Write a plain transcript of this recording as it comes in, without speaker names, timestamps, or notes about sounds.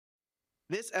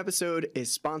This episode is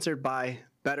sponsored by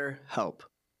BetterHelp.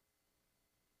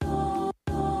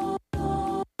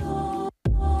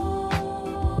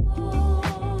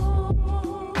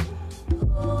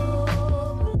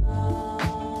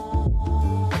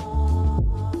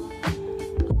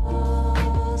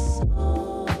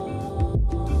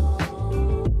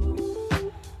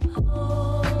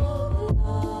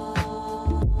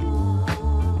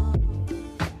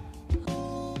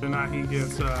 He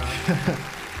gets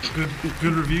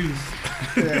good reviews.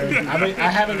 Yeah. I mean, I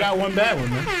haven't got one bad one,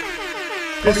 man.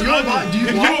 Do you want one?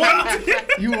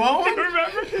 You want one?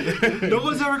 Remember? No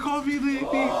one's ever called me no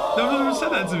one's ever said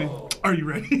that to me. Are you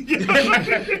ready?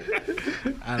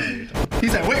 I don't know. He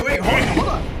said, wait, hold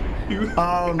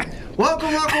on.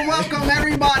 Welcome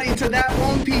everybody to That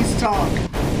One Piece Talk.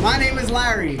 My name is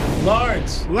Larry.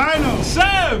 Lawrence. Lionel.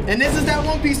 Sam. And this is That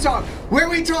One Piece Talk, where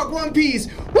we talk One Piece.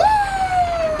 Woo!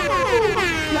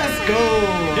 Let's go.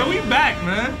 Yeah, we back,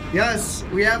 man. Yes,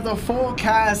 we have the full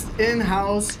cast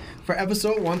in-house for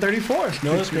episode 134. You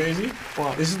know what's crazy?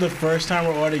 What? This is the first time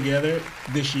we're all together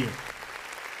this year.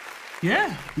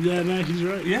 Yeah. Yeah, no, he's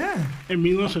right. Yeah. And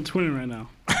Milos are twinning right now.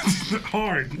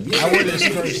 Hard. I wore this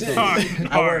first.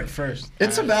 I wore it first.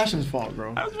 It's Sebastian's fault,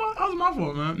 bro. That was my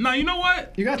fault, man. No, you know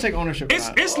what? You gotta take ownership of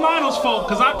that. It's Lionel's fault,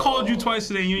 because I called you twice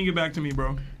today and you didn't get back to me,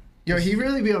 bro. Yo, he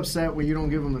really be upset when you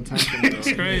don't give him attention, bro.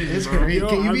 It's crazy, It's bro. crazy. Yo,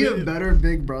 Can you I be a mean- better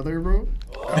big brother, bro?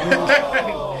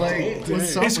 Like,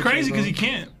 what's up It's with crazy you, because bro? he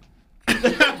can't.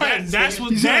 That's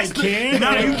what. said That's I the. can?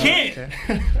 No, you can't.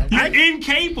 You're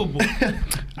incapable.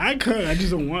 I could, I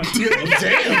just don't want to.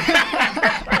 Damn.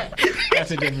 That's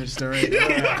a different story.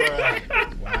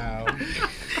 Wow.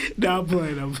 No, I'm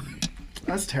playing.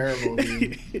 That's terrible,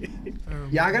 dude.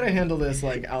 Yeah, I gotta handle this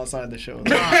like outside the show.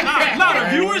 Nah, the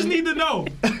viewers need to know.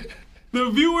 The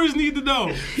viewers need to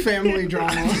know. Family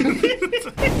drama.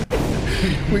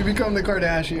 We become the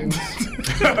Kardashians.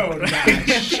 Oh,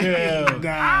 Chill. Nah,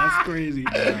 that's crazy.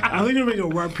 I was gonna make a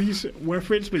One Piece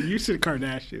reference, but you said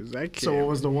Kardashians. I can't. So what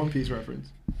was the One Piece reference?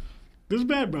 There's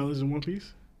Bad Brothers in One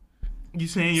Piece. You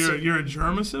saying you're a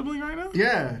German sibling right now?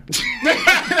 Yeah.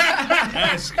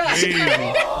 That's crazy.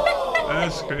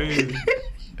 That's crazy.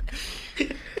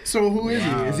 So who is he?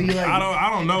 Is he like? I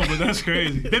don't know, but that's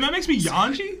crazy. Then that makes me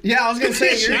Yanji? Yeah, I was gonna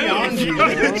say you're Yanji,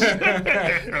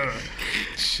 bro.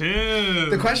 Chill.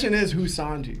 The question is, who's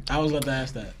Sanji? I was about to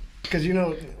ask that. Because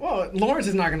Lawrence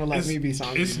is not gonna let me be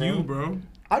Sanji. It's bro. you, bro.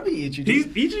 I'd be Ichiji.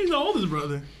 Ichi's the oldest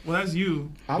brother. Well, that's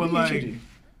you. I'll but be like, Ichiji.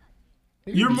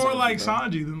 You you're can be more Sanji, like bro.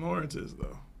 Sanji than Lawrence is,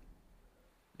 though.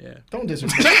 Yeah. Don't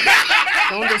disrespect.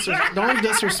 Don't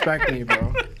disrespect me,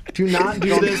 bro. Do not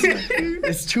do this.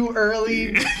 It's too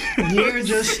early. Year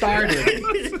just started.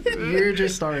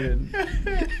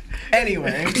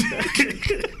 Anyway.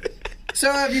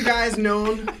 So have you guys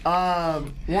known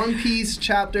One Piece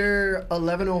chapter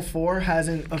 1104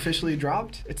 hasn't officially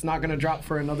dropped? It's not going to drop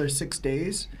for another 6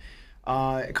 days.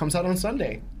 It comes out on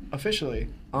Sunday, officially.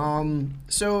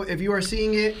 So if you are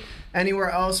seeing it anywhere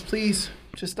else, please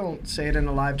just don't say it in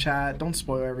a live chat. Don't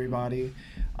spoil everybody.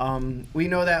 We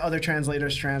know that other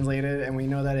translators translate it, and we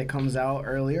know that it comes out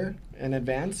earlier in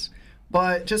advance.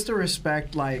 But just to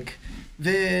respect, like,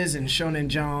 Viz and Shonen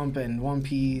Jump and One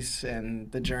Piece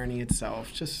and the journey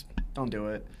itself, just don't do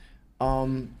it.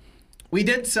 We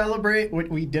didn't celebrate, but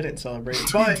we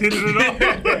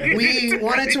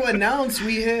wanted to announce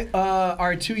we hit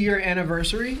our 2-year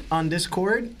anniversary on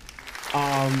Discord.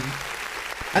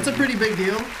 That's a pretty big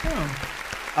deal.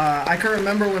 I can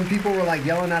remember when people were like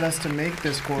yelling at us to make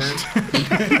Discord,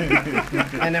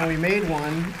 and then we made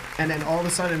one, and then all of a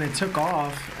sudden it took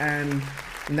off, and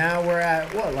now we're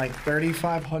at like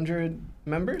 3,500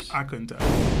 members? I couldn't tell.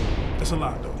 That's a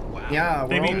lot, though. Wow. Yeah,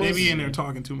 They be in there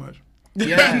talking too much.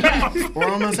 Yeah, we're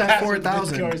almost at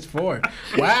 4,000. Discord's 4.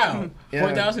 Wow. Yeah.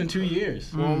 4,000 in 2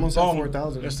 years. We're almost at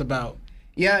 4,000. Just about.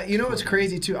 Yeah, you know what's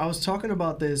crazy too? I was talking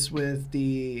about this with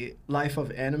the Life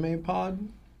of Anime pod,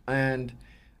 and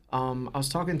I was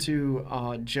talking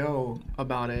to Joe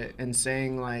about it and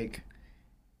saying like,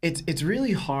 it's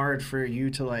really hard for you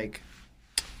to like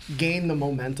gain the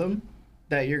momentum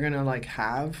that you're gonna like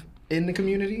have in the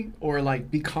community, or like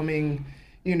becoming,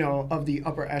 of the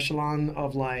upper echelon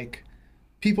of like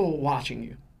people watching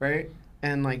you, right?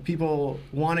 And like people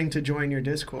wanting to join your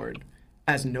Discord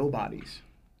as nobodies.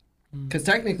 Because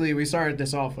technically we started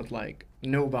this off with like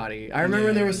nobody. I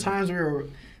remember there was times we were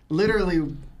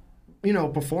literally,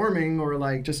 performing or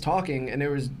like just talking, and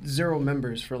there was 0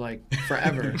 members for like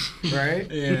forever, right?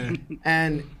 Yeah.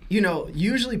 And,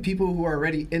 usually people who are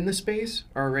already in the space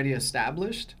are already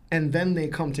established, and then they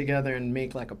come together and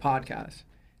make like a podcast.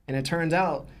 And it turns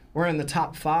out we're in the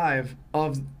top 5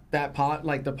 of that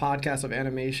the podcast of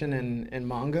animation and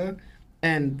manga,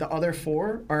 and the other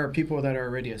 4 are people that are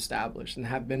already established and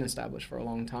have been established for a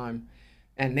long time,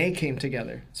 and they came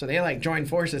together. So they like joined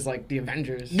forces like the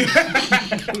Avengers.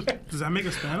 Does that make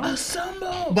us Thanos?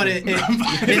 Assemble. But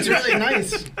it's really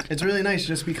nice. It's really nice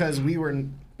just because we were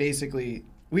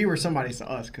somebody to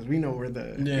us because we know we're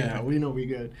we know we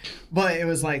good. But it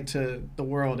was like to the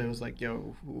world, it was like,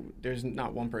 yo, there's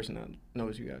not one person that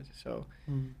knows you guys. So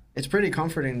it's pretty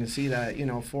comforting to see that,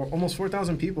 for almost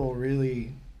 4,000 people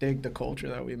really dig the culture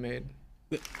that we made.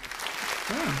 Yeah.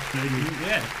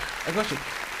 I got you.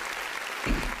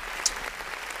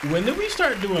 When did we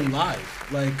start doing live?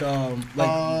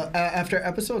 After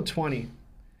episode 20.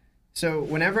 So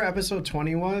whenever episode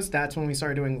 20 was, that's when we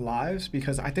started doing lives,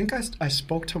 because I think I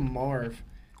spoke to Marv,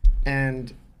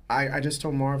 and I just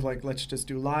told Marv, like, let's just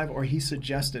do live, or he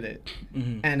suggested it.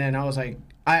 Mm-hmm. And then I was like,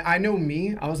 I know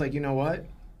me, I was like, you know what?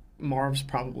 Marv's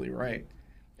probably right.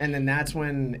 And then that's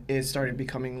when it started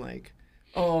becoming like,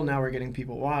 oh, now we're getting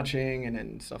people watching, and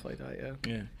then stuff like that,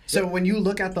 yeah. So when you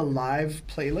look at the live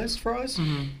playlist for us,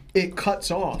 it cuts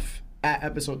off at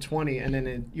episode 20, and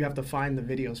then you have to find the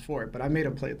videos for it. But I made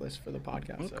a playlist for the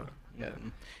podcast, so, yeah.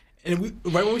 And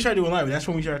right when we started doing live, that's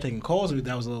when we started taking calls, or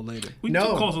that was a little later? We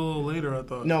took calls a little later, I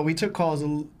thought. No, we took calls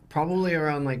probably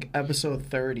around, like, episode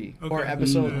 30 or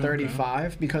episode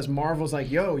 35, because Marv was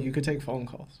like, yo, you could take phone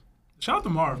calls. Shout out to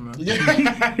Marv, man. But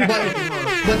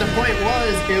the point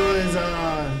was,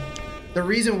 the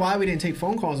reason why we didn't take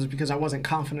phone calls is because I wasn't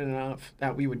confident enough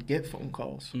that we would get phone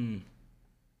calls. And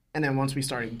then once we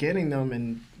started getting them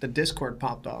and the Discord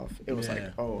popped off, it was like,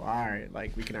 oh, all right,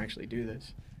 like, we can actually do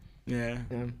this. Yeah.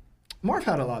 Marv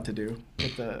had a lot to do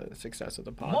with the success of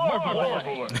the pod.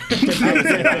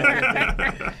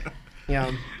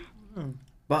 Yeah.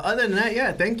 But other than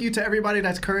that, thank you to everybody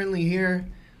that's currently here.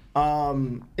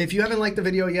 If you haven't liked the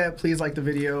video yet, please like the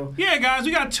video. Yeah, guys,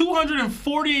 we got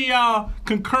 240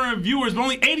 concurrent viewers, but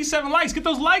only 87 likes. Get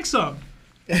those likes up.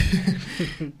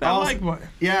 Like button.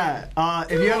 Yeah.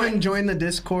 If you haven't joined the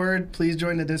Discord, please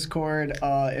join the Discord.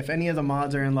 If any of the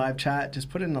mods are in live chat, just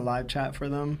put it in the live chat for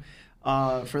them.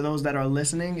 For those that are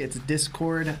listening, it's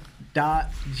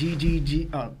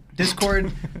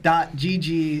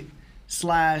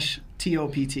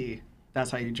discord.gg/TOPT.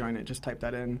 That's how you join it. Just type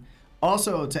that in.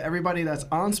 Also, to everybody that's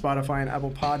on Spotify and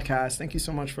Apple Podcasts, thank you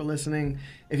so much for listening.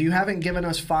 If you haven't given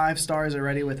us 5 stars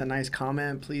already with a nice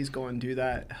comment, please go and do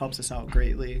that. It helps us out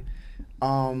greatly.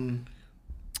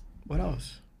 What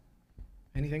else?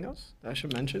 Anything else that I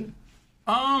should mention?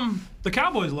 The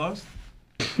Cowboys lost.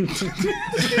 Had to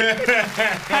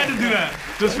do that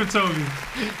just for Toby.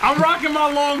 I'm rocking my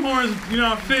Longhorns,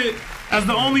 fit as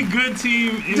the only good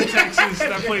team in Texas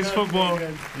that plays football.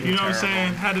 You know what I'm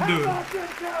saying? Had to do it.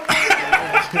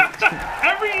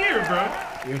 Every year, bro.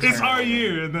 It's our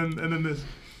year, and then this.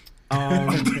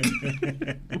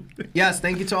 Yes,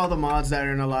 thank you to all the mods that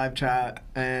are in the live chat,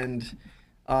 and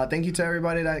thank you to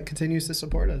everybody that continues to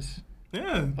support us.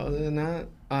 Yeah. Other than that,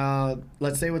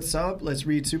 let's say what's up. Let's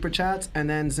read super chats, and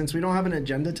then since we don't have an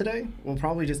agenda today, we'll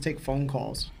probably just take phone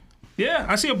calls. Yeah,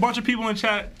 I see a bunch of people in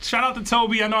chat. Shout out to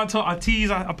Toby. I know I tease,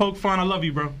 I poke fun. I love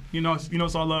you, bro. You know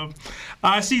it's all love.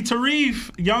 I see Tarif,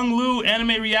 Young Lou,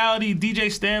 Anime Reality,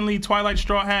 DJ Stanley, Twilight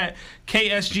Straw Hat,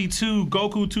 KSG2,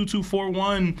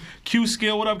 Goku2241, Q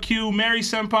Skill, what up Q, Mary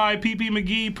Senpai, PP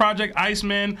McGee, Project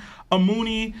Iceman,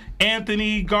 Amuni,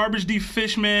 Anthony, Garbage D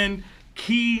Fishman,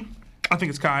 Key. I think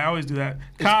it's Kai. I always do that.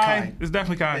 Kai. It's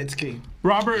definitely Kai. It's Key.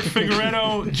 Robert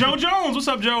Figueredo. Joe Jones. What's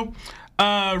up, Joe?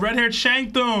 Red-haired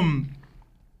Shanktham.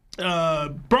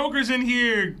 Broker's in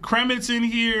here. Kremitz in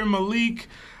here. Malik.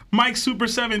 Mike Super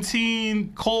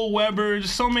 17. Cole Weber.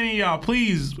 Just so many of y'all.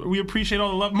 Please, we appreciate all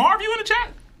the love. Marv, you in the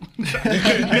chat?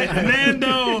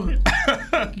 Nando.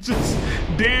 Just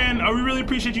Dan, we really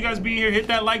appreciate you guys being here. Hit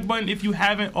that like button if you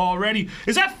haven't already.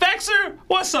 Is that Fexer?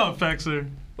 What's up, Fexer?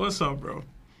 What's up, bro?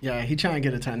 Yeah, he trying to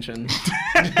get attention.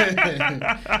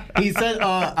 He said,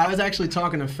 I was actually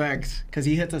talking to Fex because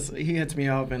he hits me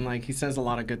up and like he says a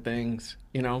lot of good things,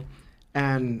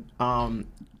 and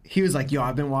he was like, yo,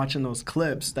 I've been watching those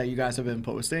clips that you guys have been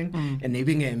posting, and they've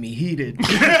been getting me heated.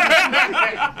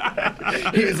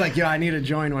 He was like, yo, I need to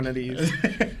join one of these.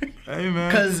 Hey,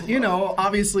 man. Because,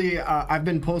 obviously I've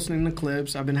been posting the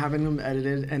clips, I've been having them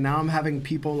edited, and now I'm having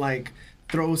people like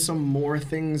throw some more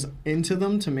things into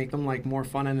them to make them like more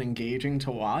fun and engaging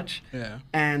to watch. Yeah.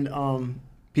 And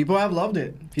people have loved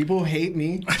it. People hate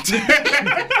me.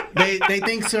 They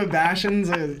think Sebastian's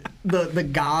the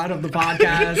god of the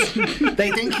podcast.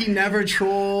 They think he never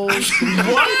trolls.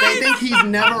 They think he's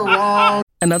never wrong.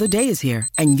 Another day is here,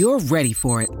 and you're ready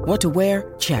for it. What to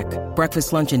wear? Check.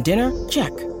 Breakfast, lunch, and dinner?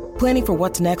 Check. Planning for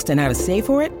what's next and how to save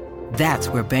for it? That's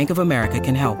where Bank of America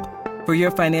can help. For your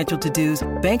financial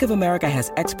to-dos, Bank of America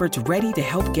has experts ready to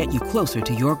help get you closer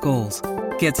to your goals.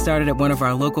 Get started at one of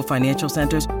our local financial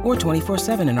centers or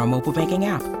 24/7 in our mobile banking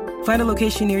app. Find a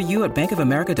location near you at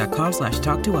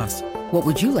bankofamerica.com/talktous. What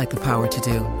would you like the power to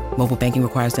do? Mobile banking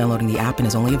requires downloading the app and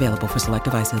is only available for select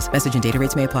devices. Message and data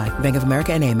rates may apply. Bank of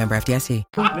America NA, member FDIC.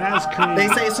 That's crazy. They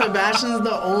say Sebastian's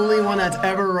the only one that's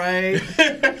ever right.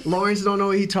 Lawrence don't know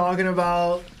what he's talking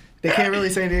about. They can't really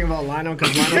say anything about Lionel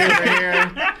because Lionel's over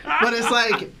here. But it's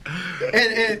like,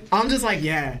 and I'm just like,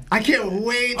 yeah, I can't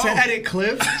wait to edit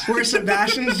clips where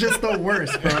Sebastian's just the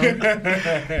worst, bro.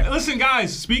 Listen,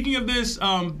 guys, speaking of this,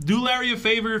 do Larry a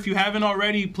favor if you haven't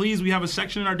already. Please, we have a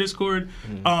section in our Discord.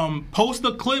 Post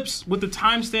the clips with the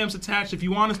timestamps attached if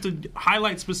you want us to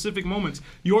highlight specific moments.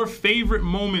 Your favorite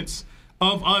moments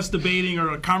of us debating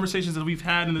or conversations that we've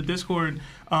had in the Discord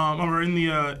or in the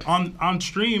on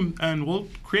stream, and we'll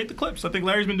create the clips. I think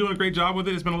Larry's been doing a great job with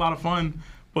it. It's been a lot of fun,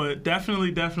 but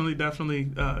definitely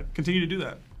continue to do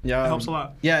that. Yeah, it helps a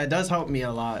lot. Yeah, it does help me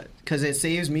a lot because it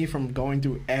saves me from going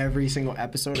through every single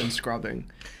episode and scrubbing.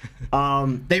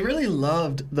 They really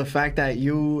loved the fact that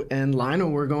you and Lionel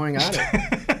were going at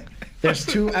it. There's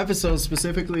 2 episodes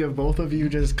specifically of both of you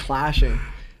just clashing.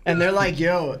 And they're like,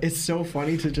 yo, it's so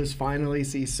funny to just finally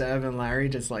see Sev and Larry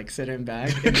just like sitting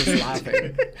back and just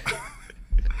laughing.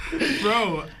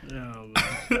 Bro,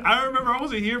 I remember I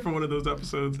wasn't here for one of those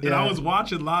episodes, and I was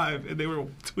watching live, and they were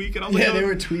tweaking. I was like, they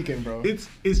were tweaking, bro.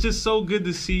 It's just so good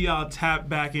to see y'all tap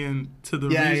back into the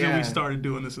reason we started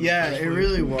doing this. It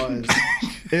really was.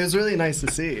 It was really nice to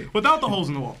see. Without the holes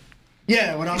in the wall.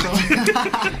 Yeah, without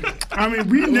the I mean,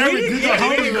 we never did the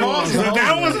holes in the wall.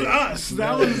 That wasn't us.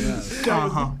 That was...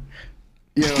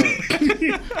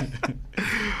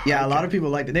 Yeah, a lot of people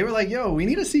liked it. They were like, yo, we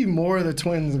need to see more of the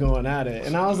twins going at it.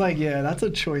 And I was like, yeah, that's a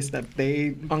choice that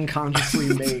they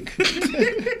unconsciously make.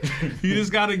 You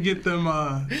just got to get them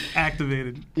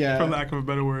activated, for lack of a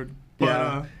better word.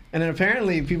 But, and then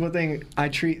apparently people think I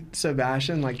treat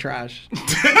Sebastian like trash.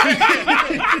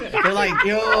 They're like,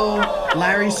 yo,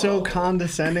 Larry's so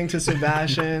condescending to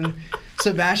Sebastian.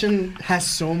 Sebastian has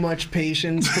so much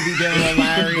patience to be dealing with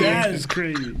Larry. That is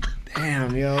crazy.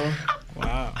 Damn, yo.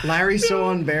 Wow. Larry's so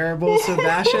unbearable.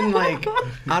 Sebastian, like,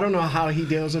 I don't know how he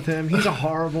deals with him. He's a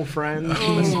horrible friend.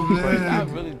 I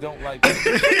really don't like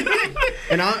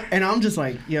that. And I'm just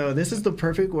like, yo, this is the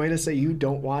perfect way to say you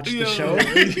don't watch the show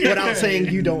without saying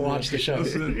you don't watch the show.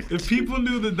 Listen, if people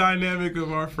knew the dynamic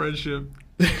of our friendship,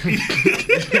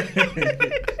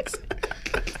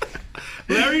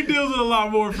 Larry deals with a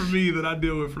lot more from me than I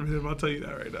deal with from him. I'll tell you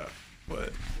that right now.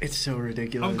 But it's so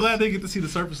ridiculous. I'm glad they get to see the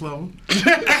surface level.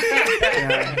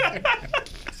 Yeah.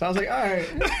 So I was like, all right.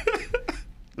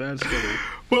 That's funny.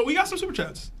 But we got some super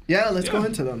chats. Yeah, let's go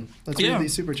into them. Let's read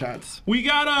these super chats. We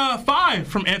got 5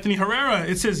 from Anthony Herrera.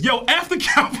 It says, yo, F the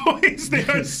Cowboys. They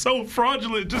are so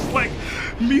fraudulent, just like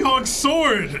Mihawk's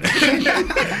sword.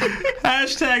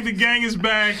 Hashtag the gang is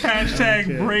back.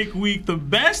 Hashtag break week, the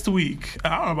best week.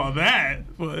 I don't know about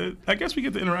that, but I guess we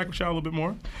get to interact with y'all a little bit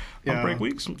more on break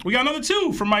weeks. We got another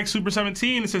 2 from Mike Super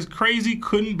 17. It says, crazy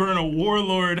couldn't burn a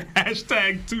warlord.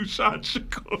 Hashtag 2-shot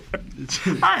Shakur.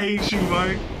 I hate you,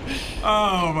 Mike.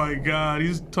 Oh my God,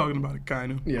 he's talking about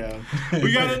Akainu. Yeah.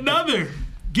 We got another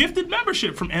gifted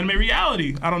membership from Anime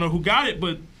Reality. I don't know who got it,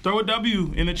 but throw a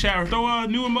W in the chat or throw a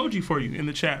new emoji for you in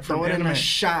the chat. From Throw it Anime. in a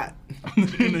shot.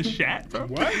 In the chat, bro.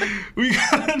 What? We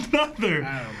got another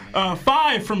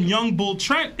 5 from Young Bull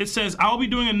Trent. It says, I'll be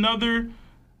doing another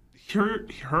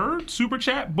her super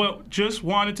chat, but just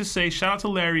wanted to say shout out to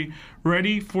Larry.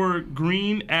 Ready for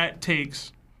green at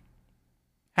takes.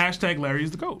 Hashtag Larry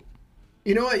is the GOAT.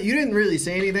 You know what? You didn't really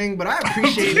say anything, but I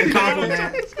appreciate the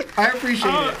compliment. I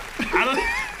appreciate it.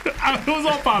 It was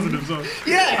all positive, so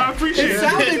yeah, I appreciate it. It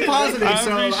sounded positive,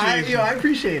 I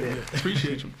appreciate it.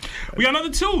 Appreciate you. We got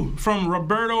another 2 from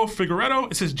Roberto Figueredo.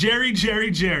 It says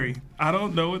Jerry. I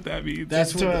don't know what that means.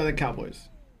 That's to the Cowboys.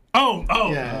 Oh.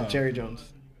 Yeah, Jerry Jones.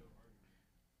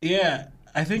 Yeah.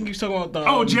 I think you're talking about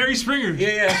the... Jerry Springer.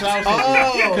 Yeah, that's what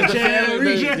I was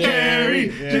saying. Jerry.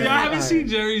 Yeah. I haven't seen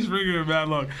Jerry Springer in that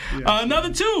long. Yeah.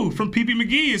 Another 2 from PP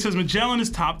McGee. It says Magellan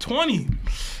is top 20.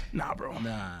 Nah, bro.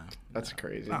 Nah. That's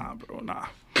crazy. Nah, bro, nah.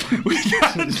 We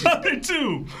got another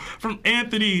 2 from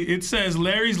Anthony. It says,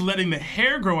 Larry's letting the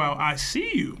hair grow out. I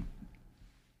see you.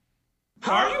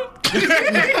 Are you?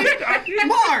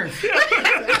 Marv!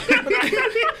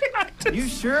 You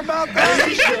sure about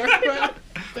that?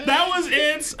 That was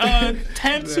Ant's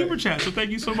 10th super chat, so thank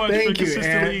you so much for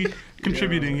consistently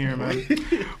contributing here, man.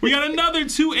 We got another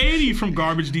 280 from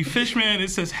Garbage D Fishman. It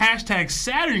says hashtag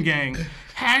Saturn Gang,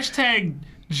 hashtag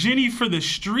Ginny for the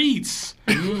streets.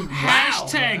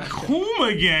 Hashtag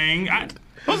Kuma Gang.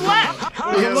 Some of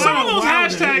those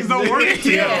hashtags don't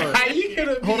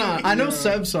work. Hold on, I know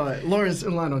Seb saw it. Lawrence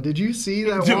and Lionel, did you see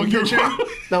that Dude, one you're picture wrong.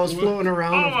 that was floating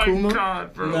around Oh of my Kuma?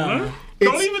 God, bro. Nah.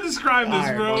 Don't even describe this,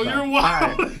 Alright, bro. my bad. You're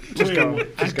wild. Alright,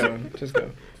 just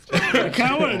go. I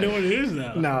kind of want to know what it is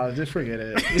now. No, just forget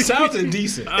it. It sounds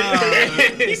indecent.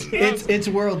 It's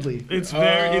worldly. It's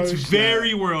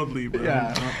very worldly, bro.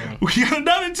 Yeah. We got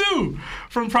another 2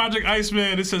 from Project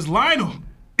Iceman. It says, Lionel,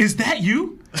 is that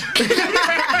you?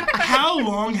 How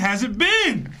long has it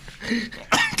been?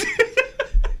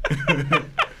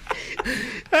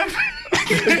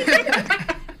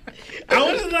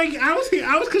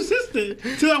 I was consistent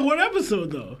to that one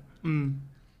episode though.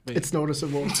 It's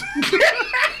noticeable.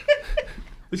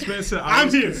 This man said I'm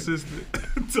was here. consistent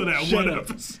to that Shut one up.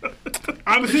 episode.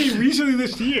 I'm saying recently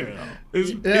this year.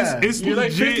 It's You're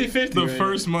like legit 50-50 the right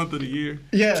first month of the year.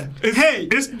 Yeah.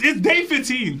 It's day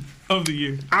 15 of the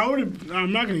year.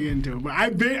 I'm not gonna get into it, but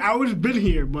I was been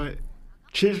here, but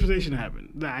transportation happened.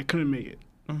 That I couldn't make it.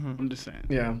 I'm just saying.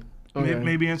 Yeah. Okay.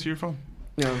 Maybe answer your phone.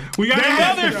 Yeah. We got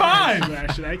another 5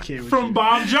 Actually, I can't. from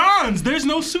Bob Johns. There's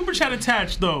no super chat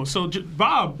attached though, so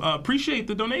Bob, appreciate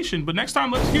the donation. But next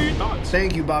time, let's hear your thoughts.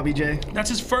 Thank you, Bobby J. That's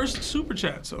his first super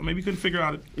chat, so maybe you couldn't figure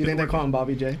out it. You think they call him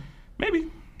Bobby J?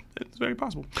 Maybe. It's very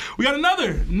possible. We got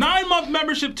another 9-month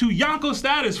membership to Yonko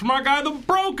Status from our guy, the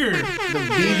Broker. The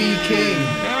BB King.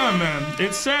 Yeah, man.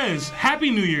 It says, Happy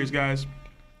New Year's, guys.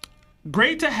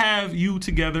 Great to have you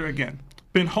together again.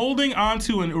 Been holding on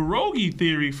to an Urogi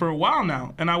theory for a while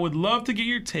now, and I would love to get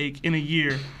your take in a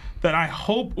year that I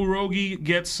hope Urogi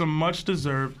gets some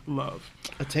much-deserved love.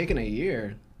 Taking a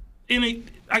year.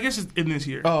 I guess it's in this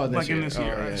year. Oh, this in year. this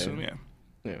year, Oh, I yeah, assume, yeah.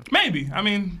 Yeah. Maybe. I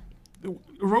mean,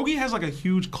 Urogi has like a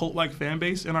huge cult-like fan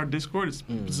base in our Discord. It's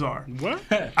bizarre. What?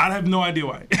 I have no idea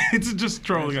why. It's just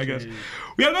trolling, I guess.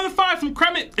 We got another 5 from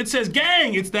Kremet. It says,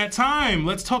 Gang, it's that time.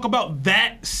 Let's talk about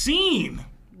that scene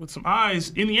with some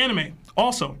eyes in the anime.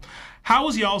 Also, how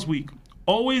was y'all's week?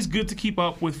 Always good to keep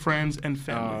up with friends and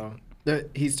family.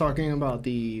 He's talking about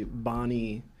the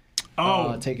Bonnie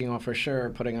taking off her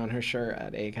shirt, putting on her shirt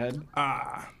at Egghead.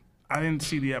 I didn't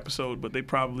see the episode, but they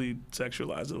probably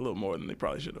sexualized it a little more than they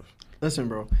probably should have. Listen,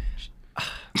 bro.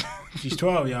 She's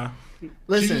 12, y'all.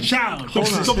 Listen. Child.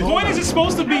 The point is, it's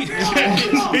supposed to be.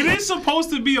 It is supposed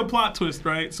to be a plot twist,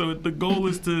 right? So the goal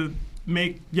is to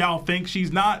make y'all think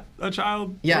she's not a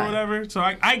child or whatever. So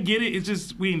I get it. It's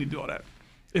just we need to do all that.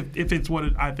 If it's what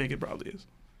I think it probably is.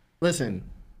 Listen.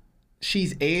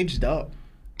 She's aged up.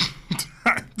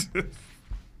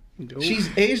 She's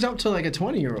aged up to like a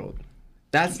 20-year-old.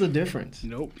 That's the difference.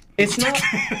 Nope. It's not.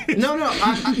 No,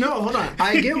 hold on.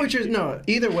 I get what you're. No,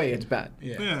 either way, it's bad.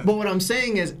 Yeah. But what I'm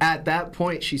saying is, at that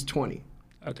point, she's 20.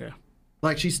 Okay.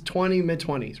 Like she's 20,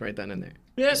 mid-20s, right then and there.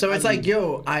 Yeah, So it's like,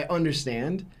 yo, I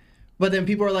understand, but then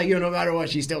people are like, yo, no matter what,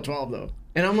 she's still 12 though,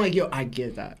 and I'm like, yo, I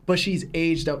get that, but she's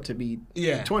aged up to be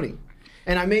 20,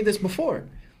 and I made this before.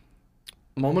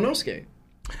 Momonosuke.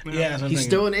 Yeah, He's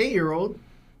still an 8-year-old,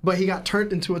 but he got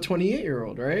turned into a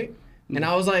 28-year-old, right? And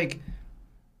I was like,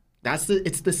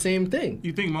 it's the same thing.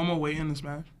 You think Momo weigh in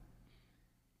Smash?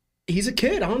 He's a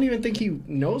kid. I don't even think he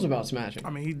knows about smashing. I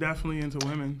mean, he's definitely into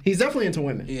women. He's definitely into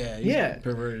women. Yeah.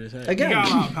 Perverted as heck. He Again, got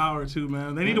a lot of power too,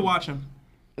 man. They need to watch him.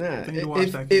 yeah, They need to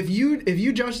watch that kid. if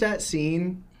you judge that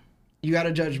scene, you got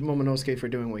to judge Momonosuke for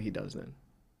doing what he does. Then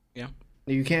Yeah.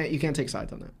 you can't take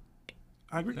sides on that.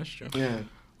 I agree. That's true. Yeah.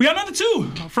 We got another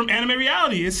 2 from Anime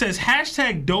Reality. It says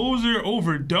hashtag Dozer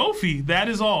over Dofi. That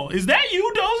is all. Is that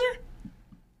you, Dozer?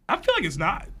 I feel like it's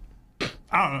not.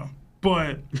 I don't know,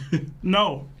 but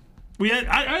no.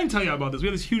 I didn't tell you about this. We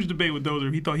had this huge debate with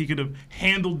Dozer. He thought he could have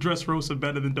handled Dressrosa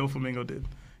better than Doflamingo did.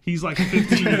 He's like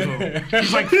 15 years old.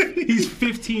 He's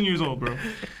 15 years old, bro.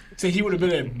 So he would have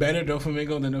been a better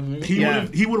Doflamingo than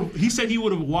Doflamingo? He said he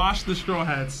would have washed the Straw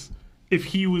Hats if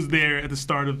he was there at the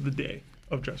start of the day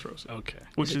of Dressrosa. Okay.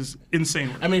 Which is insane.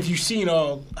 I mean, if you've seen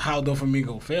how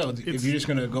Doflamingo failed, if you're just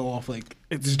going to go off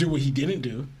just do what he didn't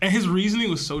do. And his reasoning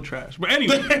was so trash. But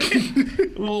anyway,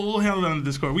 we'll handle that on the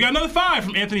Discord. We got another 5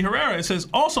 from Anthony Herrera. It says,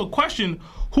 also, question,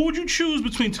 who would you choose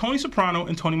between Tony Soprano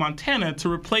and Tony Montana to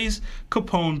replace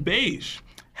Capone Beige?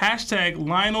 Hashtag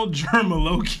Lionel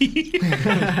Germaloki.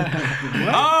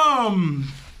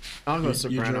 I'll go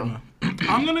Soprano.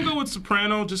 I'm going to go with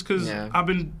Soprano just because Yeah. I've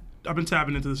been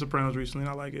tapping into the Sopranos recently, and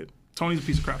I like it. Tony's a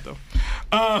piece of crap, though.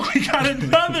 We got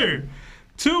another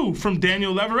 2 from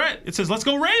Daniel Leverett. It says, let's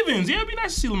go Ravens. Yeah, it'd be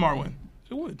nice to see Lamar win.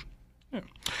 It would. Yeah.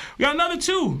 We got another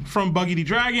 2 from Buggy the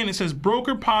Dragon. It says,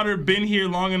 Broker Potter been here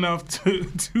long enough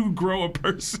to grow a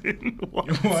person.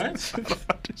 What? I don't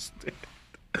understand.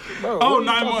 Bro, Oh, what are you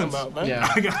 9 talking months. about, man?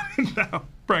 Yeah. I got it now.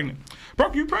 Pregnant.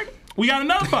 Brooke, you pregnant? We got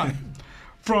another 5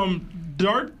 from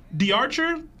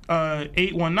D'Archer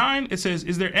 819. It says,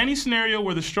 is there any scenario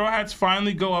where the Straw Hats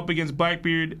finally go up against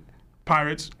Blackbeard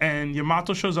Pirates and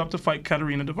Yamato shows up to fight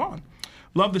Katarina Devon?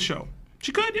 Love the show.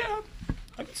 She could, yeah.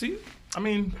 I could see it. I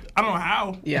mean, I don't know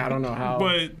how. Yeah, I don't know how.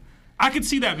 But I could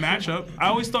see that matchup. I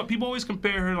always thought people always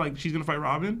compare her like she's gonna fight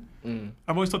Robin.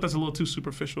 I've always thought that's a little too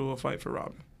superficial a fight for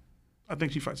Robin. I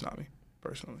think she fights Nami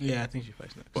personally. Yeah, I think she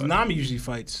fights next. Nami usually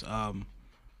fights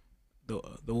the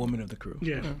woman of the crew.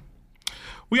 Yeah.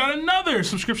 We got another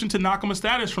subscription to Nakama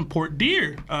Status from Port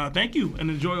Deer. Thank you, and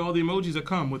enjoy all the emojis that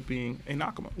come with being a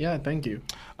Nakama. Yeah, thank you.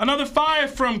 Another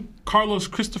 5 from Carlos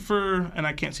Christopher, and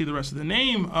I can't see the rest of the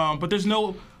name, but there's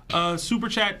no super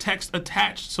chat text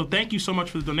attached. So thank you so much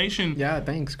for the donation. Yeah,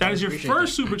 thanks. That is your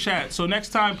first super chat. So next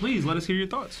time, please let us hear your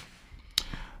thoughts.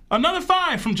 Another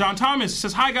 5 from John Thomas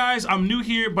says, "Hi guys, I'm new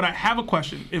here, but I have a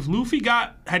question. If Luffy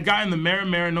had gotten the Mera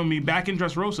Mera no Mi back in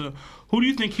Dressrosa, who do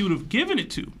you think he would have given it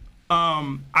to?"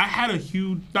 I had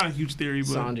not a huge theory, but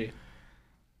Sanji.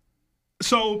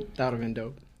 So That would have been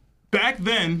dope. back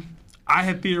then, I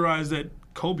had theorized that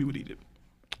Kobe would eat it.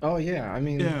 Oh, yeah. I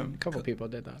mean, Yeah. a couple people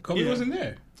did that. Kobe Yeah. wasn't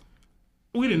there.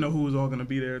 We didn't know who was all going to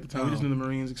be there at the time. We just knew the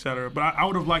Marines, etc. But I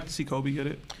would have liked to see Kobe get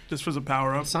it, just for the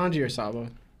power up. Sanji or Sabo?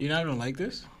 You're not even like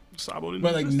this? Sabo didn't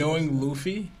But like exist. knowing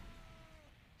Luffy,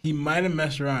 he might have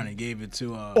messed around and gave it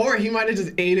to Or he might have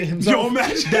just ate it himself. Yo,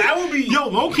 imagine that would be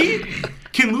low key.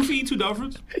 Can Luffy eat 2 devil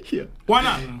fruits? Yeah. Why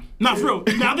not? Not for real.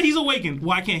 Now that he's awakened,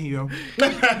 why can't he, yo?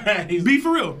 Be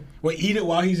for real. Wait, eat it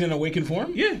while he's in awakened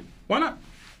form? Yeah, why not?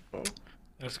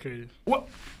 That's crazy. What?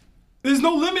 There's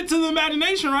no limit to the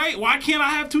imagination, right? Why can't I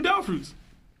have 2 devil fruits?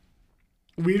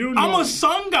 We don't know. I'm a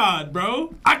sun god,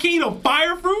 bro. I can't eat a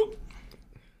fire fruit.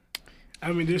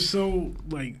 I mean, there's so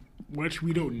like much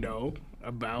we don't know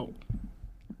about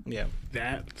Yeah.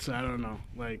 that, so I don't know.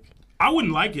 Like, I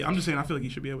wouldn't like it. I'm just saying I feel like he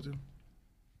should be able to.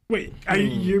 wait,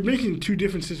 you're making 2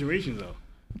 different situations though,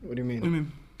 What do you mean? I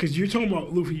mean, because you're talking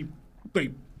about Luffy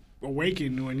like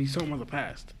awakened when he's talking about the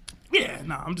past. yeah,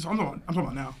 nah. I'm talking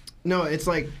about now. No, it's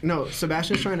like, no,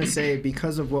 Sebastian's trying to say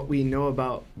because of what we know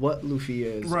about what Luffy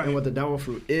is Right. and what the devil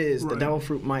fruit is, the Right. devil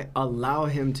fruit might allow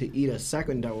him to eat a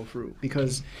second devil fruit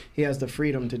because he has the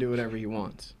freedom to do whatever he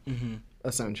wants,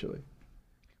 essentially.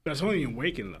 That's only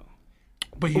awakened though.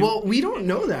 But Well, we don't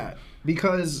know that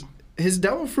because his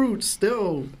devil fruit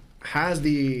still has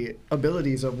the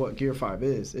abilities of what Gear 5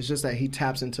 is. It's just that he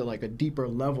taps into like a deeper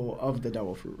level of the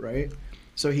devil fruit, right?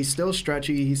 So he's still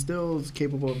stretchy. He's still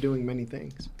capable of doing many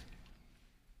things.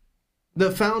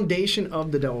 The foundation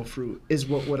of the devil fruit is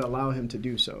what would allow him to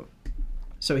do so.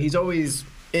 So he's always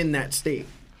in that state.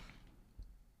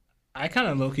 I kind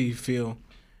of low-key feel,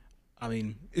 I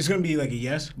mean, it's going to be like a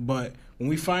yes, but when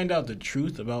we find out the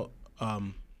truth about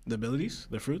the abilities,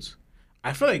 the fruits,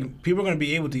 I feel like people are going to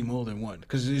be able to eat more than one.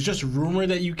 Because it's just rumor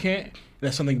that you can't.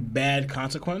 That's something bad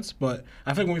consequence. But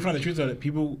I feel like when we find the truth of it,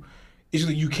 people,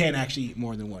 usually you can actually eat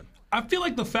more than one. I feel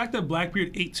like the fact that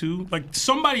Blackbeard ate 2, like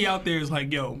somebody out there is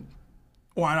like, yo,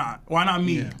 why not? Why not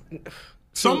me? Yeah.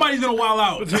 Somebody's gonna wild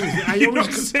out. I You know what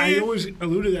I'm always, saying? I always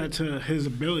alluded that to his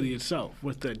ability itself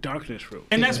with the darkness fruit.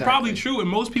 And that's Exactly. probably true, and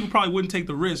most people probably wouldn't take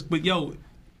the risk. But yo,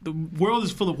 the world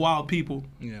is full of wild people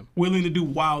Yeah. willing to do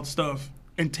wild stuff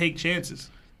and take chances.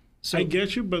 So I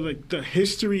get you, but like the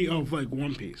history of like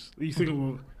One Piece, you think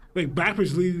of like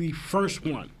Blackbeard's literally the first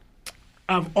one.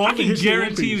 Of all I the can history of One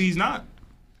guarantee you Piece. he's not.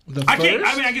 The I can't.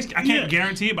 first? I mean, I guess I can't Yeah.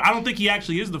 guarantee it, but I don't think he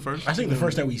actually is the first. I think the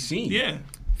first that we've seen. Yeah.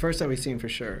 first that we've seen for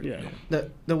sure. Yeah.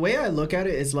 The way I look at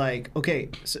it is like, okay,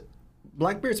 so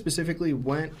Blackbeard specifically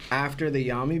went after the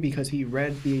Yami because he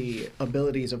read the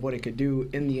abilities of what it could do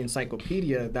in the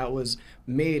encyclopedia that was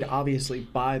made obviously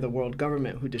by the world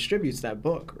government who distributes that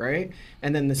book, right?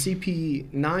 And then the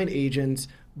CP9 agents,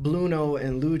 Bluno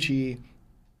and Lucci,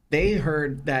 they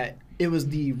heard that it was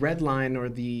the red line or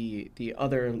the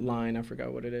other line, I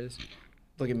forgot what it is.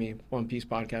 Look at me, One Piece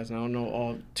podcast, and I don't know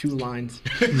all 2 lines.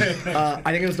 I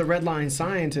think it was the Red Line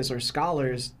scientists or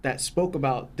scholars that spoke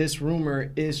about this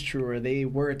rumor is true, or they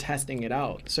were testing it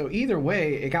out. So either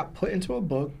way, it got put into a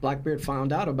book. Blackbeard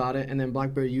found out about it, and then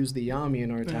Blackbeard used the Yami in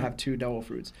order to have 2 devil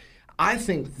fruits. I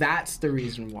think that's the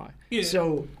reason why. Yeah.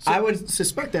 So I would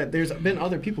suspect that there's been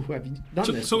other people who have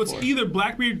done this. So it's before. either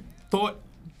Blackbeard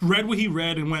read what he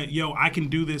read and went, yo, I can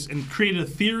do this, and created a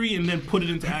theory and then put it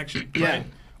into action. Yeah. Right?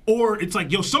 Or it's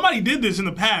like, yo, somebody did this in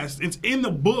the past. It's in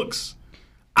the books.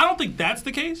 I don't think that's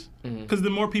the case, because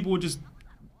then more people would just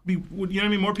be, you know what I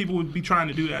mean? More people would be trying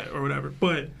to do that or whatever.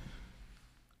 But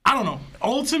I don't know.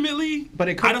 Ultimately, But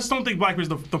it could- I just don't think Blackbeard's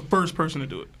the first person to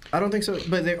do it. I don't think so.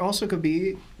 But there also could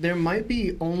be. There might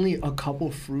be only a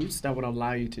couple fruits that would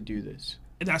allow you to do this.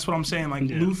 That's what I'm saying. Like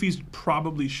Luffy's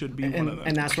probably should be one of them.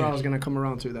 And that's what I was gonna come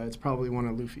around to. That it's probably one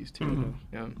of Luffy's too. Mm-hmm.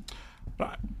 Yeah.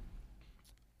 But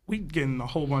we getting a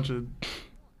whole bunch of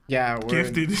Yeah.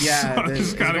 gifted. Yeah. This It's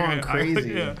is kinda going good.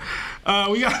 crazy.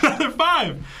 We got another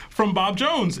 5 from Bob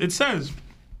Jones. It says,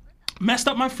 messed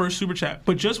up my first super chat,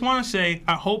 but just want to say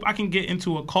I hope I can get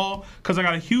into a call because I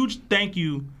got a huge thank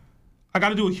you. I got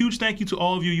to do a huge thank you to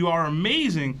all of you. You are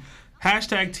amazing.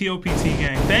 Hashtag TOPT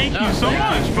gang. Thank you so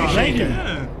much, Bob. Thank you.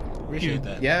 Yeah. Appreciate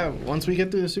that. Yeah. Once we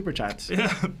get through the super chats.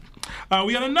 Yeah.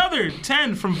 We got another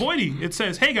 10 from Voidy. It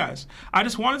says, hey guys, I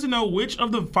just wanted to know which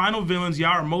of the final villains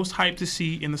y'all are most hyped to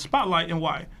see in the spotlight and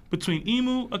why. Between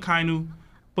Emu, Akainu,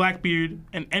 Blackbeard,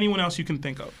 and anyone else you can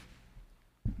think of.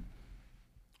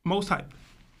 Most hyped.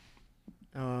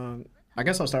 I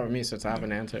guess I'll start with me since I have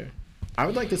an answer. I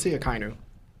would like to see Akainu.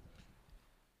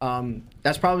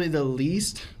 That's probably the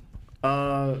least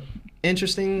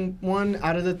interesting one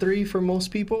out of the 3 for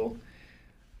most people.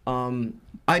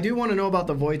 I do want to know about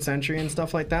the Void Sentry and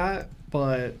stuff like that,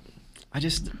 but I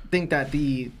just think that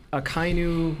the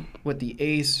Akainu with the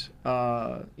Ace,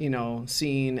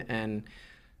 scene and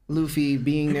Luffy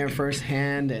being there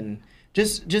firsthand and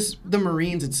just the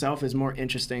Marines itself is more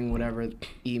interesting, whatever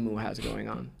Emu has going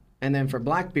on. And then for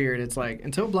Blackbeard, it's like,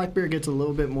 until Blackbeard gets a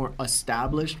little bit more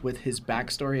established with his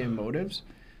backstory and motives,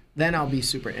 then I'll be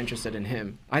super interested in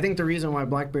him. I think the reason why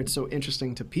Blackbeard's so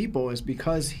interesting to people is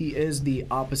because he is the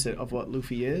opposite of what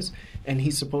Luffy is, and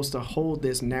he's supposed to hold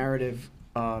this narrative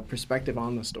perspective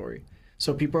on the story.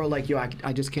 So people are like, yo,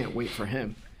 I just can't wait for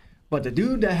him. But the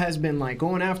dude that has been like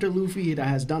going after Luffy, that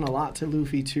has done a lot to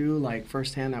Luffy too, like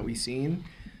firsthand that we've seen,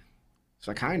 it's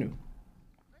Akainu.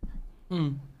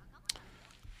 Do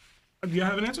you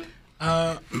have an answer?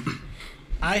 I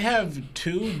have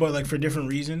 2, but like for different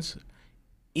reasons.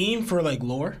 Aim for like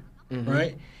lore,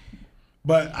 right?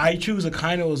 But I choose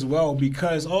Akainu as well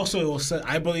because also it will set,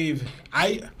 I believe,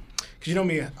 because you know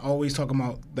me, I always talk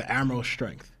about the Amuro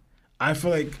strength. I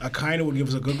feel like Akainu will give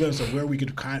us a good glimpse of where we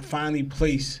could finally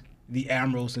place the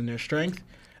Amuros in their strength,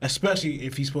 especially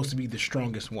if he's supposed to be the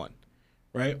strongest one,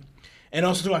 right? And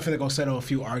also, too, I feel like I'll settle a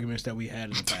few arguments that we had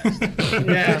in the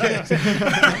past.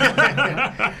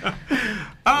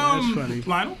 That's funny.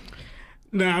 Lionel?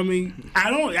 No, I mean, I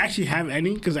don't actually have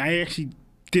any because I actually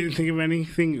didn't think of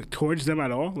anything towards them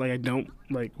at all. Like, I don't,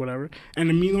 like, whatever. And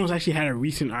the Milos actually had a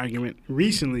recent argument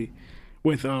recently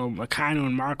with Akainu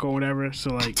and Marco or whatever.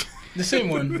 So, like... The same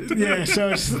one. Yeah, so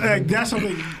it's like, that's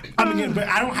something... I mean, but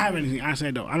I don't have anything. Honestly,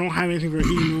 I don't. I don't have anything for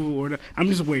Emu or... I'm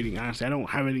just waiting, honestly. I don't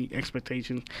have any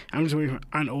expectations. I'm just waiting for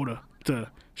Oda to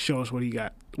show us what he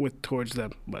got towards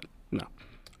them, but no.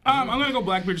 I'm going to go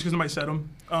Blackbeard just because somebody said him.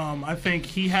 I think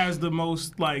he has the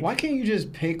most, like... Why can't you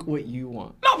just pick what you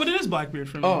want? No, but it is Blackbeard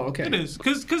for me. Oh, okay. It is.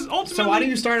 Because ultimately... So why do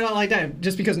you start it out like that?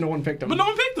 Just because no one picked him? But no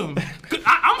one picked him.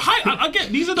 I'm hyped.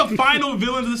 Again, these are the final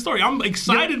villains of the story. I'm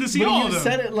excited to see but all you of them.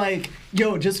 said it like,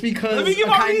 yo, just because Let me give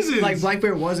my reasons. like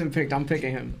Blackbeard wasn't picked, I'm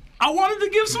picking him. I wanted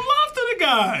to give some love to the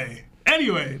guy.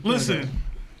 Anyway, listen. Okay.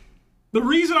 The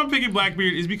reason I'm picking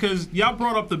Blackbeard is because y'all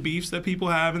brought up the beefs that people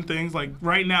have and things. Like,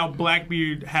 right now,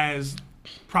 Blackbeard has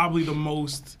probably the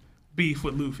most beef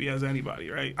with Luffy as anybody,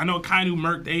 right? I know Akainu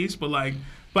murked Ace, but, like,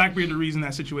 Blackbeard, the reason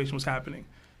that situation was happening.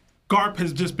 Garp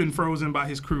has just been frozen by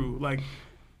his crew. Like,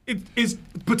 it's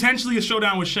potentially a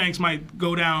showdown with Shanks might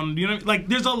go down. You know, like,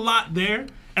 there's a lot there,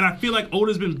 and I feel like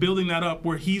Oda's been building that up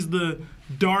where he's the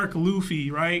dark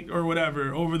Luffy, right, or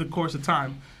whatever, over the course of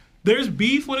time. There's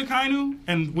beef with Akainu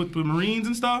and with the Marines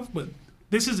and stuff, but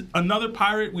this is another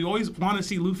pirate. We always want to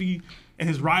see Luffy and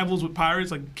his rivals with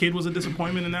pirates. Like, Kid was a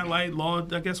disappointment in that light. Law,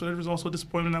 I guess, whatever, was also a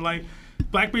disappointment in that light.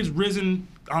 Blackbeard's risen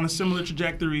on a similar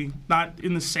trajectory, not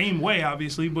in the same way,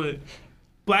 obviously, but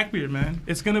Blackbeard, man,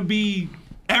 it's going to be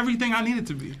everything I need it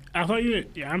to be. I thought you did,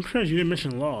 yeah, I'm sure you didn't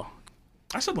mention Law.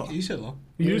 I said Law. You said Law.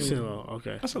 You did say Law,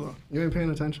 okay. I said Law. You ain't paying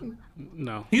attention?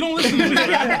 No. He don't listen to me,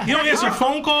 man. He don't answer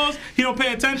phone calls. He don't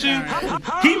pay attention.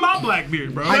 He my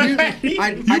Blackbeard, bro.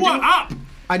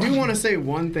 I do want to say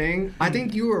one thing. I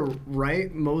think you were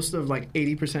right most of like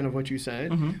 80% of what you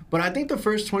said. But I think the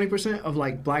first 20% of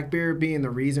like Blackbeard being the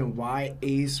reason why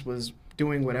Ace was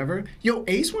doing whatever. Yo,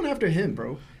 Ace went after him,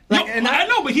 bro. Like, and I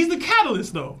know, but he's the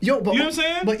catalyst, though. Yo, but, you know what I'm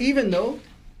saying? But even though,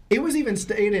 it was even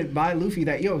stated by Luffy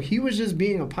that, yo, he was just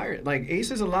being a pirate. Like,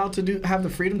 Ace is allowed to have the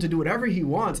freedom to do whatever he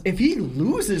wants. If he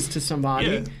loses to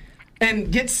somebody,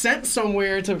 and gets sent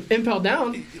somewhere to impel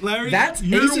down, Larry, that's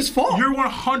you're- Ace's fault. You're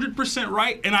 100%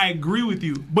 right, and I agree with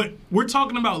you. But we're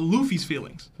talking about Luffy's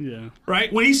feelings, Yeah.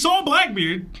 right? When he saw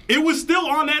Blackbeard, it was still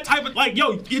on that type of like,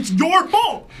 yo, it's your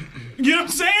fault. You know what I'm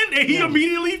saying? And he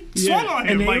immediately swung on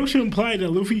him. And they Like, also implied that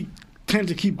Luffy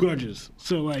tends to keep grudges.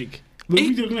 So, like,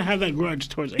 Luffy's going to have that grudge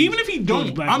towards Ace. even if he towards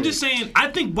don't, Blackbeard. I'm just saying, I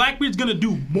think Blackbeard's gonna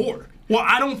do more. Well,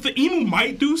 I don't think Emu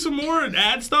might do some more and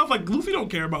add stuff. Like Luffy don't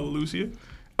care about Lucia.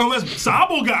 Unless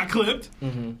Sabo got clipped.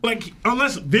 Like,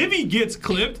 unless Vivi gets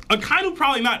clipped, Akainu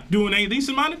probably not doing anything. He's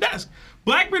sitting behind the desk.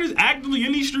 Blackbeard is actively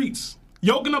in these streets,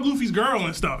 yoking up Luffy's girl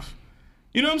and stuff.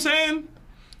 You know what I'm saying?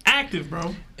 Active,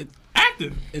 bro.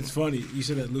 Active. It's funny. You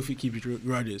said that Luffy keeps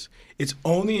grudges. It's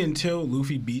only until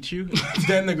Luffy beats you,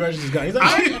 then the grudge is gone. He's like,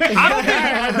 I don't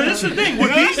care. But this is the thing.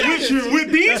 With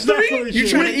these three, definitely You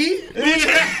true. trying to eat?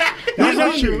 That's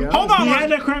not true. Hold on, He man.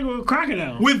 had that crack with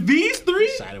Crocodile. with these three,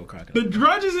 sided with Crocodile. the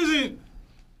grudges isn't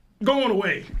going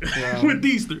away with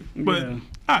these three. But Yeah.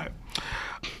 all right.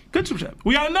 Good super chat.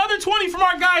 We got another 20 from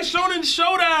our guy Shonen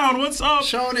Showdown. What's up?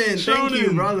 Shonen, thank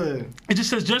you, brother. It just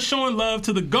says just showing love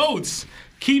to the goats.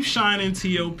 Keep shining,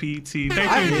 TOPT.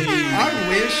 Thank I you.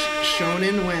 wish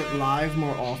Shonen went live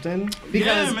more often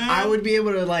because man. I would be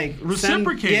able to like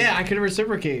Reciprocate. I could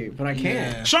reciprocate, but I can't.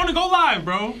 Yeah. Shonen, go live,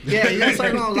 bro. Yeah, you gotta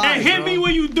start going live. Hey, hit bro. me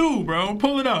when you do, bro.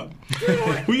 Pull it up.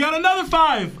 We got another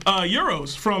 5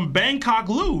 euros from Bangkok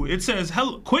Lou. It says,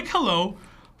 quick hello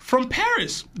from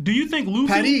Paris. Do you think Luffy...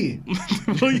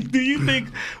 Patty. Do you think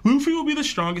Luffy will be the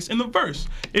strongest in the verse?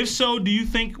 If so, do you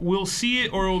think we'll see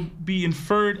it or it will be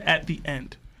inferred at the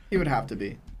end? He would have to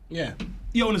be. Yeah.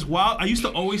 Yo, and it's wild. I used to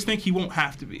always think he won't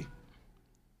have to be.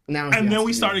 Now he And has then to we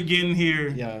be. started getting here,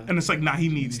 Yeah. and it's like, nah, he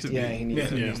needs to be. Yeah, he needs Yeah,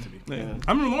 to it be. needs to be. Yeah.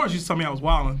 I remember Lawrence used to tell me I was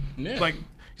wilding. Yeah. Like,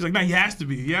 he's like, nah, he has to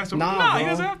be. He has to. Nah, he bro.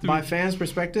 doesn't have to By be. fans'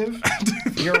 perspective,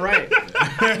 you're right.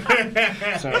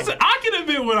 So, Listen, I can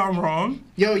admit when I'm wrong.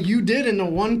 yo, you did in the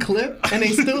one clip, and they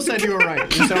still said you were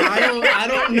right. So I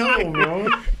don't know, bro.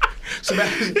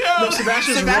 Sebastian, Yo,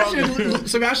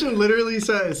 Sebastian literally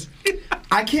says,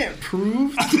 I can't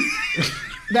prove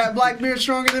that Blackbeard's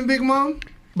stronger than Big Mom,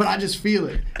 but I just feel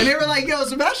it. And they were like, yo,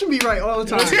 Sebastian be right all the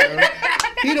time, bro.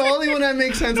 He the only one that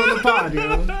makes sense on the pod,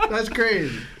 yo. That's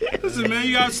crazy. Listen, man,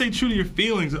 you gotta stay true to your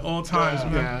feelings at all times,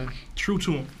 man. Yeah. True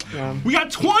to them. Yeah. We got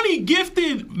 20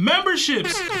 gifted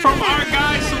memberships from our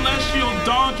guy Celestial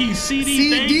Donkey. CD,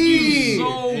 thank CD. you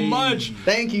so much.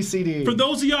 Thank you, CD. For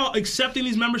those of y'all accepting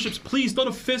these memberships, please throw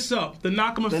the fists up. The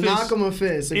Nakama The fist. Nakama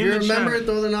fist. If in you the remember, chat.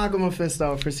 throw the Nakama fist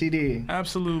out for CD.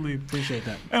 Absolutely. appreciate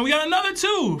that. And we got another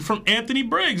 2 from Anthony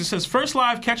Briggs. It says, first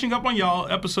live catching up on y'all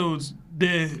episodes.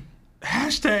 The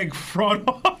hashtag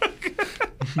fraudhog.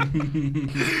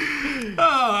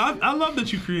 I love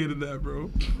that you created that, bro.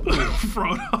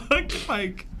 Fraudhog.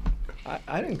 Like,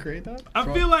 I didn't create that.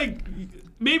 I feel like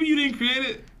maybe you didn't create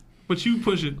it, but you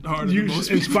push it harder You than most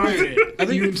people. inspired it. I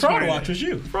think You Fraud inspired Watch it. was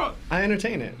you. Fraud. I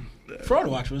entertain it. Fraud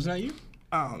Watch was not you.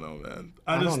 I don't know, man.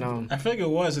 I don't know. I figured it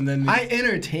was, and then I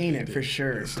entertain it for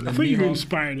sure. I think you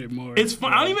inspired it more. It's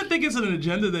fun. I don't even think it's an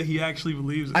agenda that he actually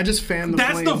believes in. I just fan the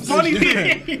That's the flames. funny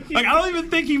thing. Like, I don't even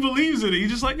think he believes in it. He's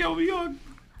just like, yo, we on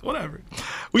whatever.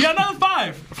 We got another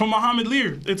 5 from Muhammad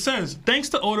Lear. It says, thanks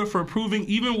to Oda for approving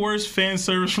even worse fan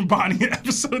service from Bonnie in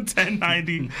episode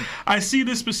 1090. I see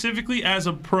this specifically as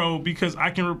a pro because I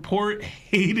can report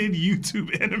hated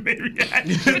YouTube anime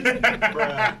reaction.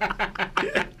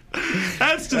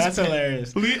 That's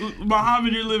hilarious.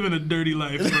 Muhammad, you're living a dirty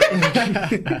life,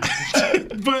 bro.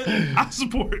 But I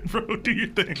support it, bro. Do your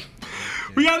thing.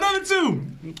 We got another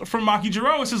 2 from Maki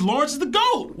Jiro. It says Lawrence is the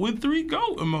GOAT with 3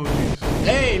 GOAT emojis.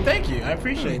 Hey, thank you. I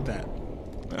appreciate that.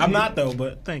 I'm not though,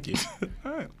 but thank you.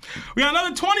 All right. We got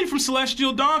another 20 from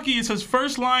Celestial Donkey. It says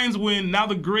first Lions win. Now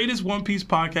the greatest One Piece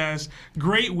podcast.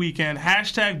 Great weekend.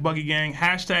 Hashtag Buggy Gang.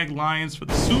 Hashtag Lions for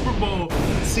the Super Bowl.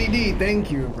 CD,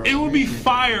 thank you, bro. It would be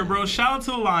fire, bro. Shout out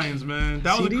to the Lions, man.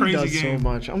 That was CD a crazy does game. so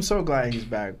much. I'm so glad he's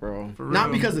back, bro. For Not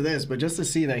real. because of this, but just to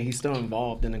see that he's still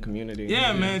involved in the community.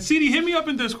 Yeah, man. CD, hit me up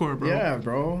in Discord, bro. Yeah,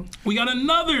 bro. We got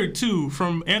another 2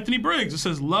 from Anthony Briggs. It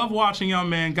says, love watching y'all,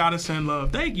 man. Gotta send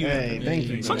love. Thank you. Hey, Anthony. thank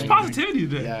you. Such man. positivity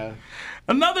today. Yeah.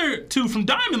 Another 2 from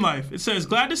Diamond Life. It says,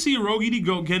 glad to see Erogi the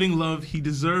Goat getting love he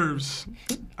deserves.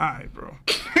 All right, bro.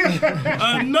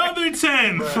 Another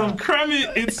 10 from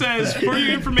Kremit. It says, for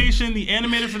your information, the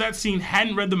animator for that scene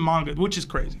hadn't read the manga, which is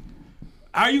crazy.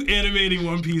 Are you animating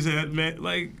One Piece anime?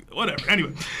 Like, whatever.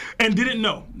 Anyway, and didn't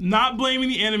know. Not blaming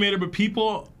the animator, but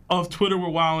people of Twitter were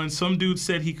wilding. Some dude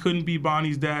said he couldn't be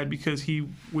Bonnie's dad because he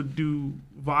would do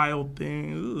vile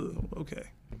things. Ugh, okay.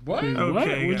 What?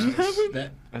 Okay, What just guys. happened?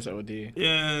 That That's OD.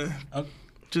 Yeah. uh,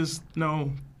 Just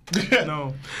no.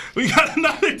 No. We got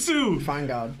another 2. Fine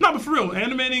God. No, but for real,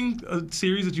 animating a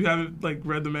series that you haven't like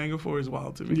read the manga for is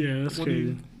wild to me. Yeah, that's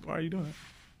crazy. Why are you doing that?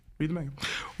 Read the manga.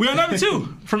 We got another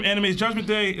 2 from Anime's Judgment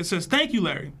Day. It says, "Thank you,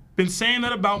 Larry. Been saying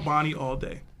that about Bonnie all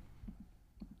day."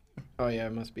 Oh yeah,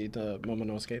 it must be the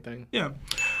Momonosuke thing. Yeah.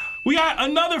 We got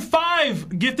another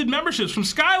 5 gifted memberships from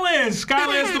Skylands.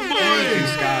 Skylands the boy. Thank you,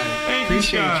 Sky. Thank you,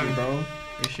 Appreciate Sky. you, bro.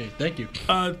 Appreciate it. Thank you.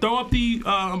 Throw up the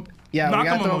Yeah, we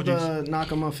got Nakama the emojis.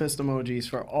 Nakama fist emojis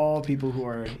for all people who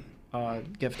are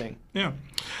gifting. Yeah.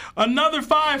 Another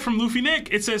 5 from Luffy Nick.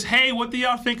 It says, "Hey, what do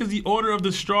y'all think is the order of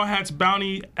the Straw Hats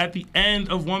bounty at the end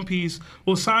of One Piece?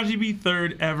 Will Sanji be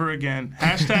 3rd ever again?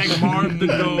 Hashtag Marv the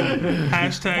Go.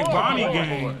 Hashtag Bonnie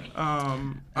Gang."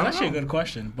 That's actually a good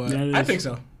question, but That I is- think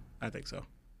so. I think so.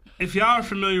 If y'all are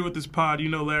familiar with this pod, you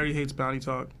know Larry hates bounty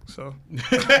talk, so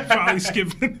probably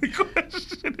skipping the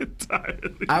question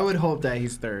entirely. I would hope that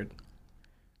he's 3rd.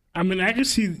 I mean, I can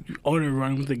see Oda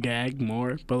run with the gag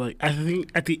more, but like I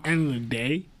think at the end of the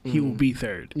day, he will be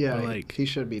 3rd. Yeah, But, like he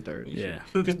should be 3rd. yeah.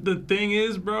 The thing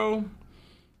is, bro,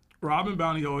 Robin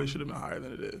bounty always should have been higher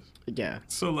than it is. Yeah,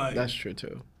 So like, that's true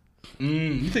too.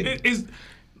 You think? it is.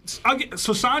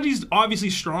 So Sanji's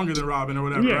obviously stronger than Robin or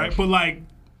whatever, Yeah. right? But like,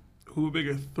 who a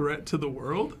bigger threat to the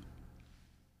world?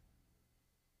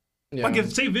 Yeah. Like,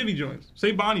 if, say Vivi joins,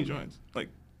 say Bonnie joins, like,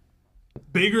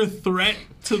 bigger threat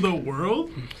to the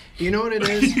world? You know what it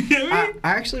is? You get me? I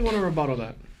actually want to rebuttal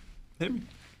that. Hit me.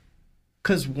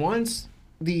 Because once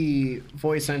the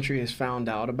voice entry is found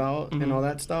out about and all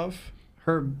that stuff,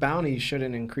 her bounty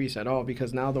shouldn't increase at all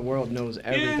because now the world knows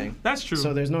everything. Yeah, that's true.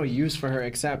 So there's no use for her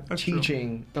except That's true.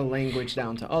 teaching the language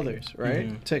down to others,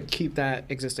 right? To keep that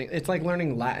existing. It's like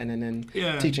learning Latin and then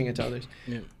Yeah. teaching it to others.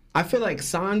 Yeah. I feel like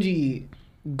Sanji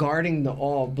guarding the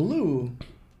all blue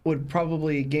would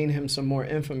probably gain him some more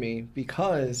infamy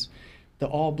because the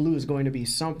all blue is going to be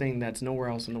something that's nowhere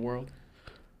else in the world.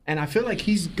 And I feel like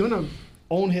he's going to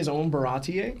own his own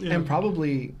Baratie Yeah. and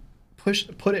probably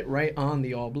put it right on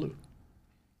the all blue.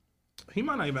 He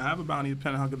might not even have a bounty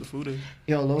depending on how good the food is.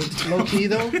 Yo, low key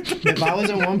though, if I was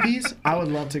in One Piece, I would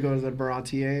love to go to the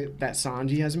Baratie that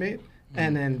Sanji has made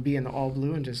and then be in the all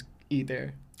blue and just eat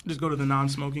there. Just go to the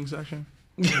non-smoking section.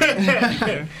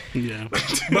 Yeah.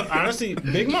 But honestly,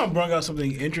 Big Mom brought out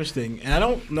something interesting, and I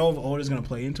don't know if Oda's gonna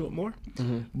play into it more.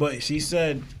 But she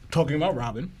said, talking about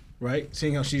Robin, right?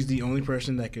 Seeing how she's the only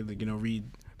person that could, read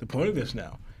the poneglyphs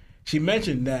now. She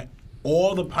mentioned that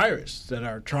all the pirates that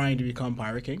are trying to become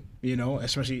Pirate King,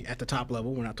 especially at the top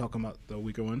level, we're not talking about the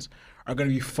weaker ones, are going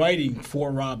to be fighting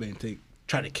for Robin to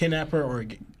try to kidnap her, or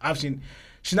obviously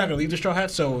she's not going to leave the Straw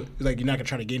Hats, so like you're not going to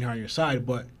try to gain her on your side,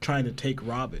 but trying to take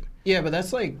Robin. Yeah, but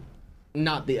that's like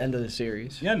not the end of the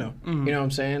series. Yeah, no. You know what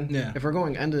I'm saying? Yeah. If we're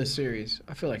going end of the series,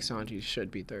 I feel like Sanji should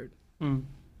be 3rd.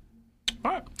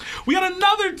 All right. We got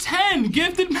another 10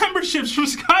 gifted memberships from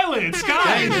Skyland.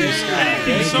 Sky, thank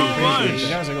you so You much.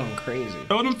 guys are going crazy.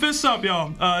 Throw them fists up,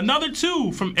 y'all. Another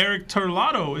 2 from Eric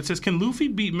Turlato. It says, "Can Luffy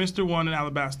beat Mr. One in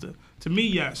Alabasta?" To me,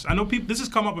 yes. I know people. This has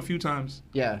come up a few times.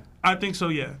 Yeah, I think so.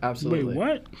 Yeah. absolutely. Wait,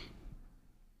 what?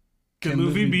 Can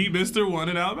Luffy beat Mr. One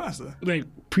in Alabasta? Like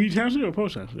pre-township or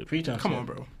post-township? Pre-township. Come on,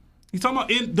 bro. He's talking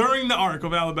about during the arc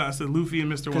of Alabasta, Luffy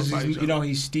and Mr. One Because fight each other.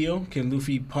 he's steel. Can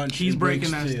Luffy punch? He's and break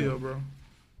breaking that steel, bro.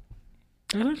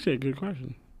 That's actually a good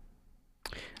question.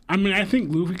 I mean, I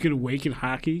think Luffy could awaken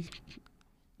Haki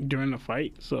during the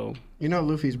fight. So You know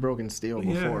Luffy's broken steel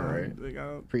before, right? They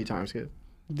got, Pre-time skip.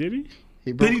 did he?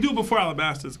 He broke, did he do it before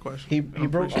Alabasta? Is the question. he I'm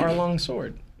broke pretty sure. Arlong's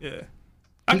sword. Yeah.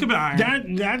 That could be iron. That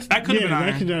could've been that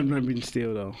iron. could have been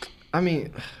steel though. I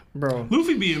mean, bro,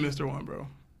 Luffy beating Mr. One, bro.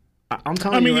 I'm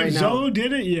telling I mean, you right if now. Zoro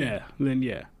did it, yeah, then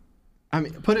yeah. I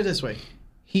mean, put it this way: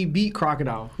 he beat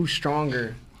Crocodile, who's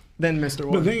stronger than Mr.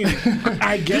 One. But the thing is,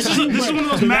 I guess This is one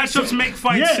of those matchups make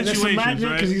fight yeah, that's a situations, matchup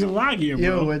right? because he's a Logia, bro.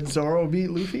 Yo, would Zoro beat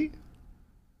Luffy?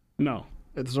 No,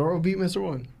 Would Zoro beat Mr.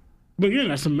 One? but again,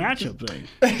 that's a matchup thing.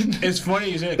 It's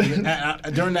funny you say it,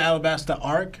 'cause during the Alabasta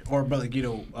arc, or but like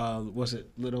was it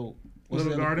Little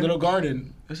Garden? Little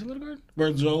Garden? Is it Little Garden?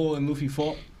 Where Zoro and Luffy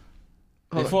fought.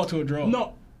 They fought to a draw.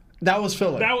 No, That was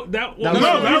filler. that was- that No, was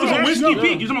that Whiskey was-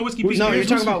 Peak. You're talking about Whiskey Peak. no, you're Whiskey-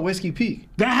 talking about Whiskey Peak.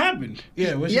 That happened.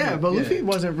 Yeah, Yeah, but Luffy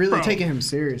wasn't really Bro. taking him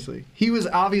seriously. He was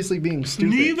obviously being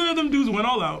stupid. Neither of them dudes went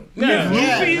all out. Yeah. If Luffy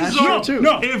Yeah, and that's Zoro, true, too.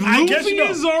 no, if I guess Luffy no.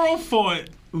 and Zoro fought,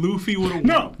 Luffy would have won.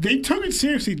 No, they took it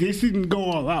seriously. They just didn't go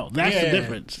all out. That's the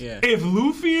difference. Yeah. If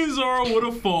Luffy and Zoro would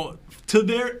have fought to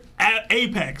their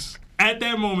apex at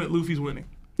that moment, Luffy's winning.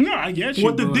 No, I get you.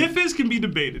 What the but, like, diff is can be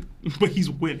debated, but he's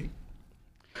winning.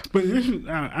 But this is,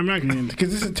 I'm not going to because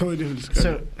this is a totally different discussion.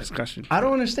 So- discussion. I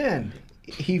don't understand.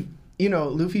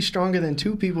 Luffy's stronger than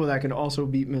two people that could also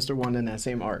beat Mr. One in that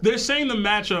same arc. They're saying the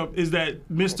matchup is that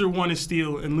Mr. One is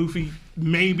Steel and Luffy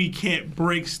maybe can't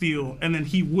break Steel, and then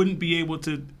he wouldn't be able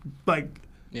to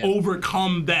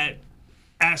overcome that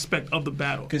aspect of the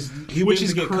battle. Because he which would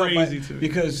is get crazy cut to me.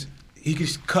 because he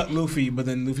could cut Luffy, but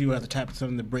then Luffy would have to tap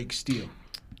something to break Steel.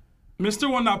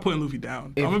 Mr. One not putting Luffy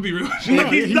down. I'm gonna be real. No,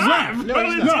 he's not. bro. No,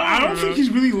 he's It's not. No, I don't bro. think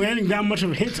he's really landing that much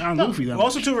of hits on Luffy. That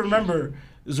Also, to remember,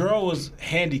 Zoro was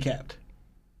handicapped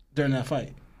during that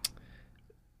fight.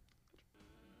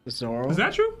 Zoro. Is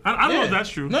that true? I don't know if that's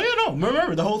true. No.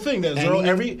 Remember the whole thing that Zoro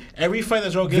every fight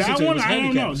that Zoro gets that into one, was I don't know.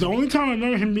 handicapped. The only time I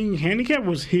remember him being handicapped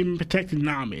was him protecting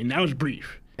Nami, and that was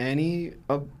brief. Any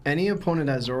opponent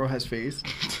that Zoro has faced,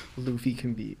 Luffy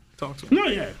can beat. Talk to him. No,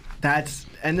 yeah. That's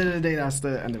end of the day. That's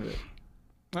the end of it.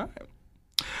 All right.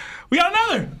 We got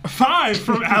another 5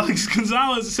 from Alex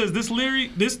Gonzalez. It says, this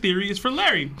theory is for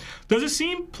Larry. Does it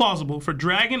seem plausible for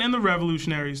Dragon and the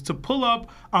Revolutionaries to pull up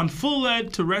on full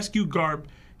lead to rescue Garp?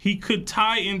 He could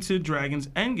tie into Dragon's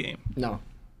endgame. No.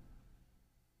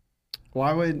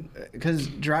 Why would? Because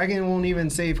Dragon won't even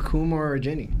save Kuma or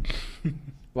Ginny.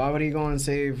 Why would he go and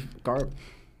save Garp?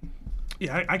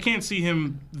 Yeah, I can't see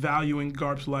him valuing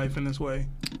Garp's life in this way.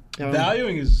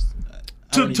 Valuing is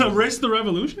To risk the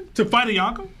revolution? To fight a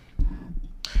Yonko?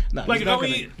 Nah, Like, he's not no,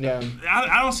 gonna- Yeah.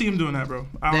 I don't see him doing that, bro.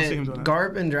 I don't see him doing that.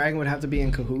 Garp and Dragon would have to be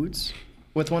in cahoots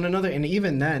with one another, and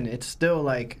even then, it's still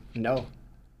like no,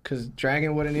 because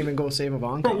Dragon wouldn't even go save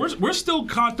Ivanka. Bro, we're still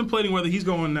contemplating whether he's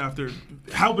going after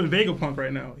helping Vegapunk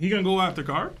right now. He gonna go after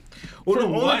Garp? Well, For the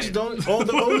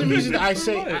what? only reason I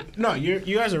say no, you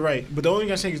guys are right, but the only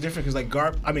thing I say is different because like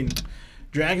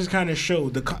Dragons kind of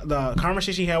showed the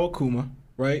conversation he had with Kuma,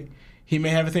 right? He may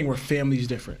have a thing where family's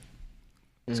different.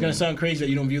 It's gonna sound crazy that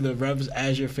you don't view the Revs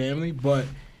as your family, but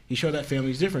he showed that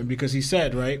family's different because he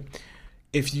said, right,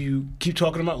 if you keep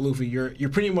talking about Luffy, you're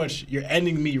pretty much you're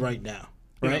ending me right now,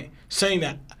 right? Yeah. Saying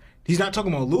that he's not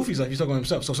talking about Luffy's life, he's talking about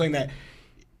himself. So saying that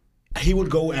he would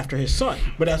go after his son,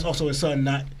 but that's also his son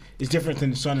is different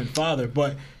than son and father.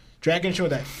 But Dragon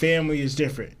showed that family is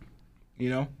different, you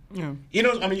know. Yeah. You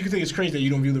know, I mean, you can think it's crazy that you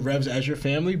don't view the Revs as your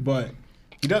family, but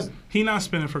he doesn't. He not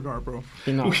spinning for Garp, bro.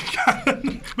 No.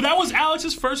 But that was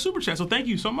Alex's first super chat, so thank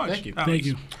you so much. Thank you. Alex. Thank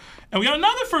you. And we got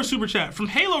another first super chat from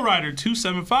Halo Rider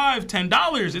 275,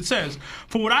 $10. It says,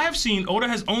 "For what I have seen, Oda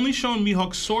has only shown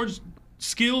Mihawk's sword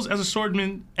skills as a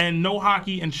swordsman and no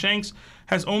hockey, and Shanks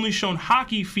has only shown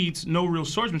hockey feats, no real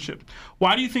swordsmanship.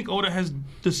 Why do you think Oda has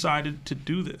decided to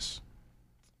do this?"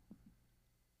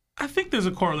 I think there's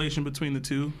a correlation between the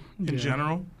two in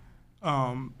general.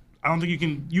 I don't think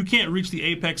you can't reach the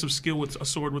apex of skill with a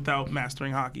sword without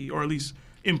mastering hockey, or at least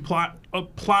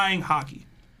applying hockey.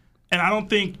 And I don't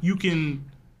think you can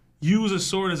use a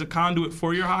sword as a conduit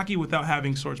for your hockey without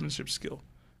having swordsmanship skill.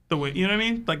 The way, you know what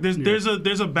I mean? Like there's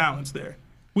a balance there.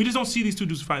 We just don't see these two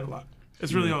dudes fight a lot.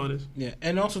 That's really all it is. Yeah,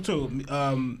 and also too,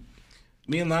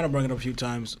 me and Lana brought it up a few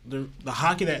times. The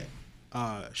hockey that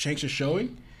Shanks is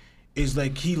showing is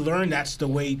like he learned that's the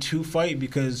way to fight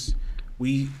because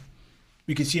we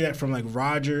can see that from like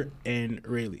Roger and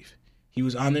Rayleigh. He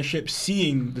was on their ship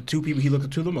seeing the two people he looked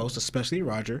up to the most, especially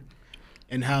Roger,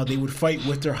 and how they would fight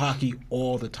with their hockey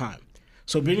all the time.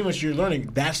 So pretty much you're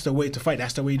learning that's the way to fight.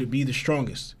 That's the way to be the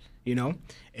strongest, you know?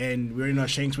 And we already know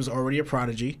Shanks was already a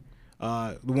prodigy.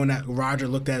 The one that Roger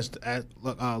looked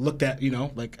at, you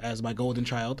know, like as my golden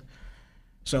child.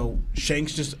 So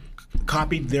Shanks just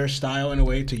copied their style in a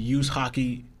way to use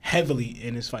hockey heavily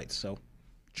in his fights. So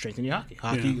strengthen your hockey.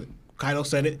 Hockey, Kaido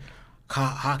said it.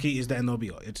 Hockey is the end all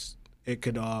be all. It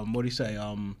could what do you say?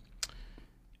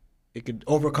 It could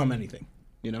overcome anything,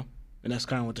 you know, and that's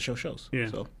kind of what the show shows. Yeah.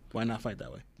 So why not fight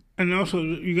that way? And also,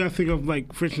 you gotta think of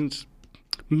like, for instance,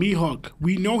 Mihawk.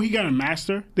 We know he got a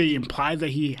master. They implied that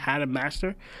he had a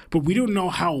master, but we don't know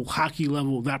how hockey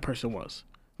level that person was.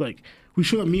 Like, we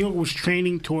saw that Mihawk was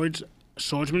training towards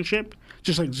swordsmanship,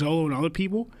 just like Zolo and other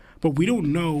people, but we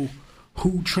don't know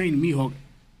who trained Mihawk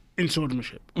in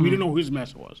swordsmanship. We don't know who his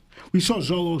master was. We saw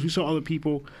Zolo's, we saw other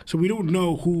people, so we don't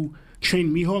know who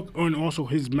trained Mihawk and also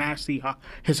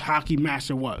his hockey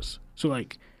master was. So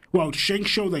like, well, Shanks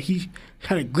showed that he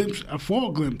had a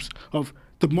full glimpse of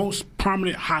the most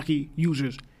prominent hockey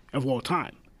users of all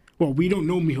time. Well, we don't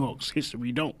know Mihawk's history.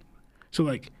 We don't. So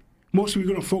like, mostly we're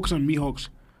gonna focus on Mihawk's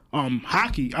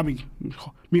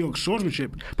Mihawk's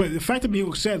swordsmanship. But the fact that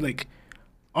Mihawk said like,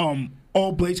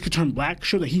 all blades could turn black,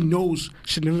 show that he knows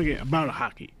significant about a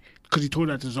hockey because he told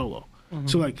that to Zolo.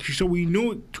 So like, so we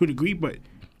know it to a degree, but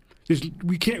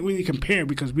we can't really compare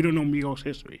because we don't know Mihawk's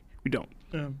history. We don't.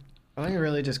 Yeah. I think it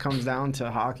really just comes down to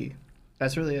hockey.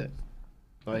 That's really it.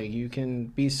 Like, you can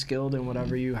be skilled in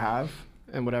whatever you have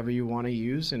and whatever you want to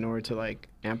use in order to, like,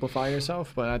 amplify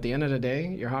yourself. But at the end of the day,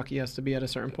 your hockey has to be at a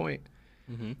certain point.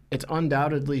 It's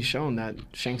undoubtedly shown that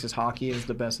Shanks' hockey is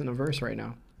the best in the verse right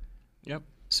now. Yep.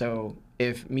 So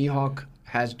if Mihawk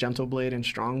has Gentle Blade and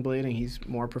Strong Blade and he's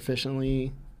more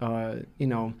proficiently,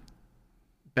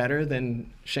 better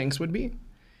than Shanks would be,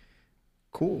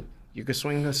 cool. You could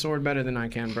swing the sword better than I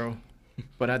can, bro.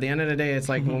 But at the end of the day, it's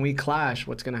like when we clash,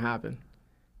 what's going to happen?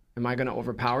 Am I going to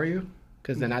overpower you?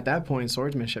 Because then at that point,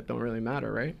 swordsmanship don't really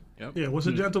matter, right? Yeah, what's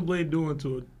a Gentle Blade doing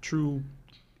to a true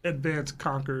advanced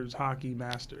Conquerors hockey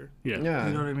master? Yeah.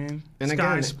 You know what I mean? And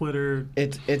Sky again, Splitter.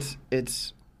 It's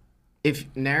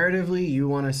if narratively you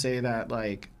want to say that,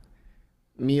 like,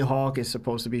 Mihawk is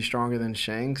supposed to be stronger than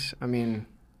Shanks, I mean,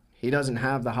 he doesn't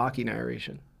have the hockey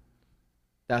narration.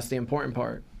 That's the important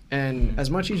part. And as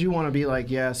much as you want to be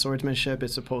like, yeah, swordsmanship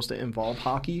is supposed to involve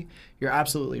hockey, you're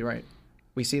absolutely right.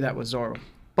 We see that with Zoro.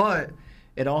 But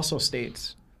it also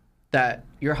states that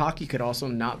your hockey could also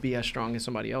not be as strong as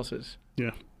somebody else's.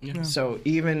 Yeah. So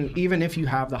even if you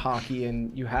have the hockey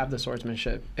and you have the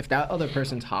swordsmanship, if that other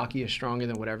person's hockey is stronger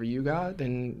than whatever you got,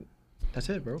 then that's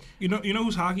it, bro. You know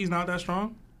whose hockey is not that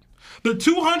strong? The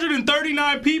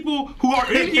 239 people who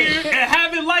are in here and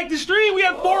haven't liked the stream. We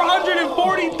have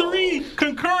 443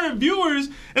 concurrent viewers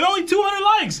and only 200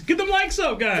 likes. Get them likes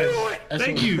up, guys.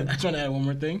 Thank you. I just want to add one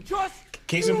more thing.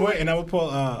 Case in point, and I will pull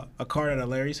a card out of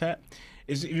Larry's hat.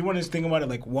 Is if you want to think about it,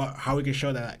 like how we can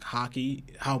show that, like, hockey,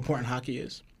 how important hockey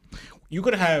is. You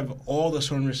could have all the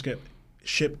swordsmanship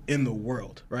in the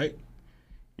world, right?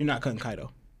 You're not cutting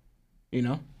Kaido. You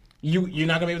know? You're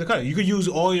not going to be able to cut it. You could use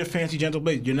all your fancy Gentle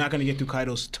Blades. You're not going to get through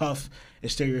Kaido's tough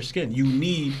exterior skin. You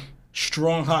need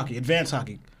strong hockey, advanced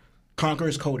hockey,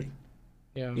 Conqueror's coating.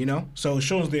 Yeah. You know? So it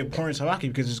shows the importance of hockey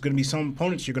because there's going to be some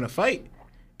opponents you're going to fight,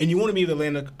 and you want to be able to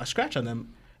land a scratch on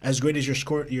them as great as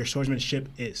your swordsmanship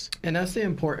is. And that's the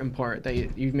important part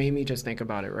that you made me just think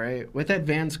about it, right? With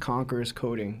advanced Conqueror's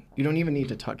coding, you don't even need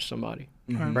to touch somebody,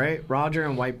 right? Roger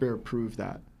and Whitebeard proved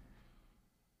that.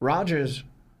 Roger's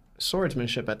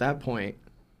swordsmanship at that point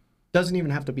doesn't even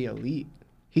have to be elite.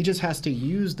 He just has to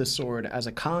use the sword as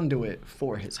a conduit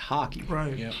for his hockey.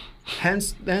 Right. Yep.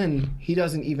 Hence, then, he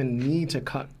doesn't even need to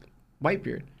cut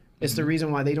Whitebeard. It's the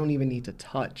reason why they don't even need to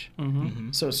touch.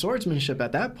 So swordsmanship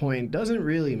at that point doesn't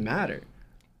really matter.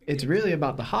 It's really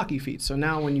about the hockey feats. So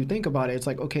now when you think about it, it's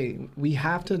like, okay, we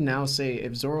have to now say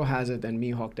if Zoro has it, then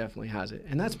Mihawk definitely has it.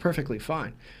 And that's perfectly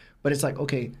fine. But it's like,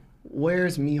 okay,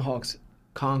 where's Mihawk's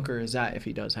Conquerors at if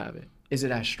he does have it? Is it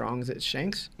as strong as it's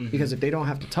Shanks? Because if they don't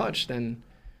have to touch, then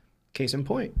case in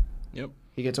point. Yep.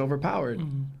 He gets overpowered.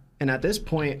 And at this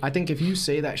point, I think if you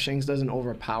say that Shanks doesn't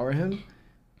overpower him,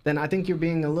 then I think you're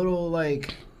being a little,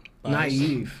 like,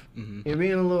 naive. You're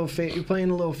being a little you're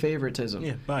playing a little favoritism.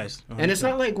 Yeah, biased. And it's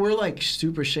not like we're like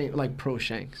super like pro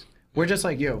Shanks. We're just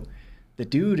like, yo, the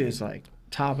dude is like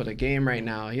top of the game right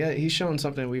now. He's showing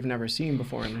something we've never seen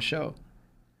before in the show.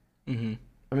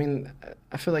 I mean,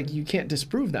 I feel like you can't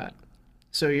disprove that.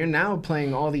 So you're now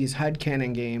playing all these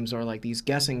headcanon games or like these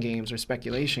guessing games or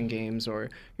speculation games, or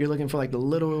you're looking for like the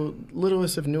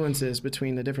littlest of nuances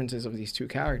between the differences of these two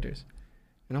characters.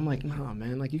 And I'm like, nah,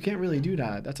 man, like, you can't really do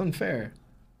that. That's unfair.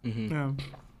 Yeah.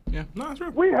 Yeah. No, it's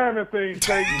true. We haven't seen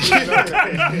things.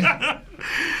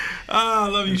 I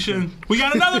love you, Shin. We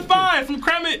got another 5 from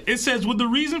Kremet. It says, would the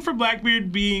reason for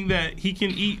Blackbeard being that he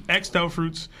can eat Extel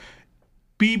fruits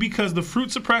be because the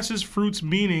fruit suppresses fruits,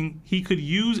 meaning he could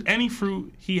use any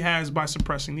fruit he has by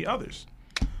suppressing the others?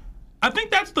 I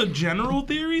think that's the general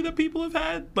theory that people have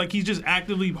had. Like, he's just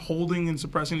actively holding and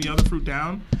suppressing the other fruit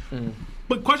down.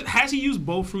 But question, has he used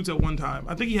both fruits at one time?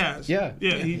 I think he has. Yeah.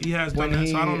 He has done that,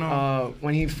 so I don't know.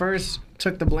 When he first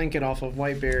took the blanket off of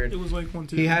Whitebeard, It was like 1,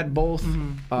 2. he had both,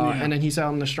 and then he said,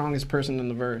 I'm the strongest person in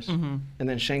the verse. And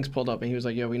then Shanks pulled up, and he was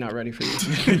like, yo, we not ready for you.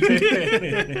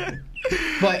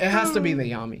 But it has to be the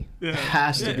Yami. It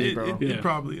has to be, bro. It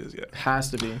probably is, yeah.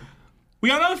 Has to be. We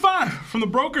got another 5 from the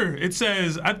broker. It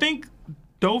says, I think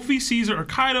Dofi, Caesar, or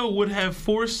Kaido would have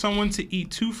forced someone to eat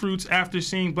 2 fruits after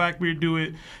seeing Blackbeard do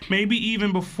it. Maybe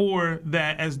even before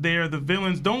that, as they're the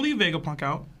villains. Don't leave Vegapunk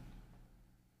out.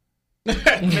 Don't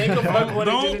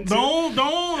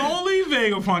leave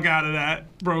Vegapunk out of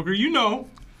that, broker. You know.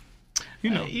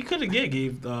 You could have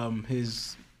gave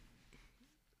his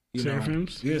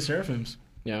Seraphims? Yeah, Seraphims.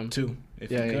 Yeah. 2. If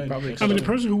Yeah, you he could. probably I mean, the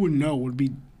person who would know would be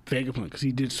Vegapunk because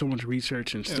he did so much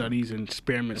research and studies and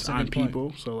experiments That's a on good point.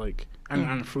 people. So, like,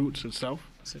 on fruits itself.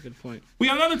 That's a good point. We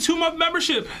got another 2-month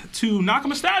membership to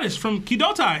Nakama Status from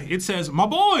Kidotai. It says, my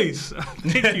boys.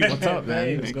 Thank you. What's up,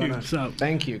 man? What's going on? What's up?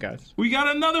 Thank you, guys. We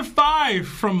got another 5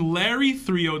 from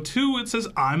Larry302. It says,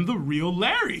 I'm the real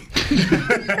Larry.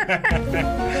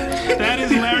 That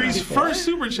is Larry's first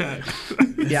super chat.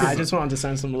 Yeah, I just wanted to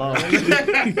send some love.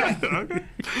 Okay.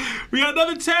 We got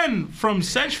another 10 from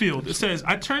Sedgefield. It says,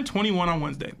 I turned 21 on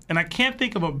Wednesday, and I can't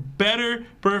think of a better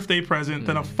birthday present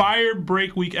than a Fire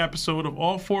Break Week episode of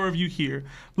all 4 of you here.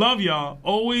 Love y'all.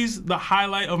 Always the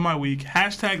highlight of my week.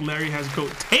 Hashtag Larry has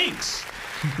goat takes.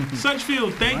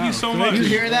 Sedgefield, thank you so much. You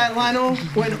hear that, Lionel?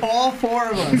 When all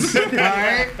 4 of us, all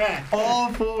right?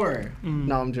 All 4.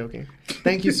 No, I'm joking.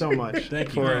 Thank you so much for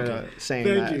saying Thank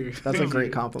that. you. That's a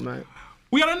great compliment.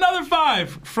 We got another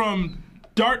 5 from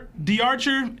D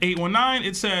Archer 819.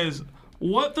 It says,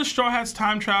 "What the Straw Hats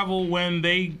time travel when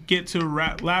they get to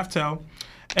Laugh-Tell,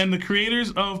 and the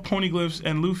creators of Ponyglyphs,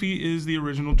 and Luffy is the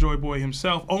original Joy Boy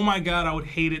himself." Oh my God, I would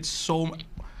hate it so much.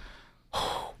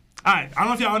 All right, I don't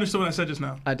know if y'all understood what I said just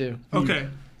now. I do. Okay,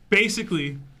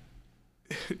 basically,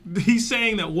 he's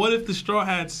saying that what if the Straw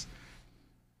Hats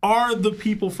are the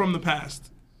people from the past?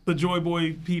 The Joy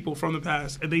Boy people from the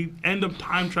past, and they end up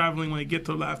time traveling when they get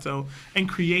to Laugh-Tell and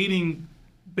creating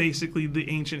basically the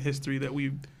ancient history that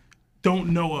we don't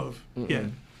know of yet.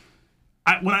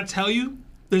 When I tell you,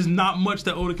 there's not much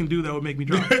that Oda can do that would make me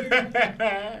drop.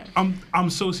 I'm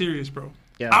so serious, bro.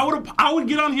 Yeah. I would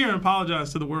get on here and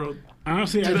apologize to the world.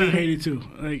 Honestly, I do hate it too.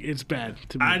 Like, it's bad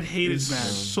to me. I'd hate it It's bad.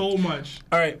 so much.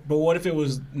 All right, but what if it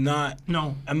was not?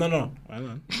 No. No.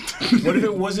 What if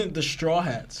it wasn't the Straw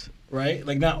Hats, right?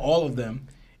 Like not all of them,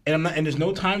 and there's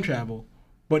no time travel,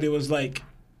 but it was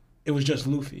just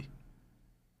Luffy.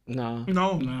 No.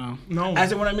 No.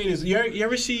 As in, what I mean is, you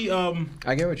ever see?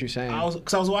 I get what you're saying. I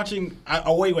was watching.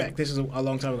 Way back. This is a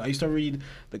long time ago. I used to read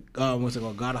the what's it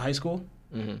called? God of High School,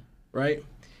 right?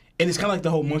 And it's kind of like the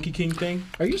whole Monkey King thing.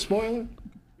 Are you spoiling?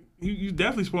 You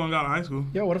definitely spoiled out of high school.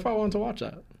 Yo, what if I wanted to watch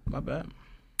that? My bad.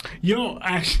 Yo,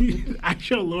 actually, I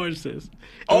showed Lawrence this. It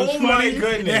Oh was my funny.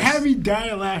 goodness. It had me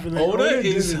dying laughing. Like, Oda did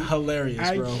is it. hilarious,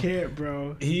 I bro. can't,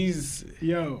 bro. He's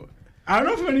Yo, I don't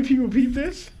know if many people peep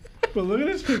this, but look at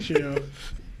this picture, yo.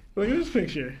 Look at this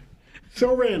picture.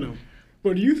 So random.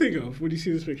 What do you think of when you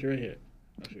see this picture right here?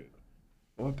 Oh, shoot.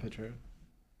 What picture?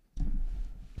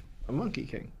 A Monkey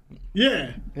King.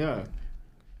 Yeah. Yeah.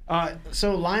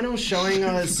 So Lionel's showing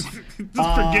us. Just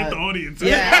forget the audience.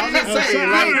 Yeah, I was gonna say,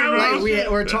 Sorry,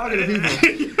 bro. we're talking to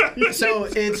people. So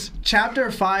it's chapter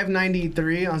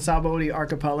 593 on Sabaody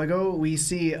Archipelago. We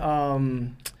see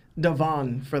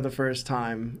Devon for the first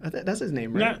time. That's his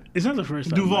name, right? It's not the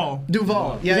first time. Duval.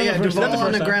 Duval. Is Yeah, that yeah, the first- Duval is that the on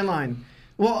first the time? Grand Line.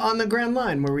 Well, on the Grand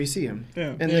Line where we see him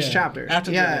Yeah. in this Yeah. chapter.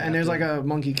 After the- yeah, and there's after- like a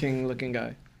Monkey King looking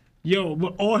guy. Yo,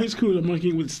 but all his crew are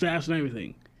monkeying with staffs and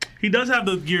everything. He does have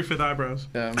the gear fit eyebrows.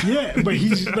 Yeah. Yeah, but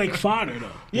he's like fodder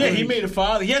though. yeah. He made a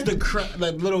father. He has the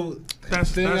little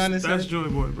That's thing on his that's head. Joy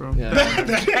Boy, bro. Yeah.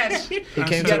 That's- He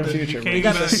came to the future, bro. He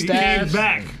got the He came staffs.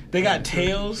 back. They got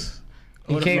tails.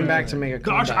 He came back to make a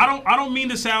Gosh, comeback. I don't mean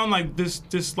to sound like this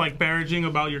like disparaging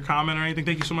about your comment or anything.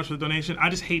 Thank you so much for the donation. I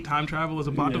just hate time travel as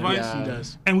a plot device. Yeah. He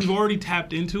does. And we've already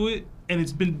tapped into it, and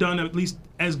it's been done at least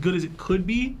as good as it could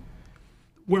be.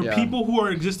 Where Yeah. people who are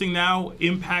existing now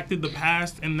impacted the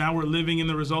past, and now we're living in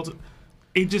the results.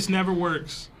 It just never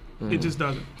works. It just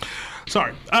doesn't.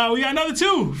 Sorry. We got another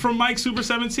 2 from Mike Super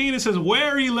 17. It says,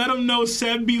 "Wary, let him know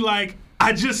Seb be like,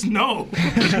 I just know."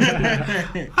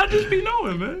 I just be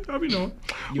knowing, man. I be knowing.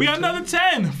 We got another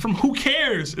 10 from Who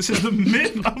Cares. It says, "The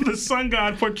myth of the sun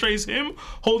god portrays him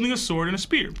holding a sword and a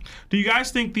spear. Do you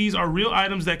guys think these are real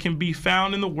items that can be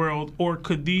found in the world, or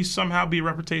could these somehow be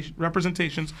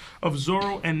representations of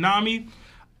Zoro and Nami?"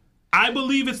 I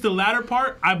believe it's the latter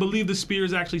part. I believe the spear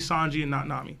is actually Sanji and not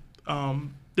Nami.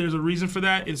 There's a reason for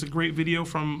that. It's a great video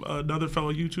from another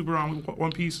fellow YouTuber on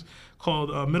One Piece called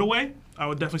Middleway. I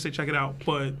would definitely say check it out.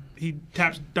 But he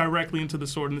taps directly into the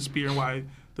sword and the spear and why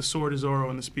the sword is Zoro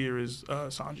and the spear is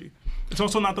Sanji. It's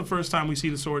also not the first time we see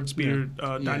the sword and spear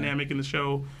dynamic in the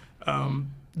show.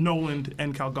 Noland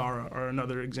and Calgara are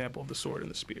another example of the sword and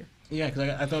the spear. Yeah, because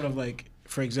I thought of, like,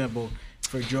 for example,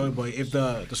 for Joy Boy, if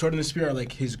the sword and the spear are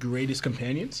like his greatest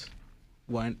companions,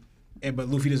 but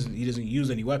Luffy doesn't use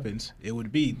any weapons, it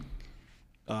would be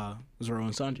Zoro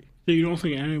and Sanji. So you don't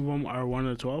think any of them are 1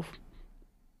 of the 12?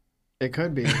 It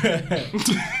could be.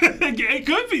 It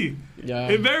could be. Yeah.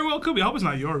 It very well could be. I hope it's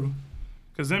not Yoru.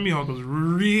 Because then Mihoko's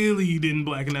really didn't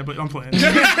blacken that, but I'm playing. We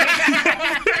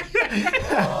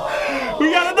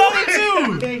got another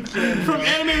 2 from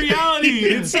Anime Reality.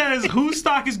 It says, "Whose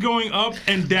stock is going up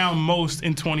and down most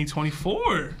in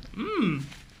 2024?"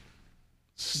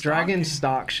 Dragon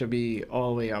stock should be all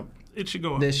the way up It should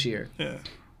go up. this year. Yeah.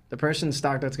 The person's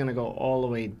stock that's gonna go all the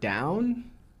way down,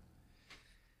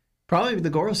 probably the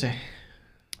Gorosei.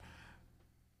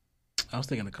 I was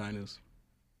thinking the Kainus.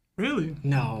 Really?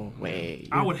 No way.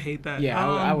 I would hate that. Yeah,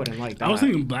 I wouldn't like that. I was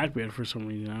thinking Blackbeard for some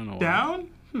reason. I don't know. Why. Down?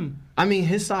 I mean,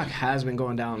 his stock has been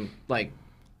going down like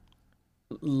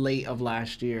late of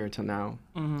last year to now.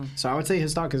 Mm-hmm. So I would say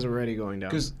his stock is already going down.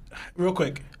 Because, real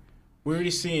quick, we're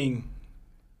already seeing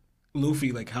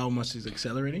Luffy, like, how much he's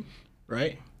accelerating,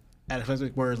 right? At a place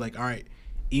where it's like, all right,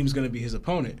 Eam's going to be his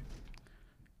opponent.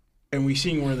 And we're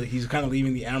seeing where he's kind of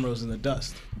leaving the Amros in the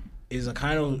dust. Is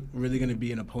Akainu really going to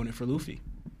be an opponent for Luffy?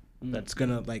 That's going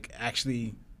to, like,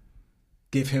 actually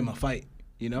give him a fight,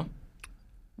 you know?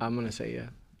 I'm gonna say yeah.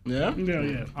 Yeah?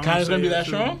 Yeah. Akainu's going to be that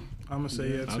strong? I'm gonna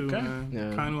say yeah too, Okay. man.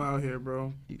 Yeah. Kainu out here,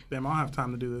 bro. Damn, I don't have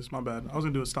time to do this. My bad. I was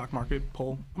gonna do a stock market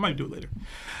poll. I might do it later.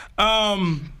 But all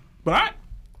right,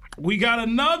 we got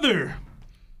another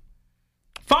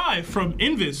 5 from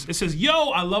Invis. It says,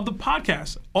 "Yo, I love the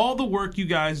podcast. All the work you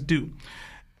guys do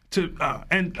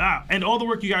and all the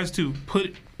work you guys do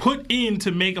put in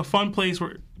to make a fun place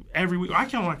where." Every week, I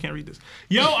can't read this.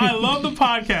 Yo, I love the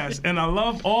podcast, and I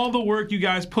love all the work you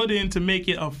guys put in to make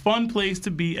it a fun place to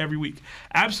be every week.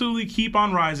 Absolutely keep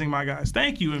on rising, my guys.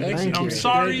 Thank you, Invis. Thank I'm you.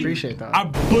 sorry, Appreciate that. I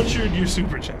butchered your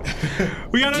super chat.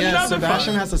 We got Yeah, another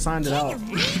Sebastian has to sign it out.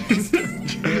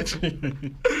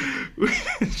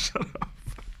 Shut up.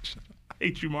 I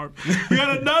hate you, Marv. We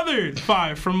got another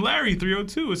 5 from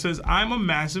Larry302. It says, "I'm a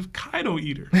massive Kaido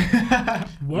eater."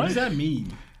 What does that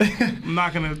mean? I'm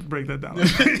not gonna break that down.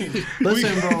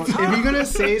 Listen, bro, if you're gonna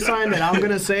say something that I'm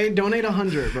gonna say, donate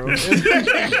 100, bro. All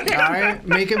right,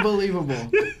 make it believable.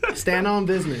 Stand on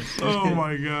business. Oh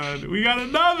my God. We got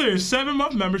another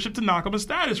 7-month membership to Nakama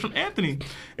Status from Anthony.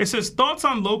 It says, "Thoughts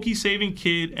on Loki saving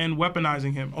Kid and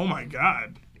weaponizing him." Oh my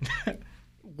God.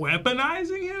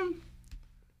 Weaponizing him?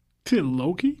 To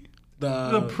Loki?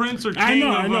 The prince or king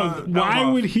I know. Why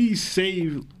Elbaf. would he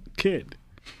save Kid?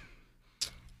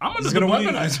 I'm under He's the gonna belief,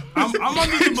 weaponize him. I'm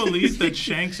under the belief that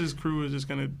Shanks' crew is just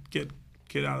gonna get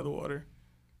Kid out of the water.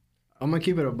 I'm gonna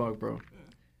keep it a buck, bro.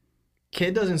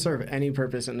 Kid doesn't serve any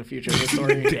purpose in the future of the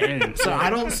story. Damn. So I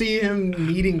don't see him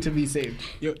needing to be saved.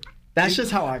 Yo, That's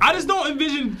just how I feel. I just don't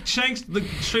envision Shanks like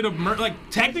straight up like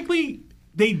technically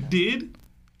they did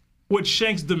what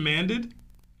Shanks demanded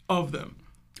of them.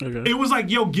 Okay. It was like,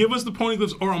 yo, give us the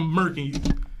poneglyphs or I'm murking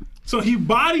you. So he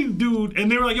bodied dude, and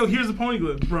they were like, yo, here's the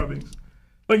poneglyph rubbings.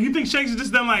 Like, you think Shanks is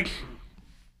just then like,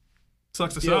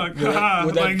 sucks to suck. would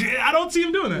that- Like, I don't see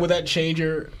him doing that. would that change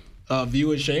your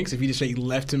view of Shanks if you just say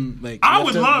left him like? I left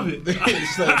would him- love it.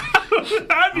 It's like,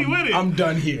 I'd be with it. I'm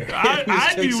done here.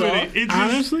 I'd be with it. It's just,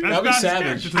 Honestly? that's That'd be not his savage.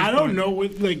 character to this I don't point. know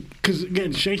what because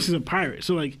again Shanks is a pirate,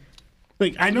 so like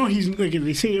I know he's like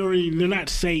they say already they're not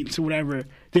saints or whatever.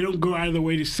 They don't go out of their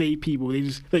way to save people. They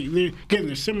just like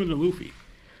they're similar to Luffy.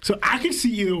 So I can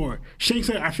see either or. Shanks,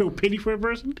 like, I feel pity for a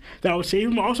person that would save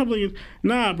him. Also, I'm thinking,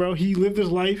 nah, bro, he lived his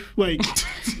life like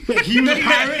he was a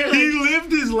pirate. He Like,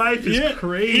 lived his life is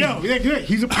crazy. Yo, yeah,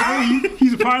 he's a pirate.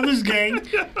 He's a part of this gang.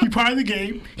 He part of the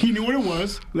game. He knew what it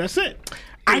was. That's it.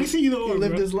 I can see either or. He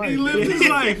lived bro. his life. He lived his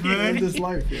life, He lived man. his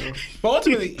life, yo. But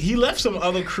ultimately, he left some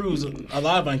other crews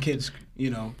alive on Kid's,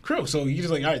 crew. So he's just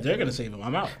like, all right, they're gonna save him.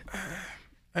 I'm out.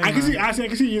 I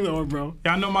can see either or, bro.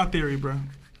 Y'all know my theory, bro.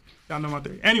 Y'all know my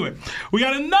theory. Anyway, we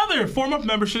got another form of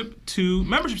membership to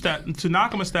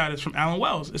Nakama Status from Alan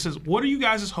Wells. It says, "What are you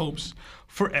guys' hopes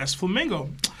for S Flamingo?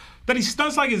 That he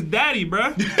stunts like his daddy,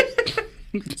 bro.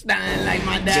 Like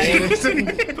my daddy.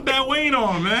 Put that weight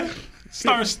on, man.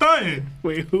 Start stunting.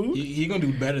 Wait, who? He gonna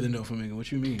do better than No Flamingo.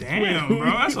 What you mean? Damn, bro,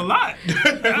 that's a lot.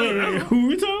 Wait, who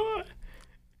we talking about?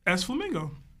 S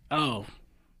Flamingo. Oh,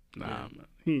 nah, man.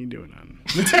 He ain't doing nothing.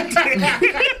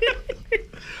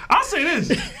 I'll say this.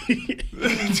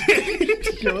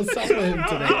 Yo, what's up with him I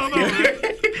today? don't know,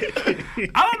 man.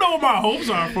 I don't know what my hopes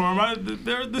are for him.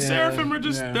 The Seraphim are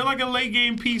they're like a late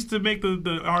game piece to make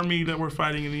the army that we're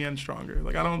fighting in the end stronger.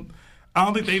 Like I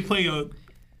don't think they play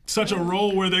such a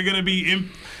role where they're gonna be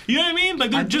you know what I mean?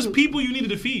 Like they're just people you need to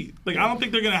defeat. Like I don't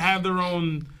think they're gonna have their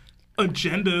own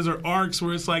agendas or arcs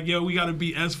where it's like, yo, we gotta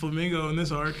beat S Flamingo in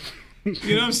this arc. You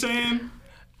know what I'm saying?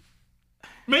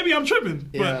 Maybe I'm tripping,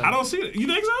 but Yeah. I don't see it. You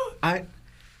think so? All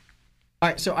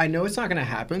right, so I know it's not gonna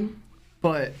happen,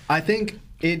 but I think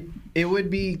it would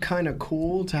be kind of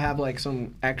cool to have like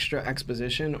some extra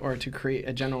exposition or to create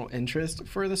a general interest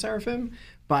for the Seraphim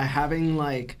by having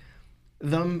like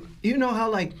them. You know how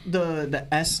like the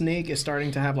S Snake is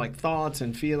starting to have like thoughts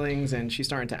and feelings, and she's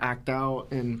starting to act out,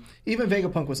 and even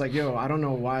Vegapunk was like, "Yo, I don't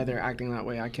know why they're acting that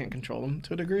way. I can't control them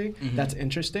to a degree." That's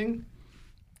interesting.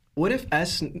 What if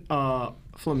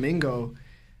Flamingo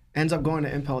ends up going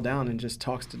to Impel Down and just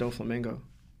talks to Doflamingo?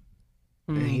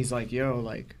 And he's like, yo,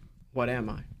 like, what am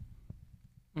I?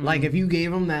 Like, if you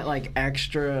gave him that, like,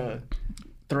 extra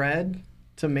thread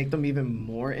to make them even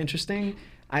more interesting,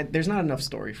 there's not enough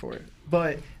story for it.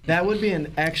 But that would be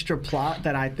an extra plot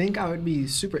that I think I would be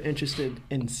super interested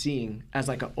in seeing as,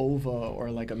 like, an OVA or,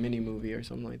 like, a mini-movie or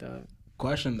something like that.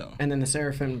 Question, though. And then the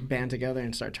Seraphim band together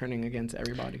and start turning against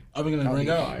everybody. Are we going to That would bring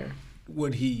be out, fire.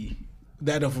 would he,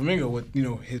 that Doflamingo, would, you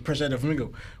know, his person at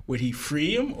Doflamingo, would he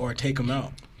free him or take him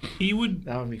out? He would.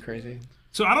 That would be crazy.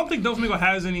 So I don't think Doflamingo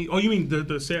has any. Oh, you mean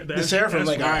the Seraphim,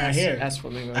 like, all right, here. As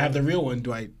Flamingo. I have the real one.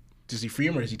 Does he free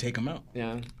him or does he take him out?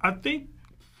 Yeah. I think.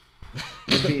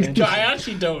 It'd be No, interesting. I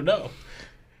actually don't know.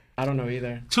 I don't know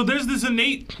either. So there's this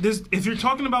innate. If you're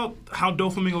talking about how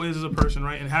Doflamingo is as a person,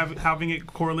 right, and having it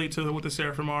correlate to what the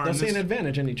Seraphim are. They'll and see an this-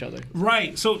 advantage in each other.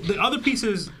 Right. So the other piece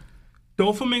is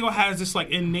Doflamingo has this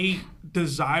like innate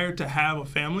desire to have a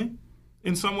family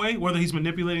in some way, whether he's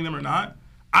manipulating them or not.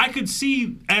 I could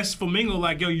see S Flamingo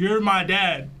like, yo, you're my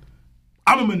dad.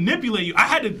 I'm gonna manipulate you. I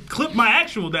had to clip my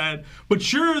actual dad,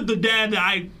 but you're the dad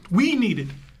that we needed,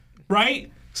 right?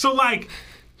 So like,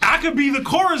 I could be the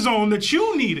Corazon that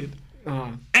you needed,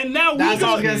 and now That's we.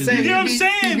 all I was gonna say. You know what I'm He'd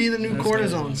saying? be the new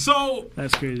cortisone. So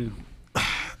That's crazy.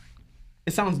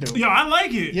 It sounds dope. yo, I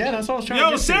like it. Yeah, that's what I was trying to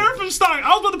Yo, get to. Seraphim stock. I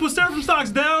was about to put Seraphim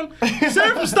stocks down.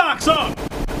 Seraphim stocks up.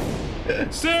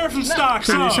 Seraphim stocks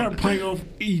So they up. start playing off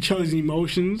each other's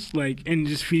emotions, like, and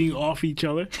just feeding off each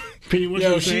other. Pretty much what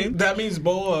Yo, I'm saying. that means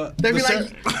Boa. They'd be like,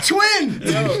 twin!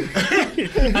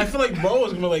 I feel like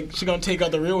Boa's gonna like she's gonna take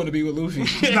out the real one to be with Luffy.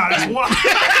 Nah, that's why.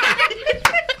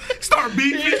 Start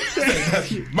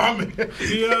beefing. Mama.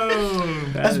 Yo.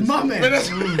 That's my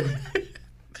man.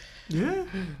 Yeah.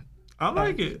 I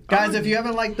like it. Guys, if you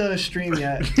haven't liked the stream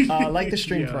yet, like the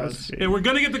stream for us. Yeah, we're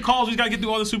gonna get the calls. We just gotta get through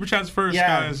all the super chats first,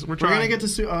 guys. We're trying. gonna get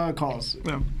to calls.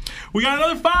 Yeah. We got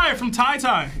another 5 from Ty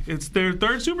Ty. It's their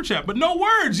 3rd super chat, but no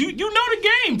words. You know the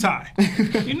game, Ty.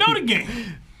 You know the game.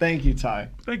 Thank you, Ty.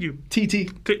 Thank you. TT.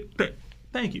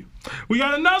 Thank you. We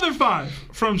got another 5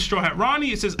 from Straw Hat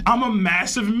Ronnie. It says, I'm a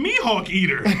massive Mihawk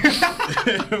eater.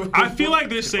 I feel like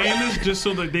they're saying this just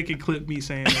so that they can clip me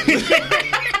saying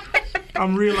that.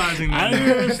 I'm realizing that. I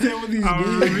don't understand what these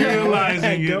I'm mean. realizing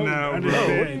I it don't now, bro. What are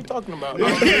you understand. talking about?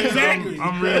 Exactly.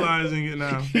 I'm realizing it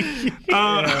now.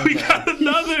 We got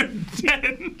another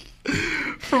 10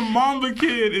 from Mamba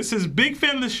Kid. It says, big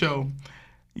fan of the show.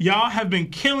 Y'all have been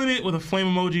killing it with a flame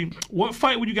emoji. What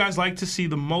fight would you guys like to see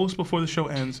the most before the show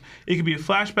ends? It could be a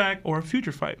flashback or a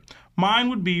future fight. Mine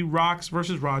would be Rocks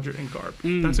versus Roger and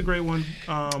Garp. That's a great one.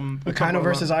 Akaino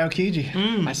versus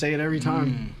Aokiji. I say it every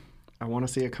time. I want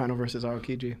to see Akaino versus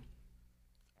Aokiji.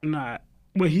 Nah,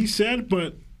 what he said,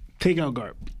 but take out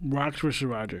Garp. Rocks versus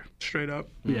Roger. Straight up.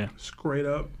 Yeah. Straight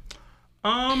up.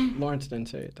 Lawrence didn't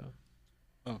say it,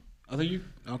 though. I think you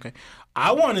okay.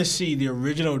 I want to see the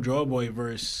original Joy Boy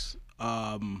versus.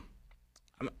 I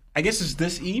guess it's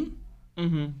this Eam.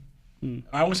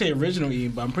 I won't say original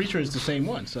Eam, but I'm pretty sure it's the same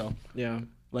one. So Yeah.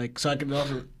 like, so I could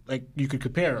also like you could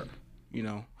compare, you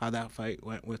know, how that fight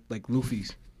went with like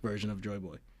Luffy's version of Joy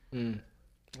Boy.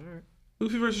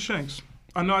 Luffy versus Shanks.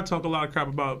 I know I talk a lot of crap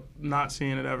about not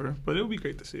seeing it ever, but it would be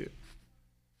great to see it.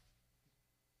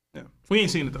 Yeah. We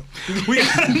ain't seen it, though. We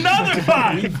got another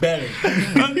 5. Better.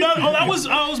 That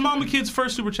was Mama Kid's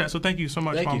first super chat, so thank you so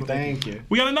much, Thank you, Mama. Thank you.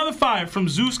 We got another 5 from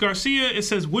Zeus Garcia. It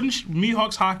says, wouldn't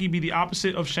Mihawk's hockey be the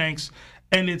opposite of Shanks,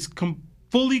 and it's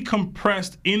fully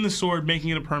compressed in the sword, making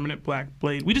it a permanent black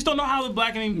blade? We just don't know how the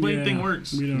blackening blade thing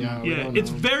works. We don't know. Yeah, we Yeah, don't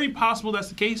it's know. very possible that's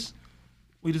the case.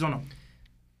 We just don't know.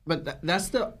 But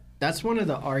that's one of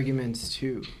the arguments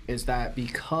too, is that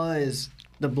because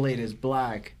the blade is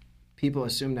black, people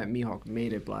assume that Mihawk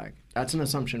made it black. That's an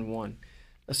assumption 1.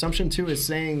 Assumption 2 is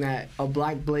saying that a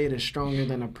black blade is stronger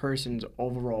than a person's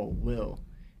overall will.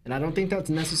 And I don't think that's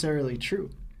necessarily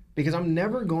true. Because I'm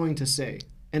never going to say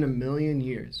in a million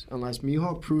years, unless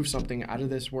Mihawk proves something out of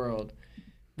this world,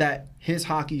 that his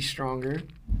hockey's stronger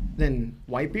than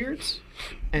Whitebeard's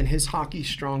and his hockey's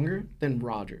stronger than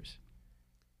Roger's.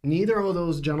 Neither of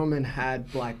those gentlemen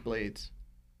had black blades.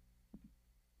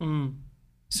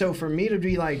 So for me to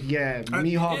be like, yeah,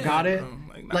 Mihawk yeah, got it, bro.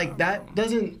 Like, like nah, that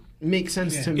doesn't make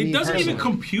sense to me. It doesn't even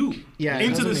personally. compute Yeah, it into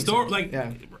doesn't the make story. sense. Like,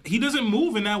 Yeah. he doesn't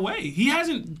move in that way. He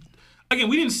hasn't. Again,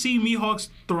 we didn't see Mihawk's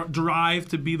drive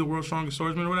to be the world's strongest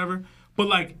swordsman or whatever. But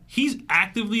like, he's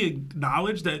actively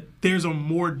acknowledged that there's a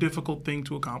more difficult thing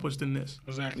to accomplish than this.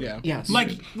 Exactly. Yeah. Yes.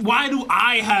 Like, why do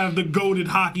I have the goated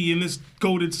hockey and this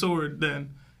goated sword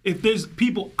then? If there's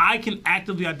people I can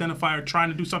actively identify are trying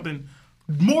to do something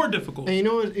more difficult. And you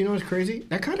know what's crazy?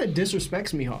 That kind of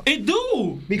disrespects Mihawk. It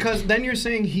do. Because then you're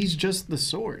saying he's just the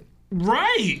sword.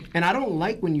 Right. And I don't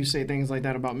like when you say things like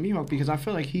that about Mihawk because I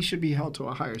feel like he should be held to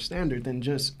a higher standard than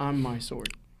just, I'm my sword.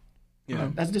 Yeah.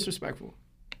 That's disrespectful.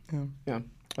 Yeah.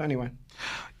 But anyway.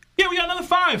 Yeah, we got another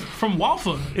 5 from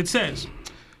Walfa. It says,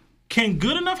 can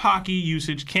good enough hockey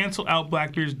usage cancel out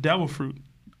Blackbeard's Devil Fruit?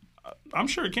 I'm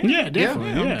sure it can. Yeah,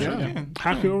 definitely. I'm sure Yeah. it can.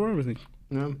 Hockey over everything.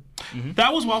 Yeah.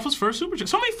 That was Walfa's first super chat.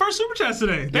 So many first super chats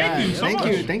today. Thank you so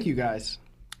much. Thank you guys.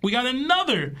 We got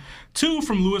another 2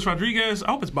 from Luis Rodriguez.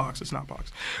 I hope it's box. It's not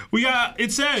box.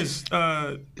 It says,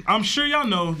 I'm sure y'all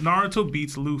know Naruto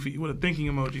beats Luffy with a thinking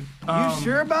emoji. You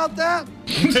sure about that?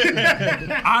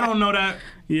 I don't know that.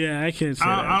 Yeah, I can't say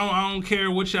that. I don't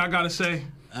care what y'all got to say.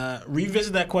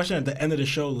 Revisit that question at the end of the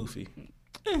show, Luffy.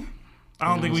 I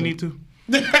don't think we need to.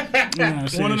 No,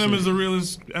 One of them seriously. is the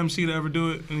realest MC to ever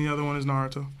do it, and the other one is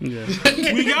Naruto. Yeah.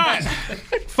 We got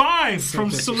 5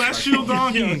 from Celestial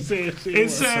Donkey. Seriously, It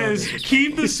says,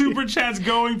 keep the super chats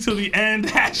going till the end.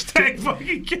 Hashtag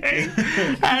fucking K.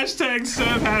 Hashtag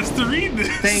Seth has to read this.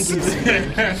 Thank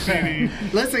you.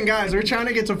 Listen, guys, we're trying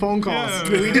to get to phone calls.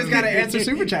 Yeah. We just got to answer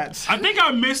super chats. I think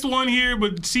I missed one here,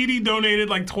 but CD donated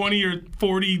like 20 or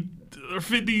 40 or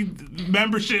 50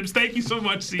 memberships. Thank you so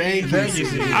much, CD. Thank you,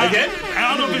 CD.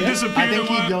 I don't know if it disappeared I think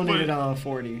or he what, donated but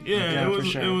 40. yeah, for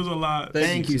sure. it was a lot.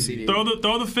 Thank you, CD. Throw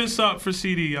the fists up for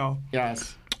CD, y'all.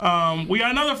 Yes. We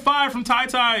got another 5 from Tai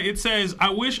Tai. It says,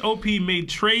 I wish OP made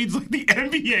trades like the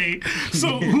NBA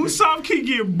so Usopp can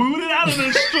get booted out of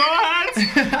the Straw Hats.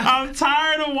 I'm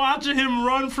tired of watching him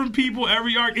run from people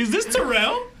every arc. Is this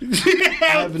Terrell? I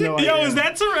have no idea. Yo, is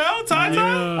that Terrell, Tai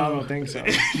Tai? I don't think so.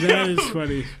 That is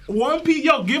funny. One Piece.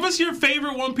 Yo, give us your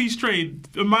favorite One Piece trade.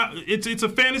 It's a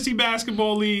fantasy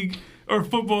basketball league or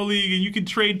football league, and you can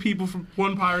trade people from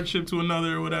one pirate ship to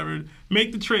another or whatever.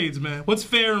 Make the trades, man. What's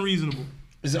fair and reasonable?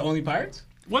 Is it only pirates?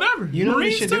 Whatever. You know what we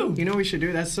Marines should too. do? You know what we should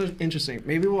do? That's so interesting.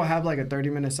 Maybe we'll have like a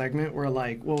 30-minute segment where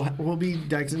like we'll be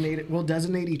designated. We'll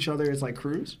designate each other as like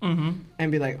crews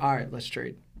and be like, all right, let's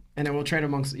trade, and then we'll trade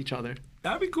amongst each other.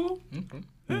 That'd be cool.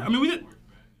 Yeah, I mean, we did.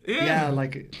 Yeah,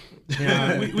 like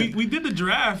yeah. we did the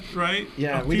draft, right?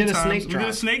 Yeah, A we few did a times. snake We did a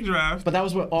draft. snake draft. But that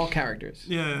was with all characters.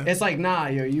 Yeah. It's like, nah,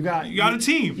 yo, you got a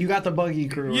team. You got the buggy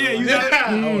crew. Yeah, or you like-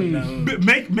 got Oh no.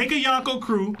 make a Yonko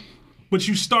crew, but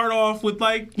you start off with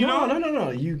like No.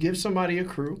 You give somebody a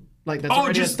crew like that's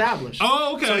already established.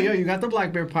 Oh, okay. So yo, you got the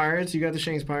Black Bear Pirates, you got the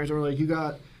Shanks Pirates, or like you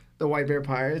got the White Bear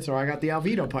Pirates, or I got the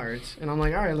Alvito Pirates, and I'm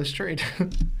like, all right, let's trade.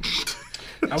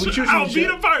 I would choose some shit.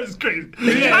 Alvito Pirates is crazy.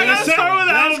 I gotta start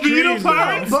with Alvito crazy,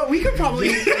 Pirates. But we could probably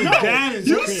That is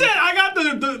You crazy. said I got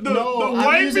the No,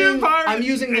 White Bear Pirates. I'm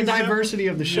using the example. diversity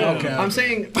of the show. Okay. I'm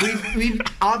saying we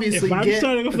obviously If I'm get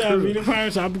starting off a the crew. Alvita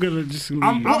Pirates, I'm gonna just leave.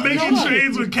 I'm making no.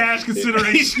 trades with cash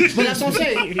consideration. But that's what I'm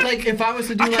saying. Like if I was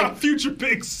to do I got like future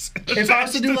picks. if I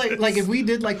was to do like if we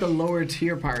did like the lower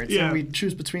tier pirates Yeah. and we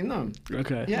choose between them.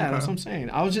 Okay. Yeah, that's what I'm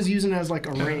saying. I was just using it as like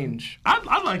a range.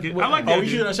 I like it. I like Are that. we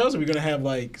shooting ourselves, or are we gonna have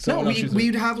like No, someone else choose it?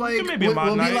 we'd have like maybe a we'll mod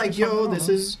be night like, or something, yo, I this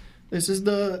don't is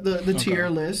the tier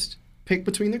list. Pick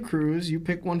between the crews. You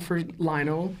pick one for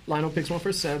Lino. Lino picks one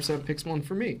for Seb. Seb picks one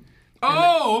for me.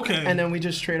 Oh, okay. And then we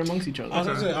just trade amongst each other. I was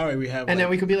gonna say, all right, we have. And then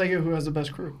we like, could be like, yo, who has the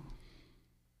best crew?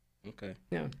 okay.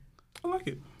 Yeah, I like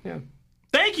it. yeah.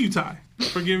 Thank you, Ty,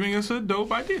 for giving us a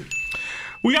dope idea.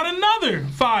 We got another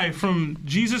 5 from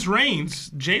Jesus Reigns,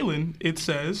 Jalen. It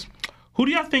says, who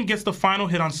do y'all think gets the final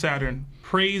hit on Saturn?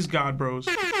 Praise God, bros.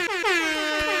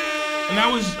 And that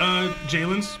was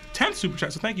Jalen's 10th super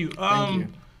chat, so thank you. Thank you.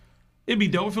 It'd be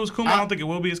dope if it was Kuma. I don't think it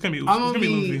will be. It's gonna be. It's I'm gonna be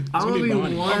Luffy. I'm gonna be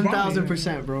Bonnie.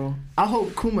 1,000%, bro. I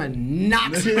hope Kuma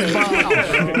knocks his ball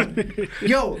out, bro.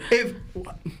 Yo, if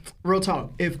real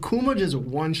talk, if Kuma just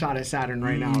one shot at Saturn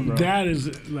right now, bro. That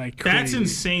is like crazy. That's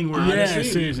insane. Word. Yeah, Honestly.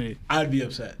 seriously. I'd be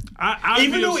upset. I'd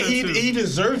Even be though upset he too.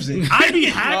 deserves it. I'd be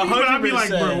happy, but I'd be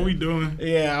like, 100%. bro, what we doing?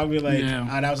 Yeah, I'll be like, Yeah.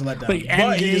 that was a letdown. Like but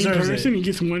end he game deserves person, it. he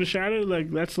gets one shot at it. Like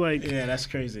that's like Yeah, that's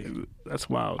crazy. that's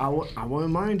wild. I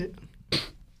wouldn't mind it.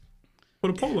 Put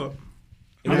a poll up.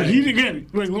 I mean, he again,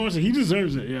 like Lawrence said, he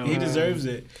deserves it. Yeah, He deserves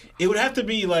it. It would have to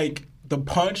be like the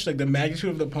punch, like the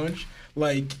magnitude of the punch,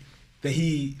 like that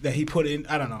he put in.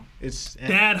 I don't know. It's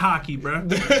Dad hockey, bro.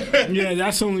 yeah,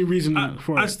 that's the only reason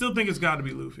for I it. still think it's got to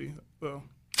be Luffy. Well,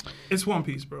 it's One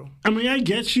Piece, bro. I mean, I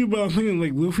get you, but I'm thinking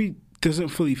like Luffy doesn't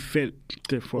fully fit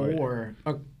there for it. Or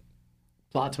a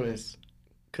plot twist,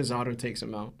 Kizaru takes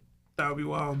him out. That would be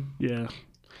wild. Yeah,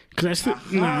 because I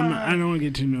still I don't want to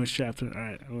get to the newest chapter. All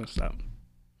right, I'm gonna stop.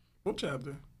 What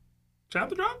chapter?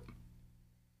 Chapter drop?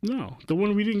 No, the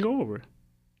one we didn't go over.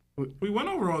 We went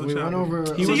over all the We chapters. went over.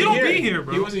 See, you don't be here,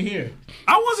 bro. He wasn't here.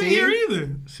 I wasn't See? here either.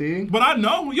 See? But I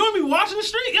know. You don't be watching the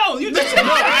street? Yo, you just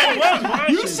I was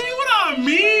watching. You see what I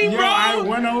mean, Yo, bro? I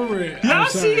went over it. Y'all I'm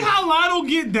see sorry. how Lionel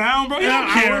get down, bro? He Yeah, don't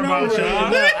I care went about over it.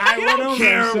 y'all. Yeah, I He went don't over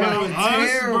care it, about so us,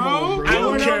 terrible, bro. I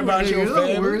don't care about You're your the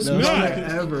family. worst No.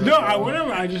 man ever. No, bro.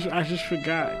 whatever. I just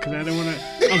forgot because I don't want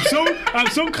to. I'm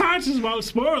so conscious about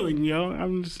spoiling, yo.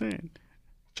 I'm just saying.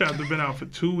 Chapter been out for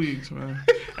 2 weeks, man.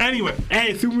 Anyway,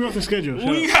 Hey, it threw me off the schedule. Shut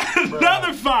we up. got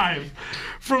another 5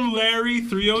 from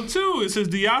Larry302. It says,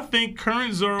 do y'all think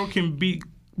current Zoro can beat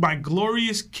my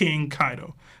glorious king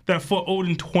Kaido that fought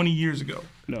Odin 20 years ago?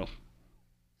 No.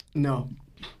 No.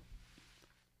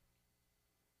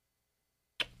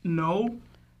 No.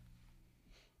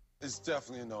 It's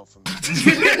definitely a no for me.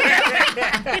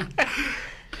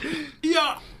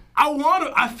 Yeah,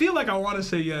 I feel like I want to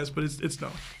say yes, but it's no.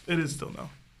 It is still no.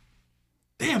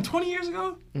 Damn, 20 years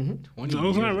ago?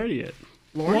 Zo's not ready yet.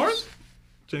 Lawrence?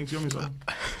 Jinx, you owe me something.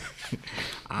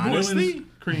 Honestly, Boiling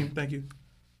cream, thank you.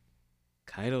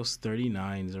 Kaido's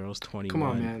 39, Zoro's 21. Come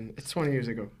on, man. It's 20 years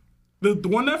ago. The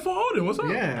one that fought Odin, what's up?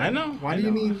 Yeah. I know, Why I do you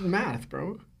know. need math,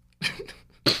 bro?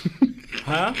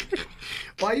 Huh?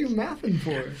 Why are you mathing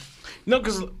for? No,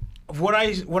 because what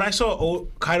I saw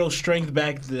Kaido's strength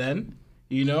back then,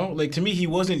 you know, like to me he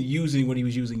wasn't using what he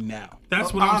was using now.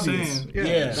 That's what Obvious. I'm saying.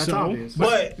 Yeah, That's so- obvious.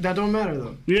 but- That don't matter,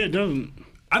 though. Yeah, it doesn't.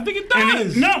 I think it And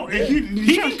does. no, if you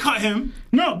He try- can cut him.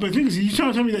 no, but the thing is, you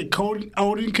trying to tell me that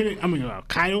Odin couldn't? I mean,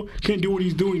 Kaido couldn't do what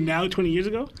he's doing now 20 years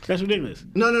ago? That's ridiculous.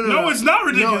 No, No, it's not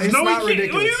ridiculous. No, it's No, not he can't.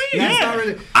 ridiculous. What do you mean? That's Yeah. not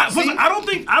ridiculous.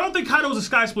 I don't think Kaido was a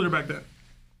sky splitter back then.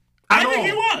 I At think all.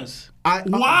 he was.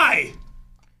 Why?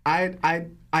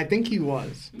 I think he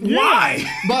was. Why?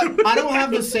 But I don't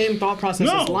have the same thought process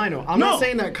No, as Lionel. I'm no. not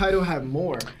saying that Kaido had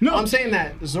more. No. I'm saying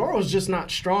that Zoro's just not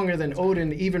stronger than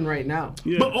Odin even right now.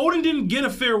 Yeah. But Odin didn't get a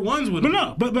fair ones with him. But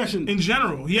no, but listen. In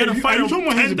general, he had are to you fight talking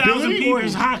about his 10,000 ability people. or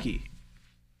his hockey?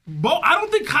 But I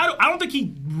don't think Kaido. I don't think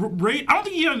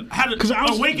he had Because I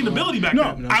was awakened ability back no,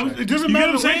 then. it doesn't You get matter what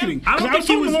I'm the saying? awakening. I don't 'Cause think he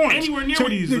talking was to Lawrence. anywhere near So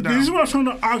what he is this now. is what I was trying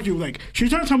to argue. Like she's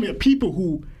trying to tell me that people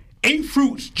who ate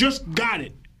fruits just got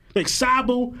it, like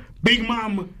Sabo, Big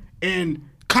Mom, and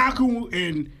Kaku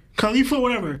and Khalifa,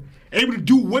 whatever, able to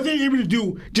do what they're able to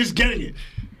do, just getting it.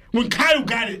 When Kaido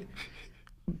got it,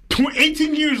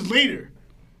 18 years later,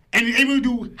 and he's able to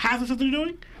do half the stuff they're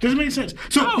doing, doesn't make sense.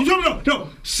 So No. you don't know. No,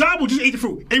 Sabo just ate the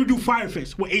fruit, able to do Fire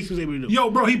Fist. What Ace was able to do. Yo,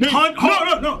 bro, he punched.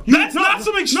 No. That's not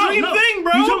some extreme thing,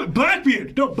 bro. You talking about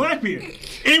Blackbeard? No, Blackbeard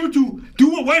able to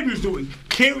do what Whitebeard's doing.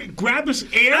 Grab this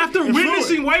air After and throw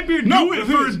witnessing it. Whitebeard No, do it the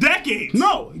thing for is- decades.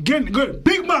 No, good.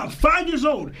 Big Mom, 5 years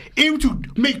old, able to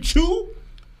make two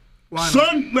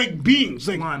sun like beings,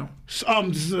 like Lionel.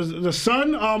 the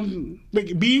sun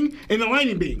like being and the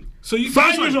lightning being. So you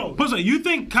 5 years old. You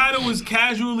think Kaido was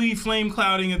casually flame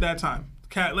clouding at that time?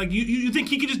 Like you think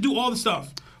he could just do all the stuff,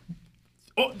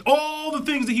 all the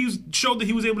things that showed that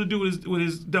he was able to do with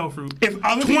his Del Fruit. If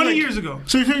other 20 things, years ago,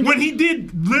 so you're saying when he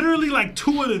did literally like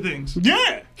 2 other things.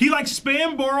 Yeah. He like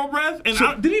spammed Boro Breath and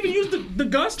So- didn't even use the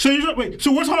gust. So wait.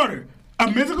 So what's harder, a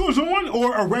mythical Zoan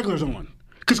or a regular Zoan?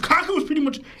 Because Kaku was pretty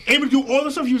much able to do all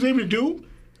the stuff he was able to do,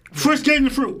 first getting the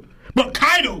fruit. But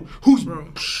Kaido, who's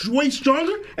way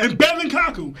stronger and better than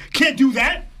Kaku, can't do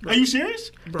that. Are you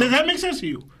serious? Does that make sense to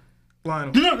you?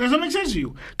 Lionel. Does that make sense to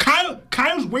you?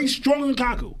 Kaido's way stronger than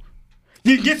Kaku.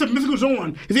 He gets the mythical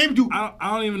Zoan. He's able to. I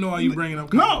don't even know why you bringing up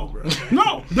Kaido, bro.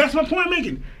 No, that's my point I'm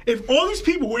making. If all these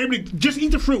people were able to just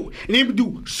eat the fruit and able to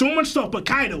do so much stuff, but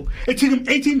Kaido, it took him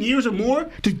 18 years or more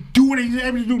to do what he's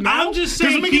able to do now. I'm just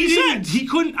doesn't saying make he any didn't. sense. He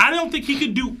couldn't. I don't think he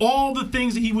could do all the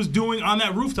things that he was doing on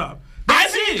that rooftop.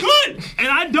 That's think he it. could. And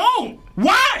I don't.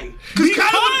 Why? Because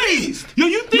Kaido's a beast. Yo,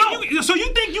 you think so?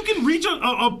 You think you can reach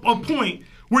a point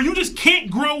where you just can't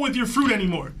grow with your fruit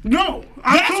anymore? No,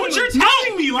 That's what you're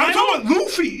telling me, I'm Lionel. talking about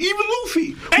Luffy, even Luffy,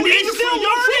 And who he's ate the still fruit,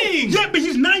 young fruit. learning. Yeah, but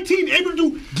he's 19, able to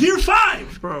do Gear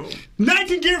 5, Bro.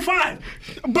 19 Gear 5.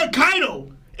 But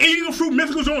Kaido, eating the fruit,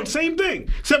 mythical zone, same thing.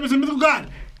 Except it's a mythical god.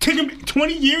 Take him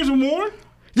 20 years or more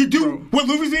to do what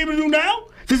Luffy's able to do now.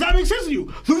 Does that make sense to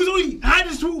you? Luffy's only had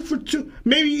this fruit for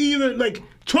maybe either like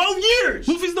 12 years.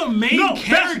 Luffy's the main No,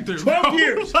 character. that's 12 bro.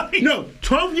 years. Like- No,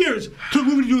 12 years took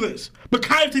Luffy to do this. But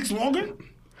Kaido takes longer.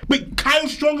 But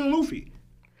Kaido's stronger than Luffy.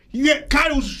 Yeah,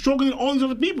 Kaido's stronger than all these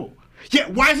other people. Yeah,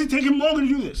 why does it take him longer to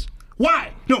do this?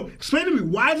 Why? No, explain to me.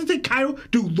 Why does it take Kaido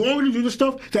do longer to do the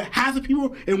stuff that half the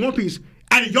people in One Piece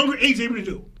at a younger age able to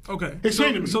do? Okay.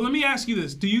 Explain to me. So let me ask you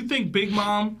this. Do you think Big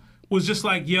Mom was just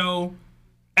like, yo,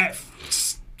 at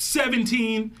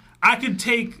 17, I could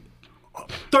take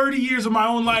 30 years of my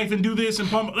own life and do this and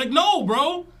pump? Like, no,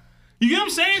 bro. You get what I'm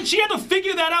saying? She had to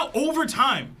figure that out over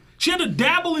time. She had to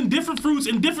dabble in different fruits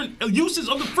and different uses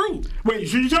of the fruit. Wait,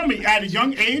 so you telling me at a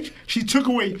young age she took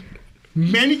away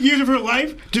many years of her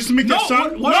life just to make that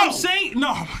son? What I'm saying,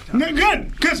 no. No, good,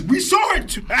 because we saw her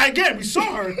again. We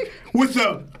saw her with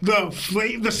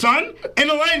the sun and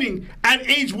the lightning at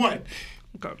age what?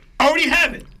 Okay. Already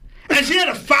have it, and she had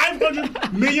a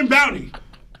 500 million bounty.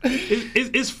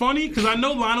 It's funny because I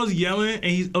know Lionel's yelling and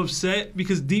he's upset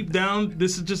because deep down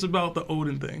this is just about the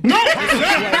Odin thing. No, it's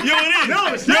not. Yo, it is.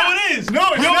 No, it's Yo, not. it is. No,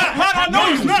 it's Yo, not. Pat, I know No,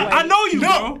 you. it's not. I know you, No,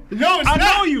 bro. no, it's I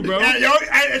not. know you, bro.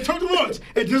 I told the Lords,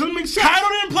 it doesn't make sense. Kaido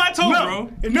didn't plateau, No,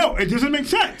 bro. no, it doesn't make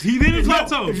sense. He didn't No,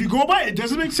 plateau. If you go by it, it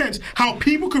doesn't make sense how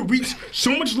people could reach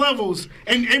so much levels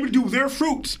and able to do their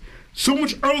fruits so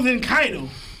much earlier than Kaido.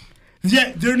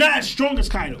 Yet they're not as strong as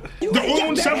Kaido. The only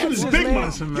one substance is Big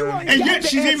Mom, and yet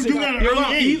she's able to do that at an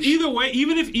early age. Either way,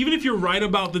 even if you're right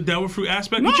about the devil fruit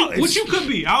aspect, No, which you could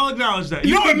be, I'll acknowledge that.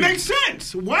 You No, could it be. makes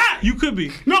sense. Why? You could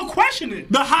be. No, question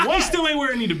it. The hockey Why? still ain't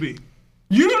where it need to be.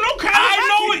 You don't know Kaido.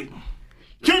 I know it.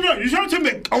 You're trying to tell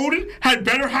me that Odin had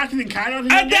better hockey than Kaido?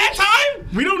 At that time,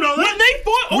 We don't know that. when they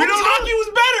fought, We Odin's don't know. hockey was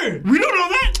better. We don't know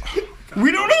that.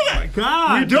 We don't know that.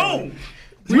 God, we don't.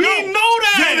 We know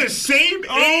that. They're the same age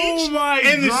Oh my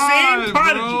and the God, same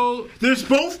prodigy. bro. There's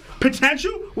both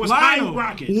potential was high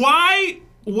rocket. Why?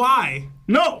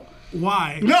 No.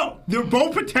 Why? No. Their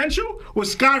both potential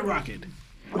was skyrocket.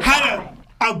 Had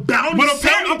a bounty. But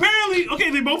apparently,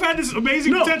 okay, they both had this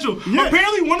amazing No, potential. yeah.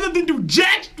 Apparently, one of them didn't do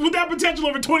jack with that potential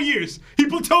over 20 years. He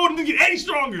plateaued and didn't get any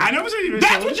stronger. I never said he was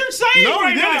That's strong. what you're saying No, I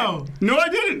right didn't. now. No, I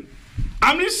didn't.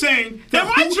 I'm just saying that.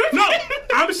 Am I tripping? No,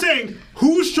 I'm saying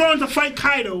who's strong to fight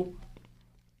Kaido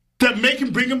that make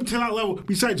him bring him to that level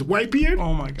besides Whitebeard,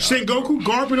 Oh my God. Sengoku,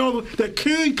 Garp, and all that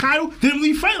killing Kaido didn't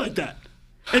really fight like that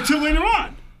until later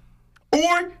on,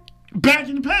 or back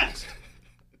in the past.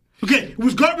 Okay, it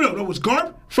was Garp. No, it was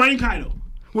Garp fighting Kaido.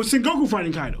 Was Sengoku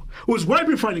fighting Kaido? Was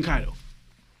Whitebeard fighting Kaido?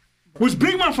 Was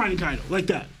Big Mom fighting Kaido like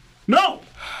that? No.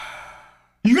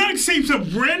 You gotta say some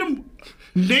random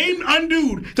named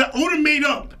undude that Oda made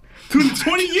up through the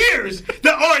 20 years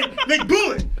that, alright, like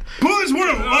Bullet. Bullet's one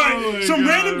of them. Alright, some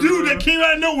random dude that came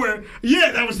out of nowhere,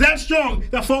 yeah, that was that strong,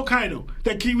 that fought Kaido,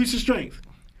 that reached his strength.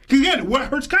 Because again, what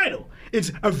hurts Kaido?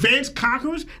 It's advanced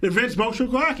conquerors and advanced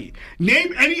Moshokaki.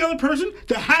 Name any other person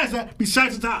that has that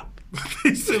besides the top.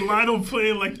 They said Lionel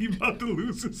playing like he about to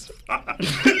lose his spot.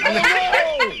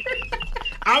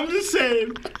 I'm just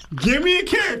saying, give me a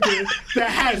character that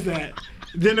has that.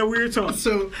 Then a weird talk.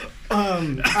 So,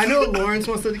 I know Lawrence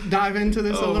wants to dive into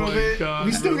this a Oh little my bit. God,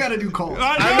 we still bro. got to do calls.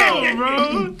 I know,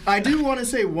 bro. I do want to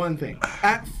say one thing.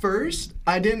 At first,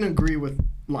 I didn't agree with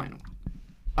Lionel.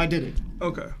 I didn't.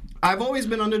 Okay. I've always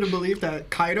been under the belief that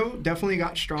Kaido definitely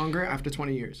got stronger after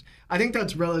 20 years. I think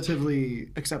that's relatively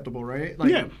acceptable, right? Like,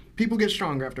 Yeah. people get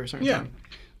stronger after a certain Yeah. time.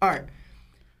 All right.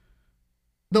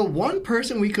 The one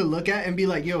person we could look at and be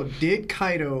like, yo, did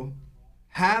Kaido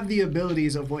have the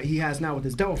abilities of what he has now with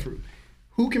his Devil Fruit?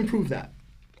 Who can prove that?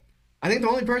 I think the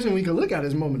only person we could look at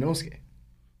is Momonosuke.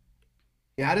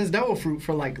 He had his Devil Fruit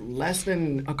for like less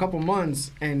than a couple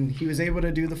months, and he was able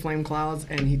to do the Flame Clouds,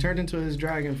 and he turned into his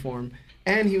dragon form,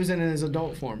 and he was in his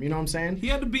adult form. You know what I'm saying? He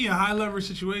had to be in high leverage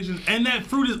situations, and that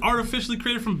fruit is artificially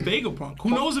created from Vegapunk. Who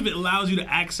knows if it allows you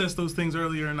to access those things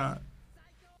earlier or not?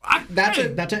 That's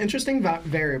an interesting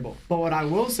variable. But what I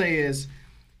will say is,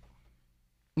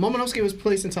 Momonosuke was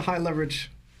placed into high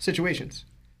leverage situations.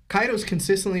 Kaido's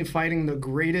consistently fighting the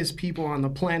greatest people on the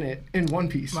planet in One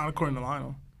Piece. Not according to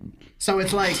Lionel. So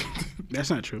it's like, That's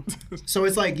not true.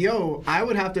 yo, I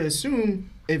would have to assume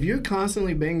if you're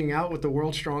constantly banging out with the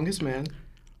world's strongest man,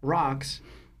 Rocks,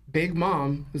 Big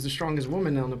Mom, who's the strongest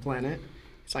woman on the planet,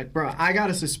 it's like, bro, I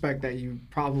gotta suspect that you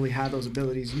probably had those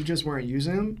abilities. You just weren't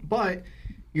using them, but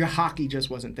your hockey just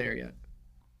wasn't there yet.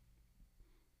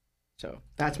 So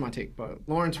that's my take. But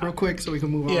Lawrence, real quick, so we can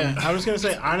move on. Yeah, I was gonna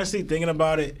say, honestly, thinking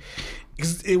about it,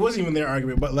 'cause it wasn't even their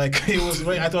argument, but like it was.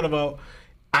 I thought about,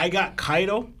 I got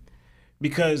Kaido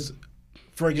because,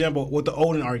 for example, with the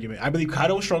Odin argument, I believe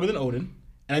Kaido was stronger than Odin,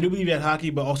 and I do believe he had hockey,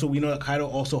 but also we know that Kaido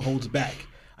also holds back.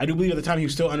 I do believe at the time he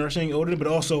was still underestimating Odin, but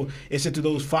also it said through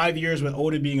those 5 years with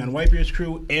Odin being on Whitebeard's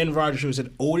crew and Roger's crew, it said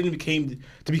Odin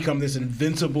become this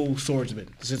invincible swordsman,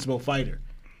 this invincible fighter,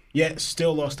 yet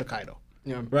still lost to Kaido.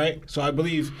 Yeah. Right? So I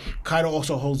believe Kaido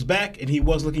also holds back, and he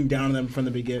was looking down on them from the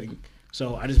beginning.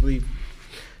 So I just believe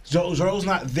Zoro's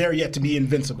not there yet to be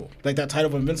invincible. Like that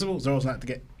title of invincible, Zoro's not to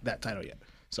get that title yet.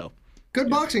 So Good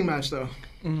boxing match though.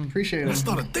 Appreciate I it.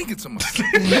 started thinking to myself.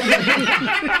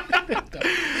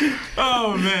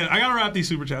 Oh man, I gotta wrap these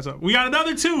super chats up. We got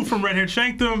another 2 from Red Hair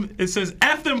Shankdom. It says,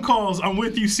 "F them calls. I'm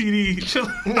with you, CD." Chill.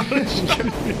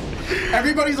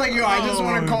 Everybody's like, yo, I just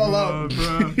want to call up.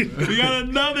 Bro. We got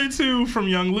another 2 from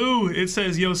Young Lou. It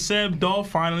says, "Yo, Seb Doll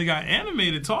finally got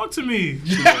animated. Talk to me."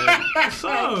 What's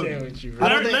up?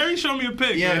 Larry showed me a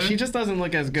pic. Yeah, man. she just doesn't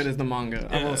look as good as the manga.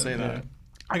 I will say that.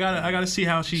 I gotta see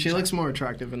how she. She looks more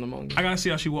attractive in the manga. I gotta see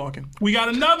how she walking. We got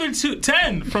another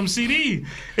 10 from CD.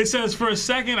 It says, "For a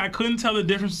second, I couldn't tell the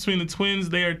difference between the twins.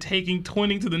 They are taking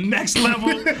twinning to the next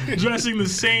level, dressing the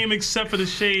same except for the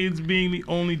shades being the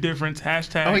only difference."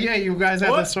 Hashtag. Oh yeah, you guys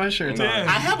have the sweatshirts on. Yeah.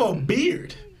 I have a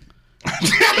beard.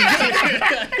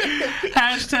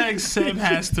 Hashtag Seb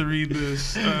has to read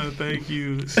this. Thank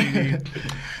you, CD.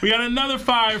 We got another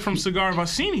 5 from Cigar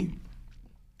Varsani.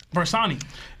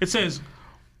 It says,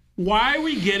 "Why are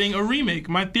we getting a remake?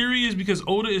 My theory is because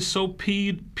Oda is so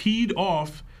peed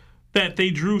off that they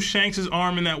drew Shanks'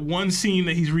 arm in that one scene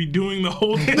that he's redoing the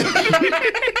whole thing."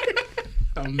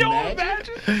 Yo,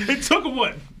 imagine. It took him,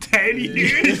 what, 10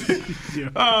 years?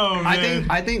 Oh, man.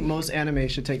 I think most anime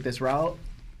should take this route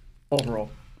overall.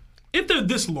 If they're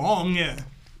this long, yeah.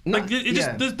 Like, it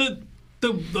just, the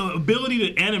ability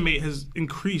to animate has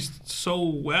increased so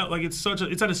well. Like, it's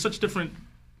at such different,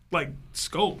 like,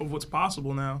 scope of what's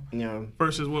possible now. Yeah.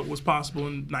 Versus what was possible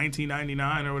in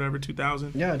 1999 or whatever,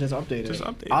 2000. Yeah, just update it. Just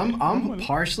update it. I'm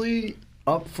partially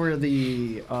up for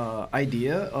the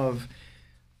idea of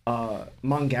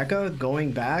mangaka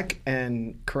going back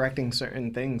and correcting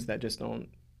certain things that just don't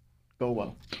go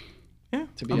well. Yeah.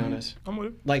 To be honest. I'm with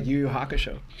it. Like Yu Yu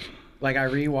Hakusho. Like, I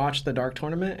rewatched the Dark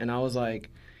Tournament and I was like,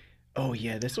 oh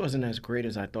yeah, this wasn't as great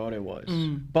as I thought it was.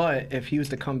 But if he was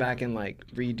to come back and like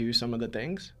redo some of the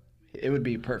things, it would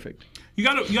be perfect. You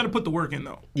gotta put the work in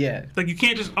though. Yeah. Like, you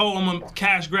can't just, I'm a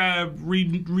cash grab,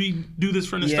 redo this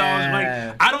for nostalgia. Yeah.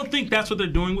 Like, I don't think that's what they're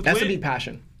doing with it. That's to be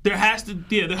passion. There has to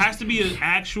be an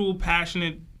actual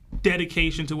passionate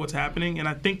dedication to what's happening, and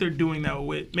I think they're doing that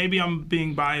with. Maybe I'm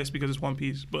being biased because it's One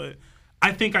Piece, but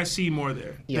I think I see more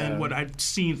there than what I've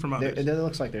seen from others. It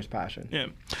looks like there's passion. Yeah.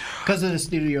 Because of the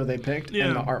studio they picked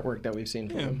and the artwork that we've seen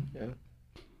from them.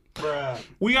 Yeah.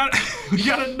 We got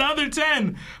another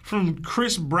 10 from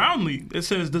Chris Brownlee. It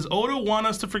says, "Does Oda want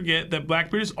us to forget that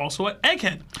Blackbeard is also an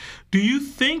egghead? Do you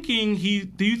think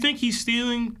he's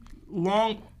stealing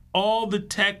all the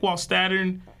tech while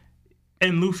Saturn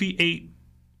and Luffy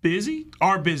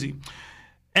are busy?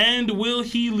 And will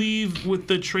he leave with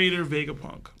the traitor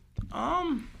Vegapunk?"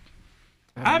 I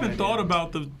haven't thought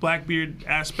about the Blackbeard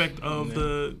aspect of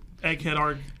the Egghead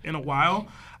arc in a while.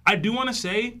 I do want to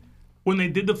say, when they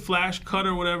did the flash cut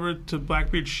or whatever to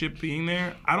Blackbeard's ship being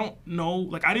there, I don't know.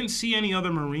 Like, I didn't see any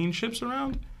other Marine ships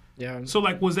around. Yeah. So,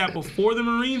 like, was that before the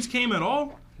Marines came at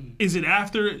all? Is it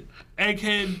after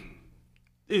Egghead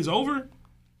is over?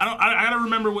 I gotta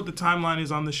remember what the timeline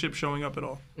is on the ship showing up at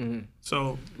all.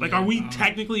 So, like, are we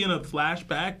technically in a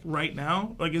flashback right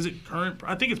now? Like, is it current?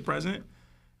 I think it's present.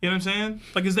 You know what I'm saying?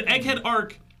 Like, is the Egghead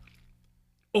arc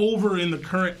over in the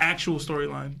current actual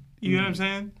storyline? You know what I'm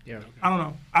saying? Yeah. I don't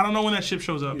know. I don't know when that ship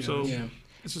shows up, so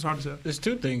it's just hard to say. There's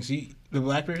 2 things: the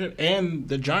Blackbeard ship and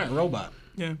the giant robot,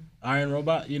 Yeah. Iron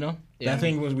Robot. You know, that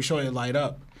thing we showed it light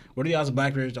up. What are the odds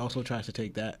Blackbeard also tries to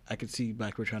take that? I could see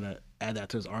Blackbeard trying to add that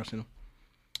to his arsenal.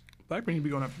 Blackbeard need to be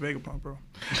going after Vegapunk, bro.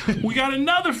 We got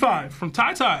another 5 from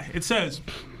Tai Tai. It says,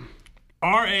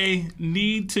 "RA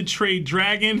need to trade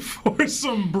Dragon for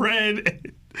some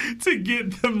bread to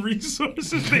get them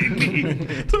resources they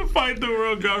need to fight the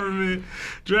world government.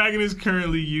 Dragon is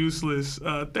currently useless."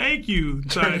 Thank you,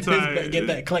 Tai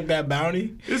Tai. Collect that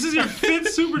bounty. This is your 5th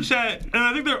super chat, and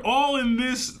I think they're all in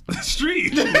this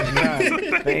street.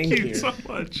 Thank you so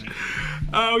much.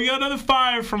 We got another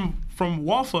 5 from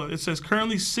Wafa. It says,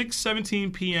 "Currently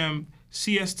 6:17 p.m.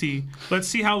 CST. Let's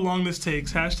see how long this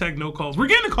takes. Hashtag no calls." We're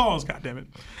getting the calls, goddammit.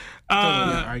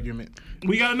 Argument.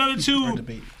 We got another 2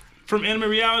 debate. from Anime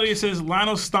Reality. It says,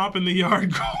 "Lionel stomping the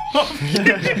yard golf."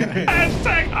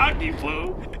 Hashtag hockey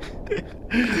flu.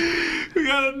 We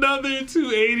got another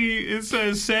 280. It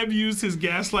says, "Seb used his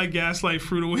gaslight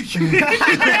fruit awakening."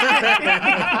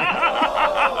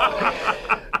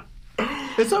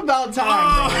 It's about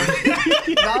time, bro.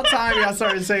 About time y'all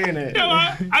started saying it. Yo,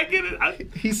 I get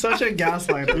it. He's such a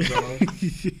gaslighter, bro.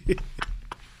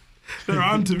 They're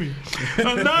on to me.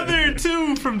 Another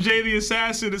 2 from Jay the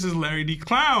Assassin. This is Larry D.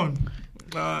 Clown.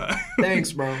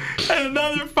 Thanks, bro. And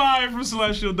another 5 from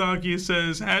Celestial Donkey. It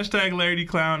says, hashtag Larry D.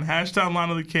 Clown, hashtag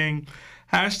Lionel the King,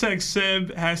 hashtag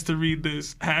Seb has to read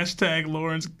this, hashtag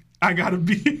Lawrence, I gotta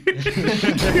be here.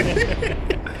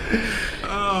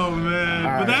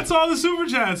 That's all the super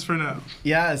chats for now.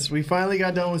 Yes, we finally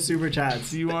got done with super chats.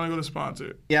 Do you want to go to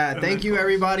sponsor? Yeah, And thank then you close.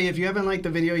 everybody. If you haven't liked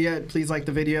the video yet, please like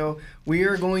the video. We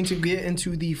are going to get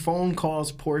into the phone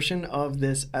calls portion of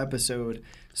this episode.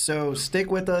 So stick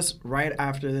with us right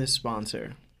after this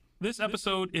sponsor. This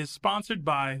episode is sponsored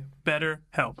by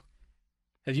BetterHelp.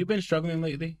 Have you been struggling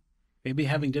lately? Maybe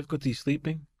having difficulty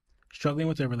sleeping, struggling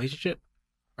with a relationship,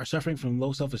 or suffering from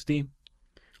low self-esteem?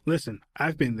 Listen,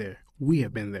 I've been there. We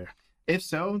have been there. If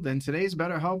so, then today's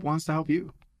BetterHelp wants to help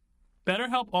you.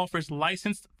 BetterHelp offers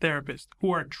licensed therapists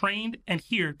who are trained and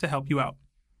here to help you out.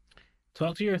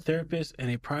 Talk to your therapist in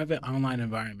a private online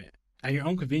environment at your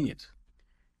own convenience.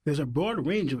 There's a broad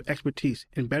range of expertise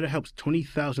in BetterHelp's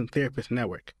 20,000 therapist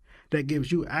network that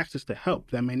gives you access to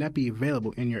help that may not be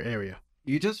available in your area.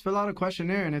 You just fill out a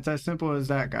questionnaire and it's as simple as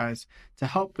that, guys, to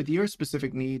help with your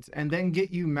specific needs and then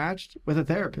get you matched with a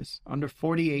therapist under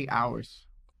 48 hours.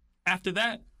 After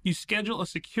that, you schedule a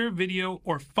secure video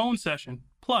or phone session.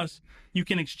 Plus, you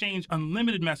can exchange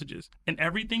unlimited messages, and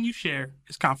everything you share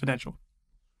is confidential.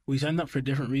 We signed up for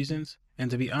different reasons, and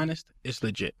to be honest, it's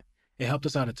legit. It helped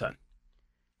us out a ton.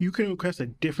 You can request a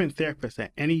different therapist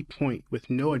at any point with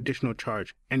no additional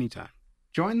charge anytime.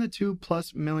 Join the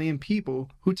 2+ million people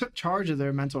who took charge of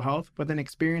their mental health with an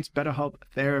experienced BetterHelp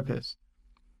therapist.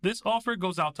 This offer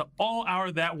goes out to all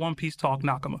our That One Piece Talk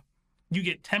Nakama. You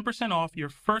get 10% off your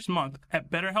first month at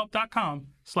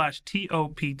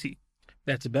betterhelp.com/TOPT.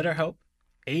 That's BetterHelp,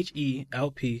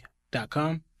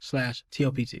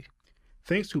 HELP.com/TOPT.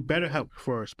 Thanks to BetterHelp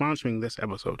for sponsoring this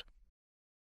episode.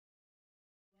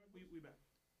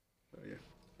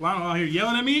 Lionel out here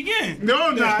yelling at me again. No,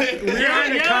 I'm not. We're You're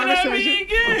in a yelling at me conversation.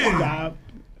 again. Stop.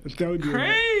 Don't do that.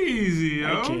 Crazy,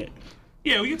 yo. I can't.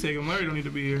 Yeah, we can take him. Larry don't need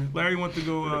to be here. Larry wants to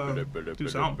go do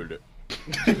something.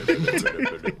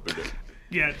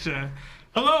 Gotcha.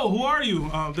 Hello, who are you?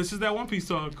 This is That One Piece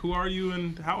Talk. Who are you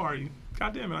and how are you?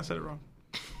 God damn it, I said it wrong.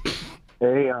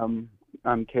 Hey, I'm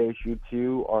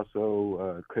KSU2,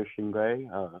 also Christian Gray.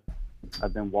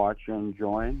 I've been watching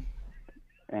Join,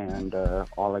 and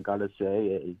all I gotta say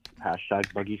is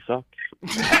 #Buggy sucks.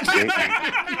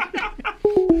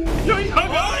 Yo, you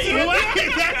hung up.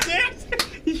 That's it?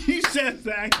 You said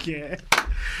that, kid.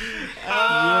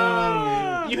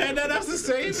 You had nothing else to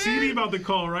say, CD about to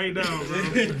call right now,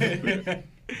 bro.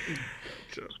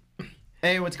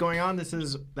 Hey, what's going on? This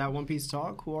is That One Piece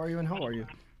Talk. Who are you and how are you?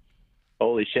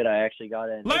 Holy shit, I actually got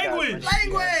in. Language!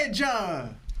 Language!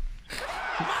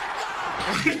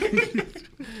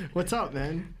 What's up,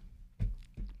 man?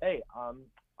 Hey,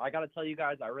 I gotta tell you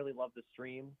guys, I really love the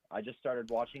stream. I just started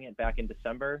watching it back in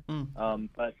December.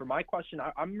 But for my question,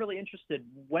 I'm really interested.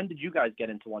 When did you guys get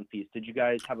into One Piece? Did you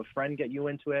guys have a friend get you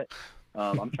into it?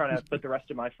 I'm trying to put the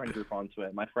rest of my friend group onto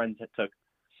it. My friends took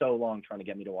so long trying to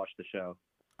get me to watch the show.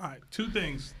 All right, two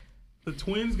things. The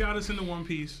twins got us into One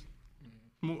Piece.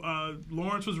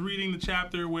 Lawrence was reading the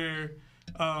chapter where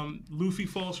Luffy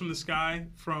falls from the sky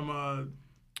from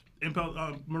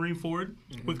Marineford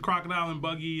with Crocodile and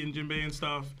Buggy and Jinbei and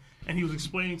stuff, and he was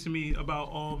explaining to me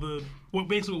about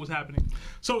basically what was happening.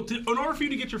 So in order for you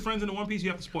to get your friends into One Piece, you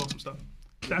have to spoil some stuff.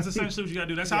 That's essentially what you gotta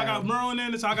do. That's how I got Merlin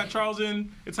in. That's how I got Charles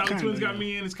in. It's how the twins got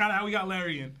me in. It's kind of how we got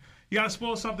Larry in. You gotta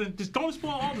spoil something. Just don't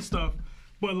spoil all the stuff.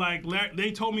 But like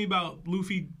they told me about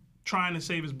Luffy trying to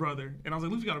save his brother, and I was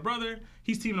like, Luffy got a brother.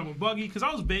 He's teaming up with Buggy because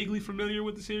I was vaguely familiar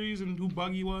with the series and who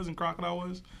Buggy was and Crocodile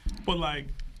was, but like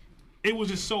it was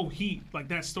just so heat. Like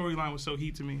that storyline was so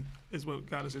heat to me. Is what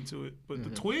got us into it. But the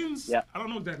twins, I don't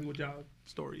know exactly what y'all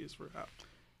story is for.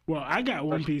 Well, I got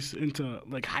One Piece into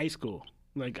like high school.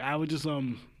 Like I would just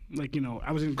like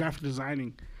I was in graphic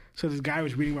designing, so this guy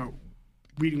was reading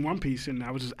One Piece, and I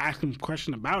was just asking him a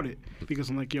question about it because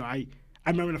I'm like, I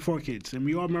remember the Four Kids, and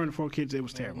we all remember the Four Kids. It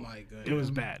was terrible. my God. It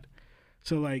was bad.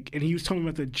 So like, and he was telling me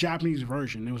about the Japanese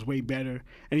version. It was way better.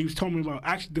 And he was telling me about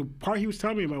the part he was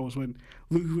telling me about was when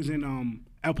Luffy was in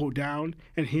Elbow Down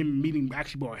and him meeting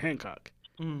actually Boa Hancock,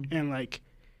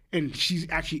 and she's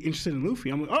actually interested in Luffy.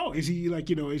 I'm like, oh, is he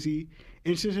is he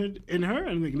interested in her?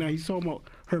 And like, no, he's talking about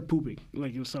her pooping,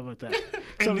 like and stuff like that.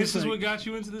 And So this it's is like- what got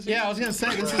you into this? Yeah, I was gonna say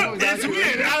this is what got It's you.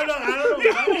 weird. I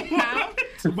don't know.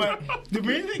 But the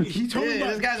main thing he told me Yeah,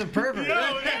 about this guy's a pervert.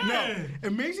 no,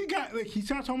 amazing guy. Like he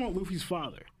started talking about Luffy's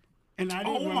father, and I didn't.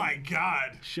 Oh remember- my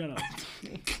God! Shut up.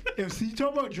 If he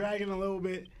talked about Dragon a little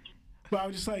bit, but I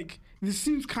was just like, this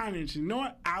seems kind of interesting. You know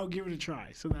what? I'll give it a try.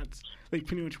 So that's like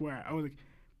pretty much where I was like,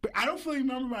 but I don't fully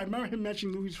remember. But I remember him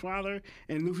mentioning Luffy's father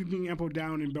and Luffy being Elbow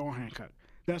Down and Boa Hancock.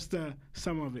 That's the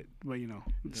sum of it. But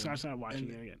so I started watching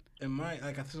it again. And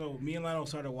so me and Lionel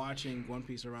started watching One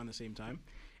Piece around the same time,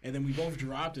 and then we both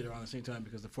dropped it around the same time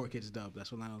because the Four Kids dub.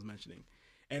 That's what Lionel was mentioning.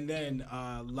 And then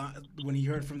when he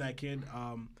heard from that kid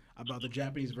about the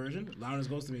Japanese version, Lawrence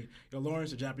goes to me, "Yo, Lawrence,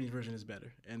 the Japanese version is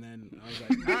better." And then I was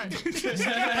like, "All right."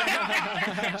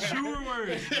 Truer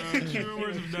words. Truer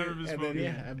words have never been spoken. And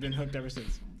then I've been hooked ever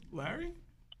since. Larry?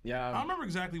 Yeah. I don't remember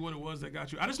exactly what it was that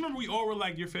got you. I just remember we all were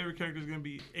like, your favorite character is going to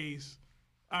be Ace.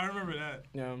 I remember that.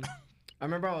 Yeah. I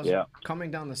remember I was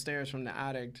coming down the stairs from the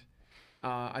attic.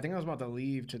 I think I was about to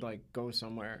leave to like go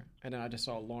somewhere, and then I just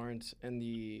saw Lawrence in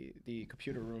the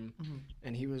computer room,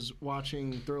 and he was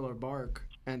watching Thriller Bark,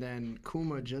 and then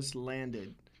Kuma just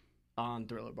landed on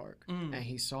Thriller Bark, and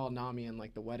he saw Nami in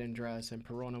like the wedding dress, and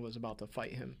Perona was about to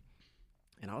fight him.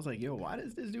 And I was like, yo, why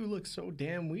does this dude look so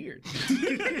damn weird?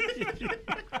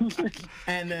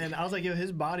 And then I was like, yo,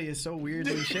 his body is so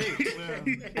weirdly shaped.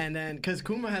 And then, because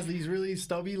Kuma has these really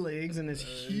stubby legs and this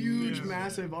huge,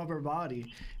 massive upper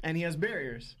body. And he has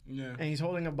barriers. Yeah. And he's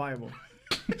holding a Bible.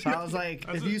 So I was like,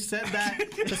 if you said that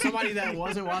to somebody that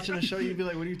wasn't watching the show, you'd be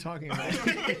like, what are you talking about?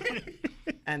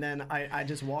 And then I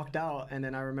just walked out. And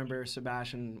then I remember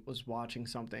Sebastian was watching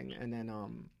something. And then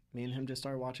me and him just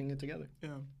started watching it together.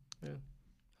 Yeah.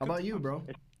 How about you, bro?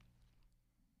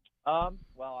 Well,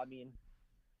 I mean,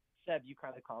 Seb, you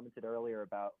kind of commented earlier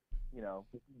about,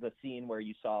 the scene where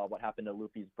you saw what happened to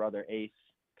Luffy's brother Ace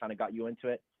kind of got you into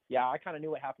it. Yeah, I kind of knew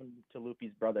what happened to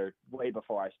Luffy's brother way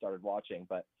before I started watching,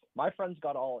 but my friends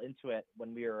got all into it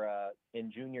when we were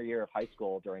in junior year of high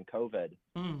school during COVID.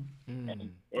 And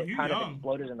it kind of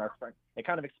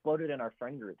exploded in our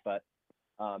friend group, but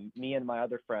me and my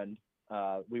other friend,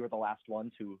 we were the last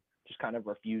ones who just kind of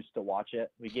refused to watch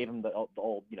it. We gave him the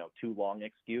old, too long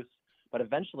excuse. But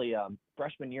eventually,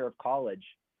 freshman year of college,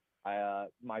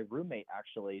 my roommate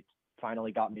actually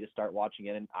finally got me to start watching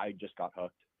it, and I just got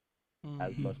hooked,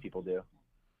 as most people do.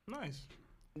 Nice.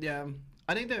 Yeah.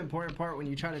 I think the important part when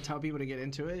you try to tell people to get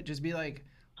into it, just be like,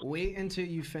 wait until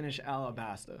you finish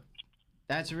Alabasta.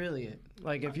 That's really it.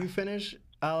 Like, if you finish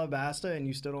Alabasta and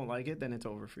you still don't like it, then it's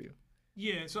over for you.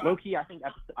 Yeah. So low-key, I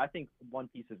think One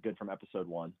Piece is good from episode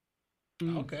 1.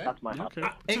 Okay. That's my hot.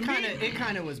 It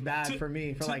kind of was bad for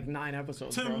me for like 9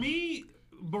 episodes. To me,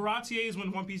 Baratier is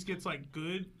when One Piece gets like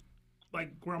good,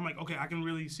 like where I'm like, okay, I can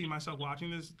really see myself watching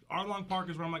this. Arlong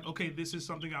Park is where I'm like, okay, this is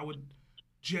something I would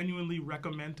genuinely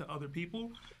recommend to other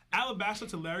people. Alabasta,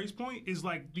 to Larry's point, is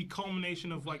like the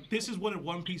culmination of like, this is what a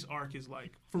One Piece arc is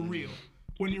like for real.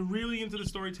 When you're really into the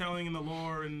storytelling and the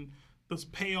lore and those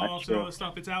payoffs and all that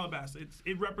stuff, it's Alabasta.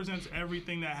 It represents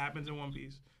everything that happens in One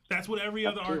Piece. That's what every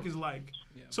other arc is like.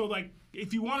 Yeah. So, like,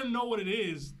 if you want to know what it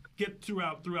is, get through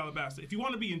Alabasta. If you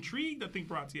want to be intrigued, I think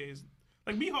Baratier is...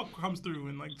 Like, Mihawk comes through,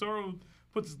 and, like, Zoro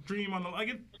puts his dream on the...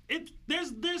 Like,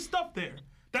 there's stuff there.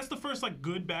 That's the first, like,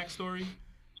 good backstory.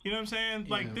 You know what I'm saying?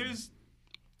 Like, there's...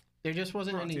 There just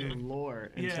wasn't any lore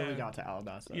until we got to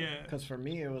Alabasta. Yeah. Because for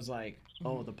me, it was like,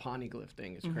 oh, the poneglyph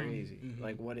thing is crazy.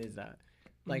 Like, what is that?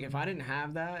 Like, if I didn't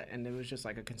have that and it was just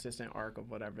like a consistent arc of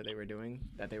whatever they were doing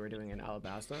in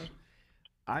Alabasta,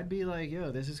 I'd be like,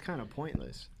 yo, this is kind of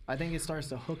pointless. I think it starts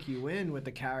to hook you in with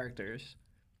the characters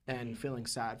and feeling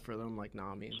sad for them, like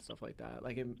Nami and stuff like that.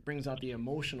 Like, it brings out the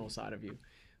emotional side of you.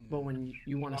 But when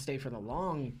you want to stay for the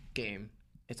long game,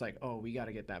 it's like, oh, we got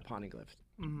to get that poneglyph.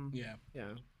 Yeah.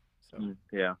 Yeah. So.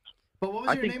 Yeah. But what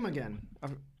was your name again?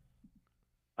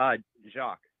 Jacques.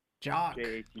 Jacques. Jacques.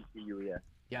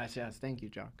 Yes. Thank you,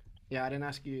 Jock. Yeah, I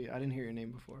didn't hear your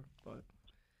name before, but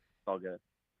all good.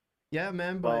 Yeah,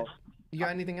 man. But you got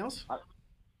anything else?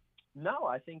 No,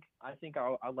 I think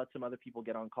I'll let some other people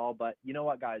get on call. But you know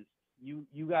what, guys? You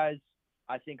guys,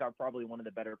 I think, are probably one of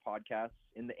the better podcasts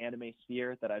in the anime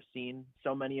sphere that I've seen.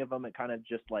 So many of them, it kind of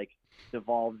just like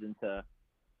devolves into,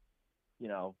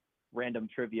 random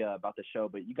trivia about the show,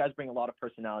 but you guys bring a lot of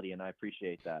personality, and I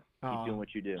appreciate that. Keep doing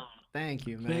what you do. Thank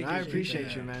you, man. I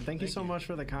appreciate you, man. Thank you so much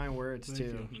for the kind words,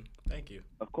 too. Thank you.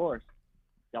 Of course.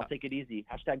 Y'all take it easy.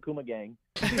 # Kuma Gang.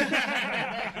 # Kuma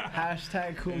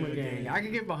Gang. I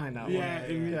can get behind that one. Yeah,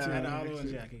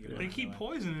 I can get They keep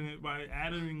poisoning it by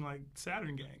adding, like,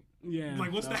 Saturn Gang. Yeah.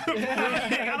 Like, what's that? I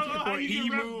don't know how you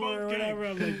can rep both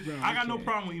gangs. I got no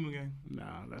problem with Emu Gang.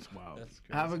 Nah, that's wild. That's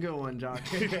crazy. Have a good one, Jock.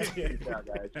 Yeah,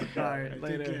 guys. All right,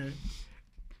 later.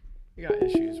 You got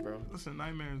issues, bro. Listen,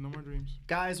 nightmares, no more dreams.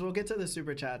 Guys, we'll get to the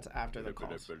super chats after the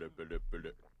calls.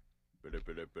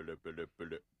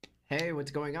 Hey,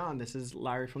 what's going on? This is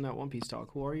Larry from That One Piece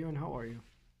Talk. Who are you and how are you?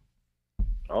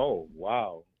 Oh,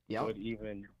 wow. Yep. Good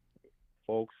evening,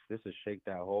 folks. This is Shake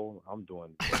That Hole. I'm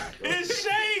doing It's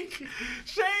Shake!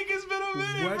 Shake, it's been a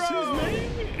minute, What's bro! his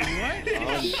name?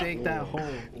 What? Shake that hole.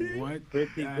 What?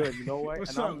 pretty good. You know what?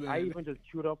 What's And up, man? I even just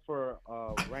queued up for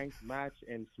a ranked match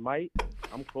in Smite.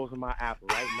 I'm closing my app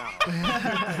right now.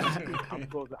 I'm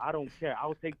closing. I don't care.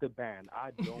 I'll take the ban.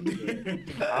 I don't care.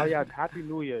 Oh yeah, Happy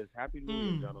New Year's. Happy New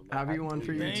Year's, gentlemen. Happy one New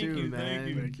for you Year's. too,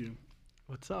 man. Thank you.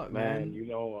 What's up, Man, you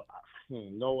know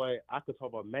what? I could talk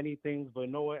about many things, but you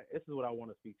know what? This is what I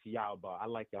want to speak to y'all about. I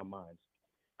like y'all minds.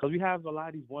 Because we have a lot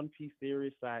of these One Piece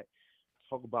theorists that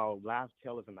talk about Laugh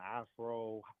Tale as an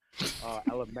afro,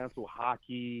 elemental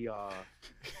hockey,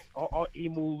 or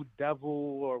emu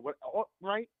devil, or what,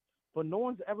 right? But no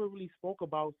one's ever really spoke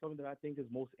about something that I think is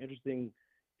most interesting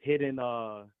hidden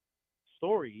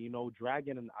story. You know,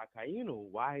 Dragon and Akainu.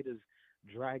 Why does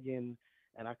Dragon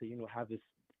and Akainu have this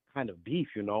kind of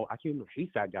beef? You know, Akainu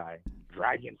hates that guy,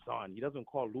 Dragon's son. He doesn't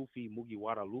call Luffy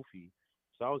Mugiwara Luffy.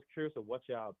 So I was curious of what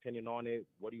your opinion on it.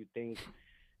 What do you think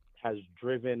has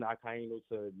driven Akainu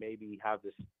to maybe have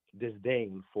this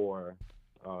disdain for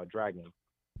Dragon?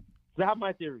 So I have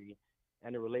my theory,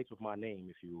 and it relates with my name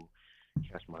if you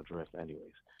catch my drift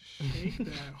anyways. Shake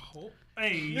that hole.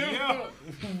 Hey, yo.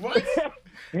 What?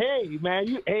 Hey,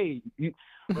 man,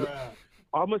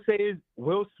 all I'm going to say is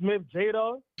Will Smith,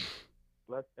 Jada,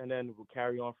 and then we'll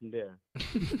carry on from there.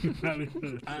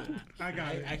 I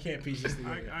got it. I can't piece this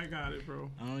together. I got it,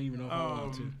 bro. I don't even know if I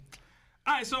want to.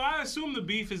 All right, so I assume the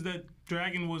beef is that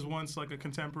Dragon was once like a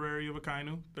contemporary of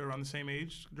Akainu. They're around the same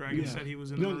age. Dragon said he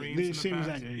was in the Marines. They're in the same past.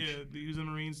 exact age. Yeah, he was in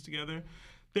the Marines together.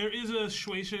 There is a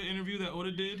Shueisha interview that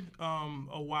Oda did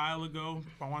a while ago,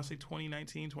 I want to say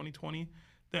 2019, 2020,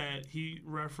 that he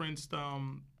referenced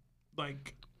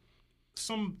like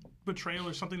some betrayal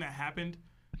or something that happened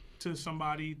to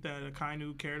somebody that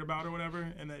Akainu cared about or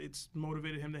whatever, and that it's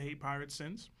motivated him to hate pirates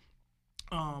since,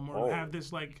 or have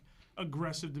this like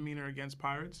aggressive demeanor against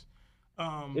pirates.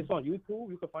 It's on YouTube.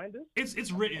 You can find this.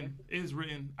 It's written. It's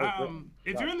written.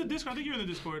 If you're in the Discord, I think you're in the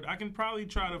Discord. I can probably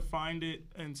try to find it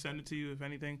and send it to you if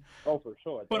anything. Oh, for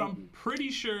sure. But I'm pretty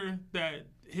sure that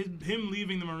him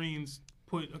leaving the Marines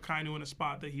put Akainu in a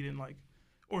spot that he didn't like,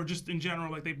 or just in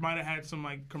general, like they might have had some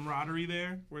like camaraderie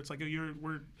there, where it's like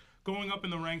we're going up in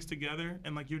the ranks together,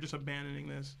 and like you're just abandoning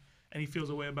this, and he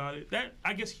feels a way about it. That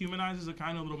I guess humanizes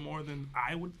Akainu a little more than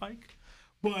I would like.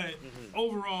 But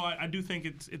overall, I do think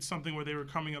it's something where they were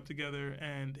coming up together,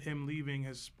 and him leaving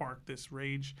has sparked this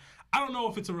rage. I don't know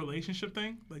if it's a relationship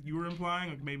thing, like you were implying,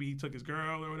 like maybe he took his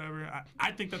girl or whatever.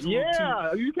 I think that's a little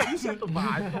too. You get the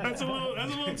vibe. That's a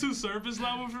little too surface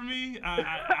level for me.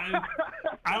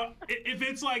 If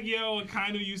it's like, yo,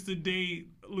 Akainu used to date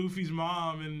Luffy's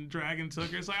mom and Dragon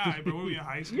took her, it's like, all right, bro, we're in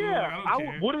high school. Yeah, like, I don't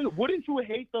care. Wouldn't you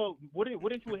hate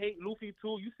wouldn't you hate Luffy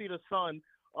too? You see the son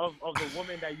of the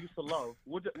woman that you used to love.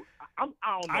 I don't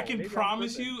know. I can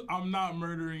promise you, I'm not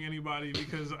murdering anybody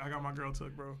because I got my girl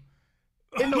took, bro.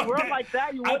 In the world like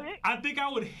that, you wouldn't? I think I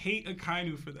would hate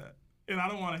Akainu for that, and I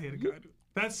don't want to hate Akainu.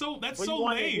 That's so you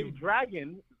lame. Hate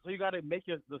Dragon, so you got to make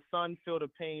the son feel the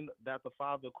pain that the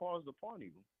father caused upon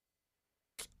you.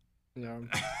 No.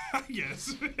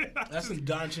 Yes. That's some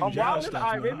Don I'm wild.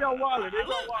 stuff. Maybe I'm wild.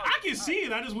 I can see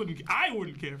it. I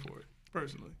wouldn't care for it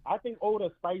personally. I think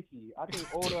Oda's spicy.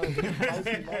 Oda is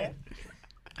spicy, man.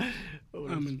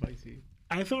 Oda's spicy.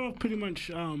 I thought of pretty much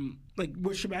like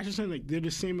what Sebastian said, like they're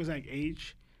the same exact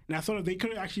age. And I thought if they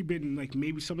could have actually been like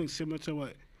maybe something similar to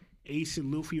what Ace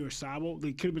and Luffy or Sabo,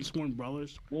 they could have been sworn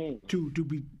brothers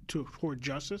for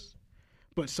justice.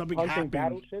 But something punching happened.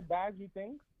 Battleship bags, you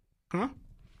think? Huh?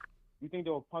 You think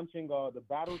they were punching the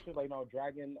battleship, like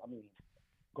Dragon? I mean,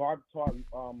 Garp taught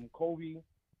Kobe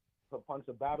to punch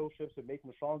the battleships to make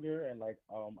them stronger, and like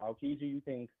Aokiji, you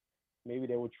think maybe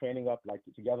they were training up like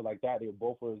together like that? They were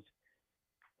both was,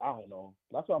 I don't know.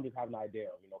 That's what I'm just having an idea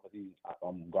of, because he's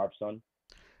Garp's son.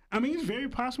 I mean, it's very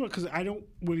possible because I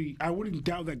wouldn't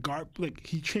doubt that Garp, like,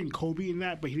 he trained Kobe in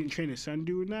that, but he didn't train his son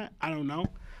doing that. I don't know.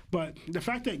 But the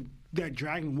fact that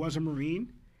Dragon was a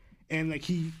Marine, and, like,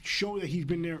 he showed that he's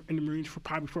been there in the Marines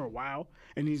for a while,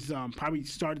 and he's probably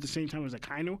started at the same time as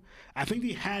Akainu, I think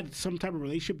they had some type of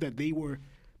relationship that they were,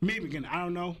 maybe, again, I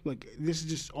don't know, like, this is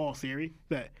just all theory,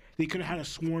 that they could have had a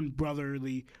sworn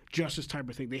brotherly justice type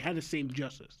of thing. They had the same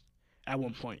justice at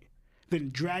one point. Then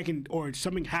Dragon, or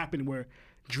something happened where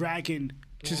Dragon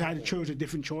decided to choose a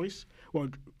different choice, or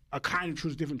Akainu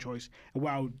chose a different choice, and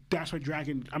while that's why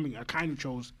Akainu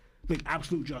chose like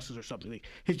absolute justice or something. Like,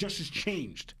 his justice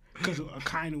changed because of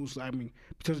Akainu's,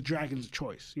 because of Dragon's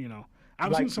choice.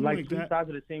 I've seen something like that. Two sides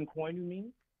of the same coin, you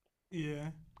mean? Yeah,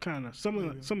 kind of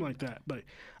something like that. But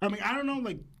I don't know.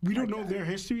 Like, we don't know their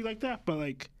history like that, but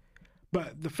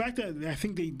the fact that I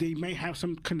think they may have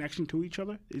some connection to each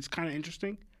other is kind of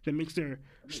interesting. That makes their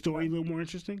story a little more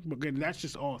interesting. But again, that's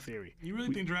just all theory. You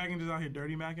really think Dragon is out here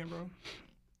dirty macking, bro?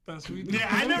 That's sweet. Yeah,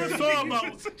 I never thought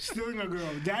about stealing a girl.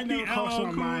 That never crossed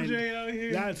my mind. J out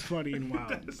here. That's funny and wild.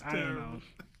 That's I don't terrible. know.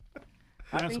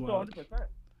 I That's think so, wild.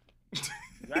 100%.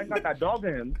 Dragon got that dog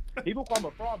in him. People call him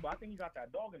a fraud, but I think he got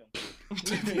that dog in him.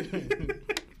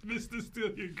 Mr.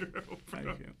 Steal Your Girl,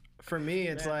 bro. For me,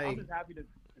 it's Man, I'm like, just happy to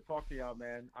talk to y'all,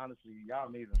 man. Honestly, y'all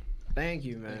amazing. thank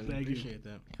you, man. Thank you. Appreciate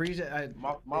that. Appreciate.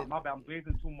 My bad. I'm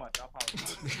glazing too much. I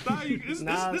apologize. Nah, this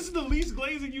Nah. is the least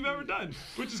glazing you've ever done,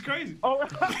 which is crazy. Oh,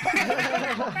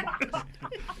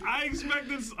 I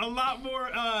expected a lot more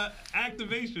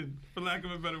activation, for lack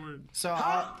of a better word. So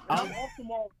I'm I'll off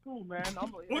tomorrow too, man. I'm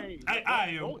What? hey, I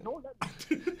am. don't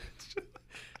let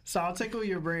so I'll tickle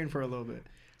your brain for a little bit.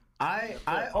 I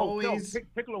Oh, always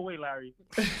tickle away, Larry.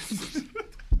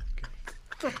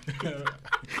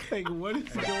 Like, what is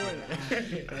going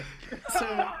on?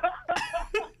 so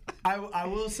I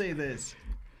will say this.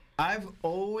 I've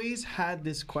always had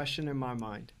this question in my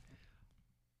mind.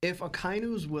 If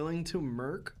Akainu's willing to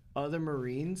murk other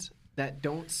Marines that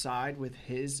don't side with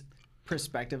his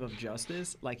perspective of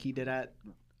justice, like he did at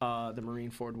the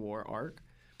Marineford War arc,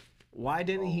 why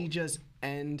didn't he just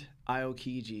end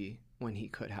Aokiji when he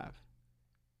could have?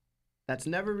 That's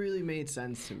never really made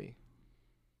sense to me.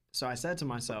 So I said to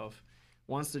myself,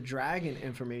 once the Dragon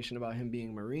information about him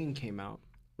being Marine came out,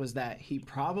 was that he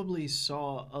probably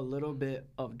saw a little bit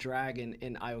of Dragon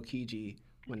in Aokiji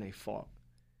when they fought.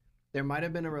 There might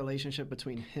have been a relationship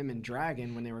between him and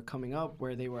Dragon when they were coming up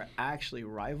where they were actually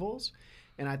rivals.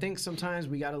 And I think sometimes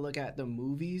we got to look at the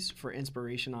movies for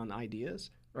inspiration on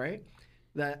ideas, right?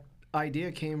 That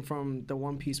idea came from the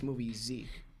One Piece movie Z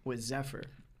with Zephyr.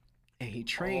 And he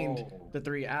trained the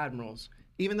three admirals.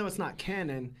 Even though it's not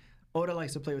canon, Oda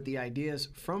likes to play with the ideas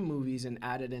from movies and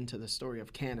add it into the story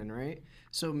of canon, right?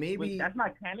 So maybe... Wait, that's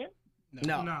not canon?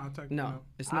 No, Nah, technically no, no.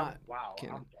 it's not Wow.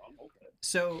 canon. I'm okay.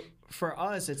 So for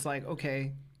us, it's like,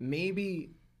 okay,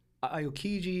 maybe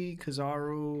Aokiji,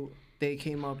 Kizaru, they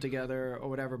came up together or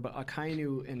whatever, but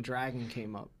Akainu and Dragon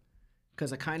came up.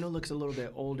 Because Akainu looks a little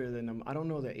bit older than them. I don't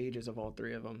know the ages of all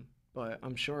three of them, but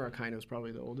I'm sure Akainu's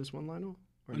probably the oldest one, Lionel?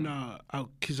 Or No,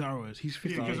 Kizaru is. He's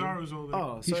 58. Yeah, Kizaru's older.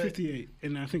 Oh, He's so 58,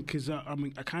 and I think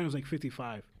Akainu's like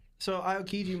 55. So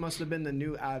Aokiji must have been the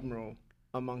new admiral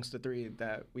amongst the three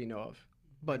that we know of.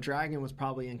 But Dragon was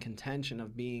probably in contention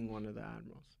of being one of the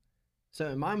admirals. So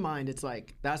in my mind, it's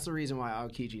like that's the reason why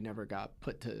Aokiji never got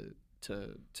put to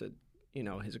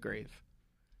his grave.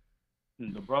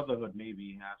 The Brotherhood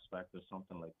maybe aspect or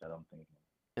something like that, I'm thinking.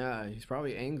 Yeah, he's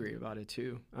probably angry about it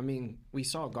too. I mean, we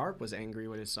saw Garp was angry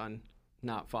with his son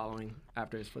not following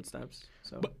after his footsteps.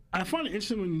 So But I find it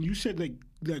interesting when you said like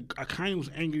Akainu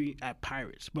was angry at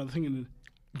pirates, but the thing is,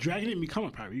 Dragon didn't become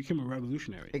a pirate; he became a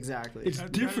revolutionary. exactly. It's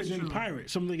That different is than true.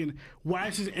 pirates. So I'm thinking, why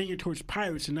is his anger towards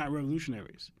pirates and not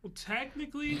revolutionaries? Well,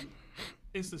 technically,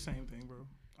 it's the same thing, bro.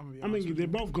 I'm gonna be I honest mean, with they're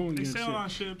you. both going They against sail on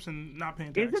it. ships and not paying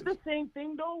Is taxes. it the same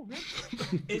thing though?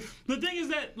 The thing is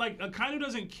that like Akainu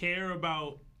doesn't care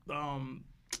about how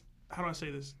do I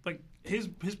say this? Like his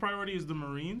priority is the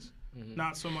Marines,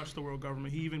 not so much the world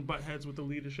government. He even butt heads with the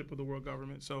leadership of the world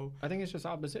government. So I think it's just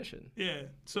opposition. yeah,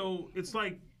 so it's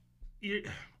like,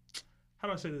 how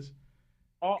do I say this?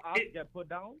 All odds get put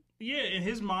down? Yeah, in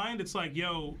his mind, it's like,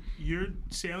 yo, you're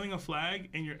sailing a flag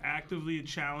and you're actively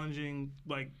challenging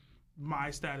like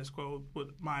my status quo, what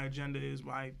my agenda is,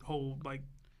 my whole like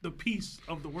the peace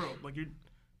of the world. Like you're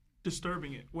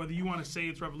disturbing it, whether you want to say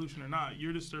it's revolution or not.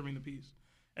 You're disturbing the peace,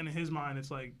 and in his mind,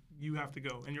 it's like you have to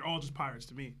go, and you're all just pirates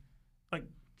to me. Like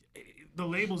the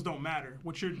labels don't matter.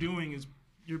 What you're doing is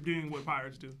you're doing what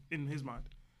pirates do in his mind.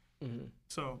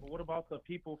 So But what about the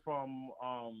people from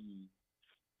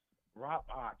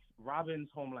Robin's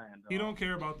homeland? he don't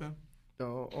care about them. The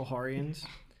Oharians.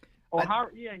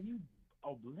 He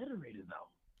obliterated them.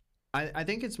 I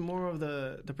think it's more of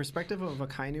the perspective of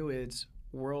Akainu. It's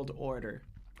world order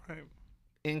Right.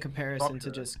 in comparison to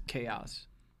Structure. just chaos.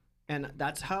 And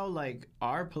that's how like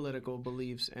our political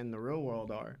beliefs in the real world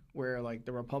are, where like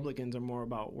the Republicans are more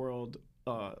about world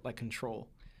like control.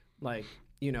 Like,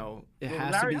 you know, it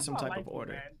has Larry, to be that's some why I type of like you,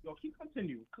 order. man. Yo,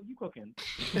 continue. You cooking.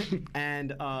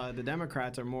 And the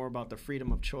Democrats are more about the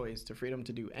freedom of choice, the freedom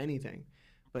to do anything.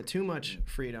 But too much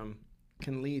freedom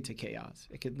can lead to chaos.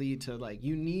 It could lead to like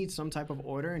you need some type of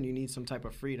order and you need some type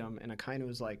of freedom. And Akainu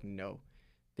is like, no,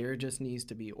 there just needs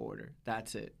to be order.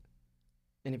 That's it.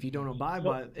 And if you don't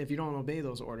obey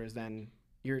those orders, then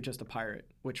you're just a pirate,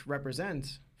 which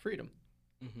represents freedom.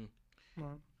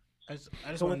 Right. I just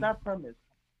So with wanted- that premise,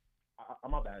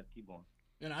 I'm my bad. Keep going.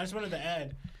 And I just wanted to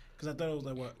add, because I thought it was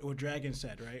like what Dragon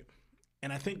said, right?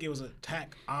 And I think it was an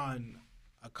attack on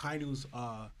Akainu's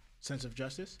sense of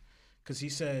justice. because he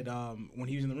said when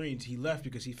he was in the Marines, he left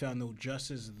because he found no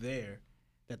justice there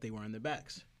that they were on their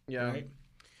backs. Yeah. Right?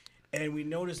 And we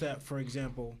noticed that, for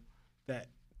example, that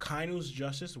Kaino's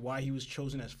justice, why he was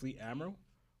chosen as Fleet Admiral,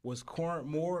 was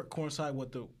more coincide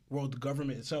what the world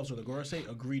government itself, so the Gorosei,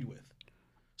 agreed with.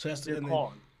 So that's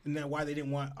and then why they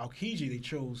didn't want Aokiji, they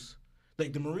chose,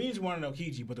 like the Marines wanted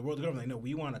Aokiji, but the world government, like, no,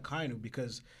 we want Akainu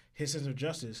because his sense of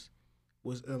justice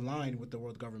was aligned with the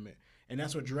world government. And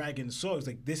that's what Dragon saw. It's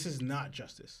like, this is not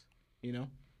justice, you know?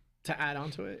 To add on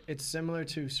to it, it's similar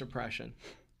to suppression.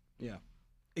 Yeah,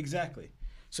 exactly.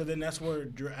 So then that's why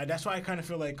I kind of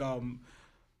feel like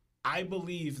I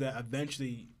believe that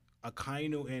eventually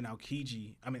Akainu and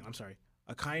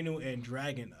Akainu and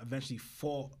Dragon eventually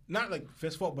fall, not like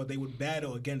fist fought, but they would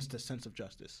battle against the sense of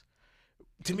justice.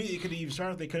 To me, it could even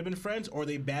start, they could have been friends, or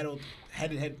they battled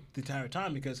head to head the entire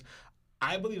time, because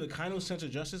I believe Akainu's sense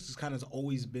of justice has kind of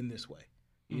always been this way,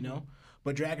 you know?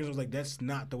 But Dragon was like, that's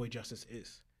not the way justice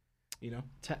is, you know?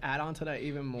 To add on to that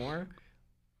even more,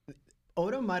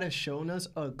 Oda might have shown us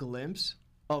a glimpse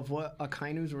of what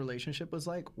Akainu's relationship was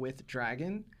like with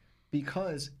Dragon,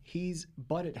 because he's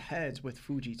butted heads with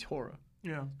Fujitora,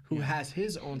 who has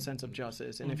his own sense of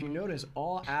justice. And if you notice,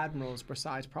 all admirals,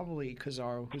 besides probably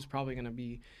Kizaru, who's probably going to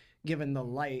be given the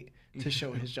light to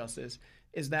show his justice,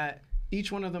 is that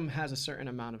each one of them has a certain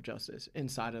amount of justice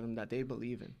inside of them that they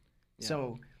believe in. Yeah.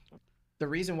 So the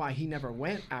reason why he never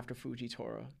went after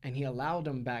Fujitora and he allowed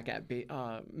him back at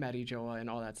Marijoa and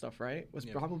all that stuff, right, was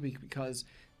probably because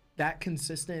that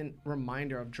consistent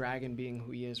reminder of Dragon being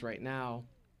who he is right now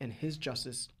and his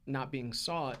justice not being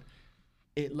sought,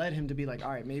 it led him to be like,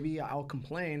 all right, maybe I'll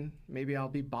complain, maybe I'll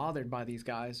be bothered by these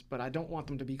guys, but I don't want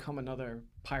them to become another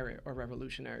pirate or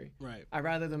revolutionary. Right. I'd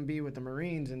rather them be with the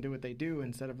Marines and do what they do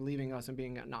instead of leaving us and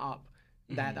being an op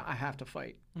that I have to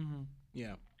fight.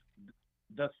 Yeah.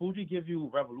 Does Fuji give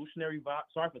you revolutionary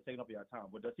vibes? Sorry for taking up your time,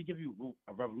 but does he give you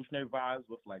revolutionary vibes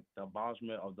with like the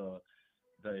abolishment of the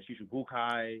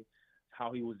Shichibukai,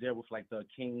 how he was there with like the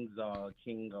king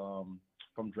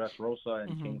from Dressrosa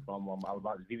and king from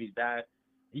Vivi's dad?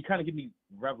 He kind of give me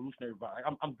revolutionary vibes.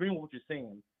 I'm agreeing with what you're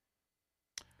saying.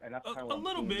 And that's a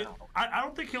little bit. I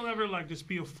don't think he'll ever like just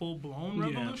be a full blown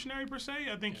revolutionary per se.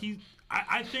 I think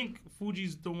I think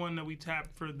Fuji's the one that we tap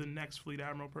for the next Fleet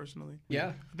Admiral personally.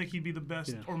 Yeah, I think he'd be the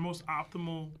best or most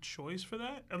optimal choice for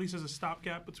that. At least as a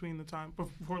stopgap between the time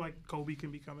before like Kobe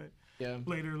can become it. Yeah.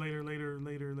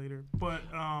 Later. But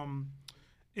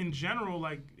in general,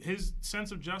 like his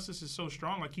sense of justice is so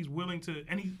strong. Like he's willing to,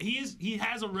 and he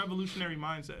has a revolutionary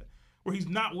mindset where he's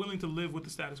not willing to live with the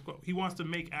status quo. He wants to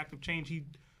make active change. He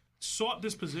sought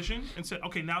this position and said,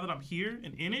 okay, now that I'm here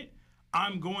and in it,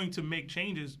 I'm going to make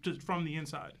changes just from the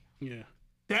inside. Yeah.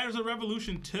 There's a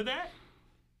revolution to that.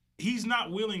 He's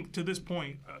not willing to this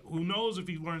point, who knows if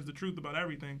he learns the truth about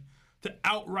everything, to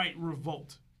outright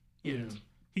revolt. Yeah.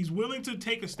 He's willing to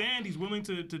take a stand. He's willing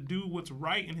to do what's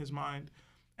right in his mind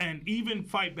and even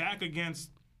fight back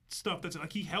against stuff that's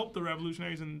like he helped the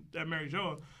revolutionaries at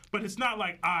Marijoa. But it's not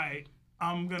like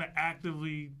I'm going to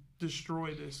actively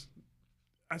destroy this.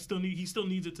 He still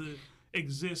needs it to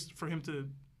exist for him to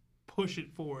push it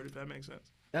forward, if that makes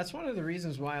sense. That's one of the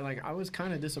reasons why I was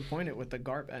kind of disappointed with the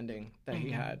Garp ending that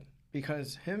he had,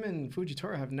 because him and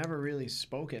Fujitora have never really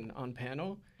spoken on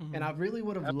panel, and I really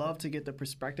would have loved to get the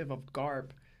perspective of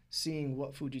Garp seeing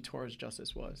what Fujitora's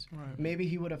justice was. Right. Maybe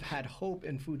he would have had hope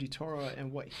in Fujitora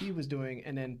and what he was doing,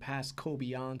 and then pass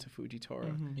Kobe on to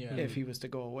Fujitora if he was to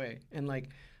go away. And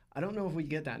I don't know if we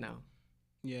get that now.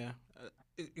 Yeah.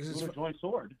 It's a joint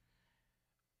sword.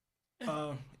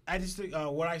 I just think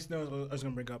what I know I was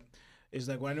going to bring up is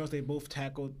like what I know is they both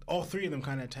tackled, all three of them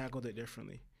kind of tackled it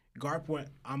differently. Garp went,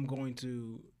 I'm going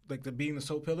to, being the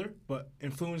soul pillar, but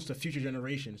influence the future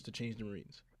generations to change the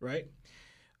Marines, right?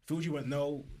 Fuji went,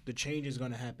 no, the change is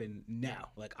going to happen now.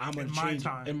 Like, I'm going to change.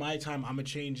 In my time, I'm going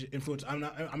to change influence.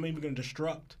 I'm even going to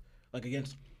disrupt,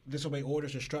 disobey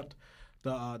orders, disrupt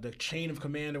the chain of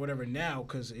command or whatever now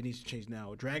because it needs to change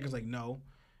now. Dragon's like, no,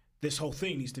 this whole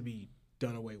thing needs to be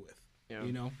done away with. Yeah.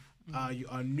 You know?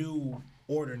 A new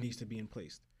order needs to be in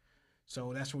place.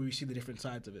 So that's where we see the different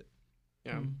sides of it.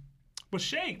 Yeah. But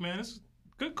Shake, man, it's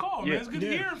a good call, man. It's good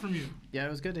hearing from you. Yeah, it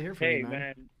was good to hear from you, man. Hey,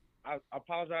 man. I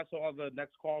apologize to all the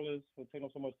next callers for taking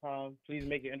up so much time. Please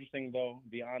make it interesting, though.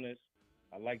 Be honest.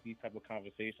 I like these type of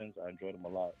conversations. I enjoy them a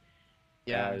lot.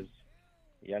 Yeah. Guys,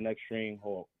 next stream.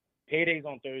 Payday's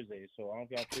on Thursday, so I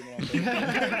don't know if y'all streaming on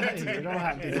Thursday. You don't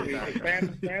have to do that.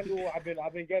 FanDuel,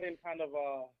 I've been getting kind of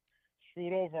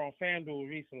screwed over on FanDuel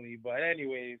recently. But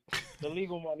anyways, the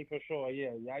legal money for sure.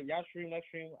 Yeah, y'all stream next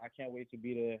stream. I can't wait to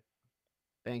be there.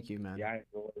 Thank you, man. Yeah, I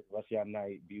enjoy it. Rest of your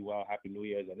night. Be well. Happy New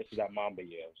Year's. And this is that Mamba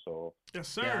year. So Yes,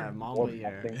 sir. Yeah, more Mamba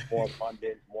year. blessings, more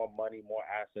abundance, more money, more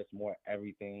assets, more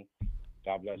everything.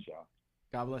 God bless y'all.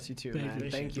 God bless you too, Thank man.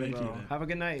 you. Thank you, Thank bro. you, man. Have a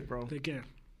good night, bro. Take care.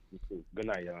 You too. Good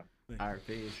night, y'all. All right,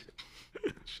 peace.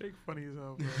 Shake funny as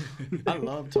hell, bro. I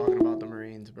love talking about the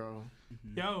Marines, bro.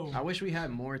 Yo. I wish we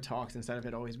had more talks instead of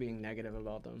it always being negative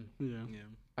about them. Yeah.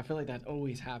 I feel like that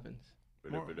always happens.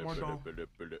 More dog.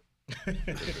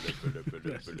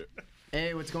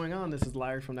 Hey, what's going on? This is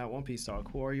Larry from That One Piece Talk.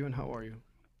 Who are you and how are you?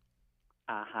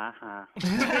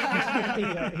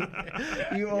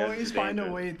 You always find a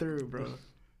way through, bro.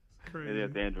 Crazy. It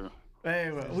is Andrew.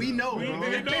 Hey, well, we know, bro.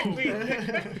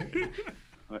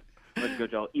 Let's go,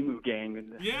 y'all. Emu gang.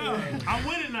 Yeah, I'm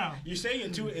with it now. You're saying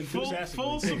it too Full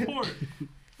enthusiastically. support.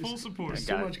 Full support. There's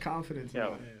so much confidence.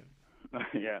 Yeah. Man.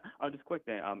 Yeah. Oh, just a quick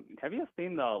thing. Have you guys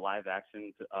seen the live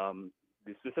actions,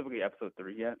 specifically episode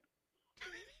 3 yet?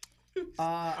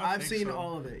 I've think seen so.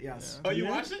 all of it. Yes. Oh, you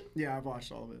watched it? Yeah, I've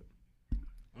watched all of it.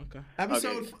 Okay.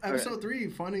 Episode 3,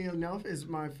 funny enough, is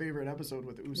my favorite episode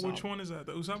with Usopp. Which one is that?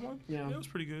 The Usopp one? Yeah. It was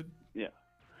pretty good. Yeah.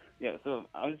 Yeah. So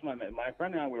I was my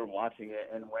friend and I, we were watching it,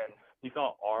 and when he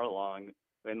saw Arlong,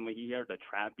 when he heard the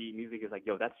trap beat music, he's like,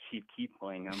 "Yo, that's Chief Keef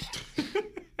playing him."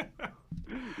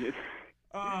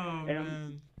 Oh,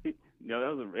 man. No,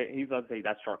 that was he's about to say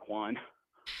that's Sharkwan.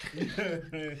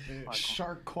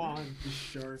 Shark Quan.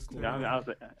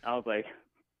 I was like,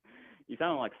 you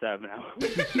sound like Seb now.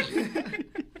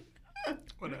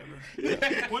 Whatever.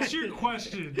 What's your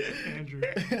question, Andrew?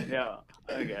 Yeah.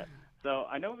 Okay. So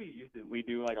I know we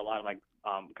do like a lot of like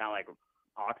kind of like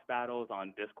Ox battles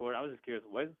on Discord. I was just curious,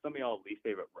 what is some of y'all least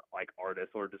favorite like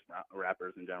artists or just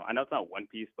rappers in general? I know it's not One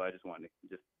Piece, but I just wanted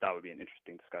to thought it would be an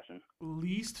interesting discussion.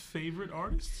 Least favorite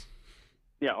artists?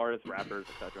 Yeah, artists, rappers,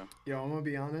 etc. Yo, I'm gonna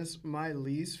be honest. My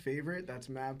least favorite, that's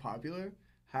mad popular,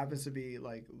 happens to be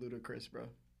like Ludacris, bro.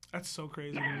 That's so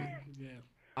crazy. To me. Yeah.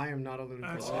 I am not a Ludacris.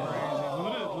 That's fan. crazy.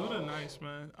 Luda, nice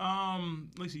man.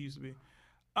 At least he used to be.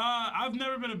 I've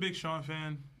never been a big Sean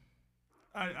fan.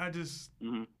 I just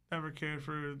never cared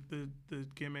for the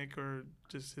gimmick or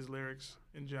just his lyrics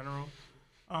in general.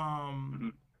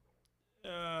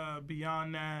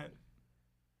 Beyond that,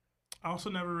 I also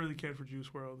never really cared for Juice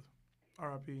WRLD.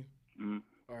 R.I.P.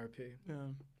 R.I.P. Yeah.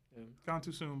 Gone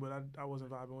too soon, but I wasn't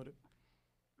vibing with it.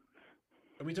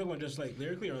 Are we talking about just like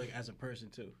lyrically or like as a person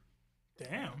too?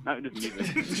 Damn. Not just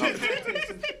music.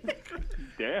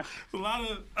 Damn. A lot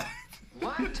of.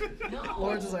 What? No.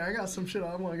 Lawrence is like, I got some shit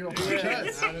I want to get off my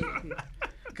chest.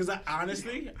 Because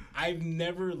honestly, I've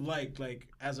never liked like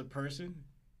as a person.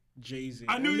 Jay-Z.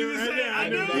 I knew you were saying. I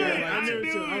knew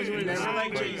it too. I was never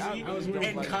liked Jay-Z.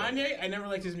 And like Kanye, I never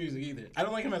liked his music either. I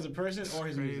don't like him as a person or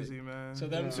his Crazy, music. man. So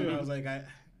them two, I was like, I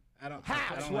don't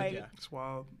like that. It's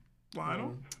wild.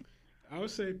 Lionel? I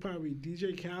would say probably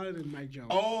DJ Khaled and Mike Jones.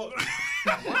 Oh,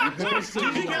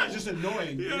 DJ Khaled's just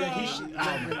annoying. Yeah.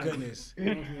 Oh my goodness.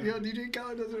 Yo, DJ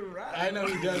Khaled doesn't rap. I know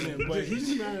he doesn't, but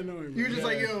He's not annoying. You're Bro. just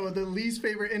like, yo, the least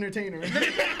favorite entertainer.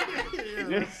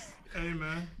 Hey,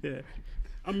 man. Yeah.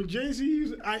 I mean,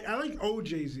 Jay-Z, I like old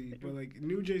Jay-Z, but like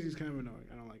new Jay-Z's kind of annoying.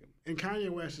 I don't like him. And Kanye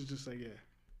West is just like, yeah.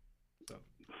 So.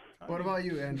 What about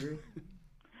you, Andrew?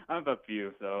 I have a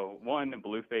few. So one,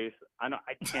 Blueface. I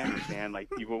can't understand like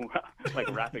people like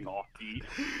rapping off beat.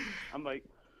 I'm like,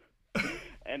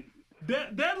 and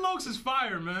Dead Lokes is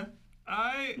fire, man.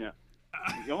 yeah.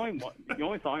 The only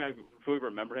song I fully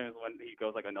remember him is when he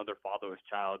goes like another fatherless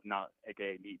child, not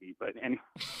aka Needy, but anyway.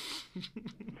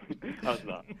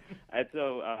 And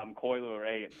so Coi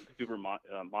Leray, super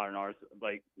modern artist,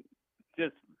 like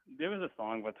just there was a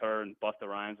song with her and Busta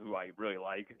Rhymes who I really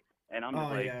like, and I'm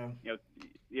just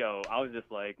I was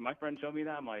just like, my friend showed me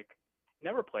that, I'm like,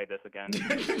 never play this again.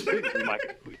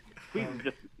 Please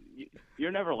just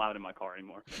you're never allowed in my car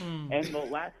anymore. And the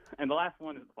last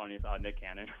one is the funniest, Nick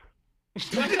Cannon.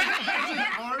 As an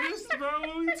artist, bro? What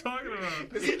are you talking about?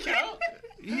 does he count?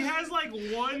 He has like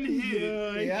one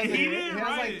hit. He has, he didn't like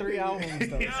write 3 albums,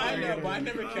 though. Yeah, I know, but I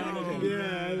never counted him.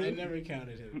 Yeah. I never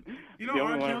counted him. You know,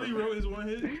 R. Kelly wrote his one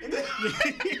hit.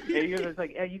 And he was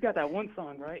like, "Hey, you got that one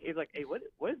song, right?" He's like, "Hey, what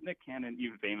is Nick Cannon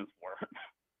even famous for?"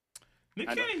 Nick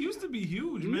Cannon used to be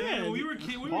huge, man. Yeah. When we were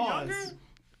younger.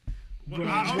 Bro,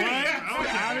 Okay.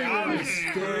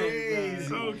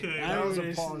 Crazy. Okay. That was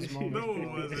a pause moment. No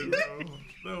one wasn't,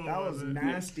 bro. That was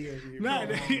nasty of you. Nah,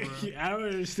 bro. I don't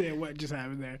understand what just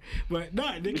happened there. But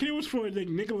no, the kid was for like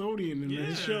Nickelodeon and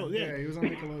his show. Yeah, Yeah. he was on Saw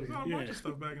a Nickelodeon. bunch of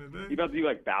stuff back in the You day. about to do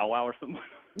like Bow Wow or something?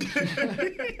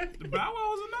 The Bow Wow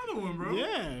was another one, bro.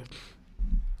 Yeah.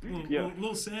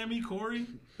 Little Sammy, Corey.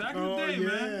 Back in the day,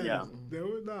 man. Yeah. They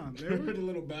were done. They were the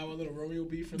little Bow Wow, little Romeo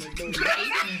beef for like those. That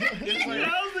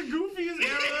was the goofiest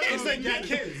era. It's like that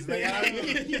kids.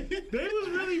 Like, they was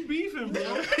really beefing,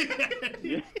 bro.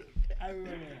 I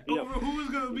remember that. Over who was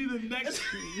gonna be the next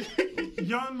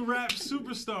young rap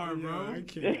superstar, bro. I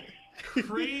can't.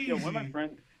 Crazy. Yo, one of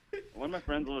my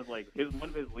friends was like one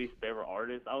of his least favorite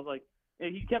artists. I was like, yeah,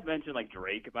 he kept mentioning like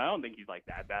Drake, but I don't think he's like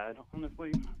that bad,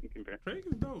 honestly. Drake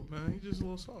is dope, man. He's just a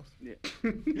little soft. Yeah.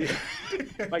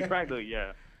 Like practically,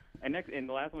 yeah. And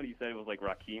the last one he said was like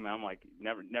Rakim. I'm like,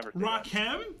 never.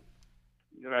 Rakim?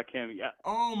 Rakim, yeah.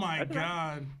 Oh my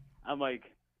god. I'm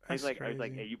like, I was like, crazy.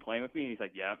 hey, you playing with me? And he's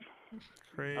like, yeah.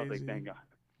 Crazy. I was like, thank God.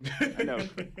 I know.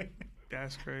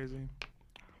 That's crazy.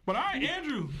 But all right,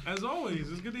 Andrew, as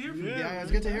always, it's good to hear from you. Yeah,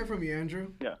 it's good to hear from you,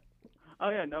 Andrew. Yeah. Oh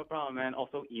yeah, no problem, man.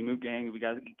 Also, Emu Gang, we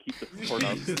gotta keep the support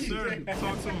up. Yes, sir.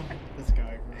 Talk to him. This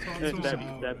guy. Talk to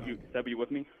him. Seb, you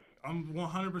with me? I'm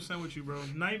 100% with you, bro.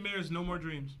 Nightmares, no more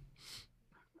dreams.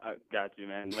 I got you,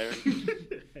 man. Larry.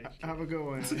 Have a good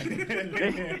one.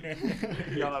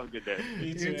 Y'all have a good day.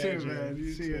 You too,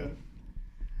 man. See ya.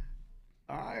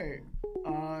 All right.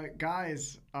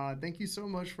 Guys, thank you so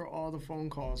much for all the phone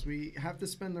calls. We have to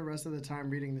spend the rest of the time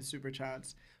reading the super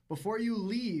chats. Before you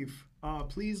leave,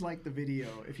 please like the video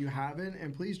if you haven't,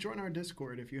 and please join our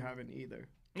Discord if you haven't either.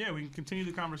 Yeah, we can continue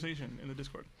the conversation in the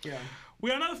Discord. Yeah. We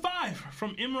got another 5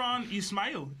 from Imran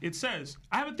Ismail. It says,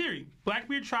 I have a theory.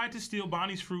 Blackbeard tried to steal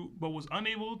Bonnie's fruit, but was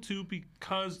unable to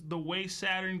because the way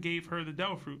Saturn gave her the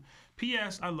devil fruit.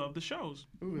 P.S. I love the shows.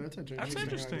 Ooh, that's interesting. That's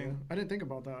interesting. Idea. I didn't think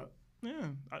about that. Yeah.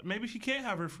 Maybe she can't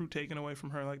have her fruit taken away from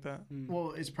her like that.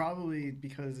 Well, it's probably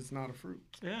because it's not a fruit.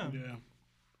 Yeah.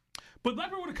 But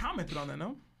Blackbeard would have commented on that,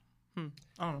 no? I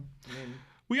don't know.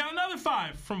 We got another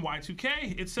 5 from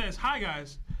Y2K. It says, hi,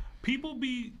 guys. People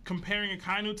be comparing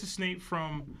Akainu to Snape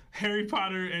from Harry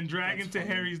Potter and Dragon to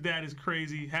Harry's dad is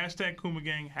crazy. Hashtag Kuma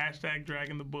Gang. Hashtag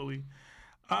Dragon the Bully.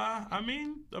 I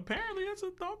mean, apparently that's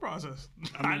a thought process.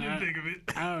 I didn't think of it.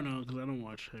 I don't know, because I don't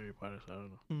watch Harry Potter, so I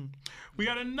don't know. We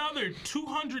got another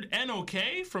 200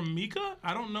 NOK from Mika.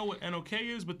 I don't know what NOK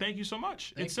is, but thank you so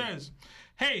much. It says,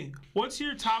 hey, what's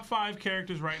your top 5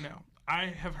 characters right now? I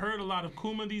have heard a lot of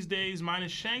Kuma these days. Mine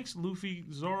is Shanks, Luffy,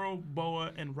 Zoro,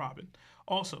 Boa, and Robin.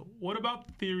 Also, what about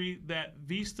the theory that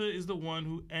Vista is the one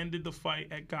who ended the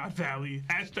fight at God Valley?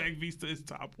 Hashtag Vista is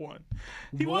top 1.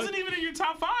 He wasn't even in your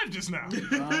top 5 just now.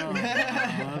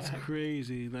 That's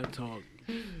crazy, that talk.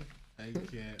 I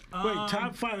can't. Wait,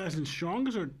 top 5 as in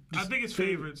strongest or I think it's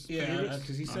favorites. Yeah,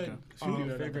 because he said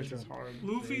favorites is hard.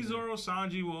 Luffy, Zoro,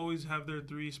 Sanji will always have their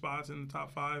 3 spots in the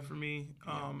top 5 for me.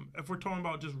 If we're talking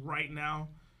about just right now,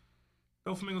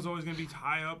 Doflamingo's always going to be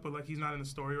high up, but like he's not in the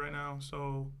story right now.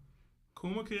 So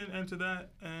Kuma can enter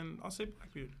that, and I'll say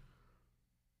Blackbeard.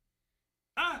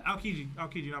 Aokiji,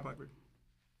 not Blackbeard.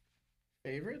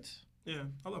 Favorites? Yeah,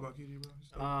 I love Aokiji,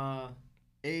 bro.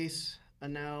 Ace,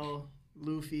 Enel,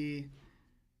 Luffy,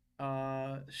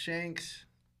 Shanks,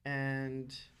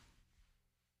 and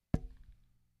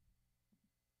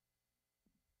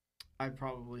I'd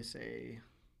probably say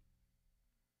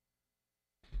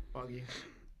Buggy.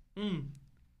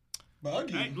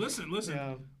 Buggy? Hey, listen.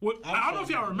 Yeah. I don't know if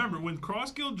y'all remember when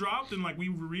Cross Guild dropped and like we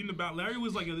were reading about, Larry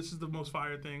was like, yo, this is the most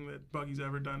fire thing that Buggy's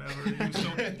ever done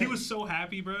ever. He was so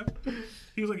happy, bro.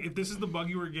 He was like, if this is the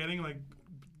Buggy we're getting, like,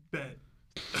 bet.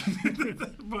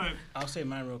 But I'll say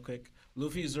mine real quick.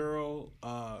 Luffy, Zoro,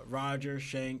 Roger,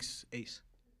 Shanks, Ace.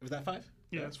 Was that 5?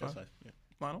 Yeah, that's 5. Yeah.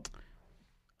 Lionel?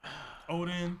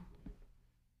 Odin.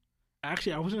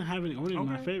 Actually, I wasn't having Odin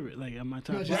my favorite, like at my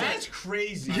top. No, That's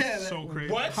crazy. Yeah, so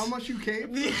crazy. What? How much you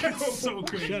came? So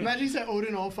crazy. Imagine you said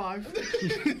Odin all 5.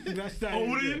 That's that.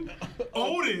 Odin,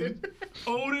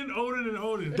 and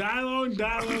Odin. Dialogue.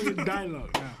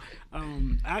 No.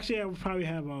 Actually, I would probably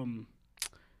have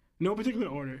no particular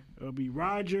order. It'll be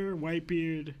Roger,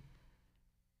 Whitebeard,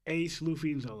 Ace,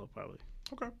 Luffy, and Zolo, probably.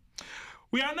 Okay.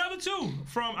 We got another 2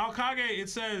 from Alkage. It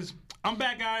says, I'm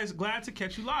back, guys. Glad to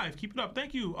catch you live. Keep it up.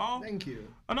 Thank you all. Thank you.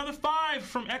 Another 5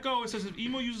 from Echo. It says, if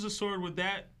Emo uses a sword, would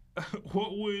that,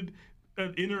 what would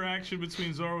an interaction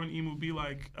between Zoro and Emu be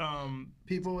like?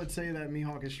 People would say that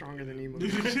Mihawk is stronger than Emu.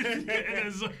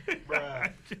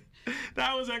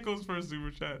 That was Echo's first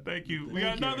super chat. Thank you. We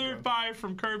got another Echo. 5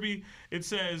 from Kirby. It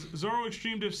says, Zoro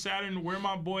Extreme Diff Saturn, where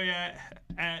my boy at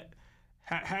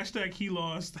hashtag he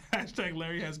lost. Hashtag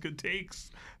Larry has good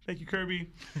takes. Thank you, Kirby.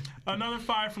 Another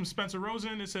 5 from Spencer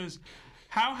Rosen. It says,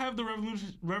 how have the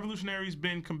revolutionaries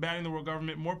been combating the world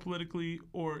government more politically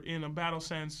or in a battle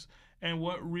sense? And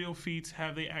what real feats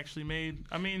have they actually made?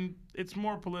 I mean, it's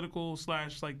more political /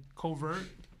 like covert.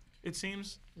 It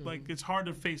seems like it's hard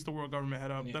to face the world government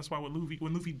head up. Yeah. That's why when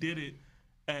Luffy did it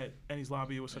at Enies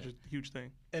Lobby, it was such a huge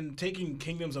thing. And taking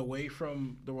kingdoms away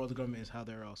from the world government is how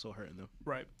they're also hurting them.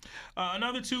 Right.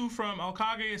 Another two from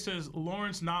Alkage. It says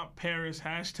Lawrence, not Paris.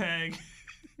 Hashtag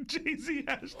Jay-Z.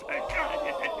 Hashtag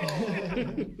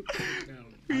Kanye.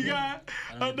 We got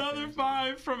another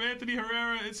 5 from Anthony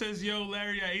Herrera. It says, "Yo,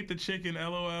 Larry, I ate the chicken.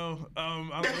 LOL." I don't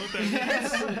know what that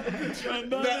means.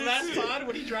 That last pod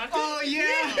when he dropped it. Oh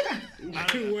yeah.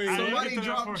 Somebody get to that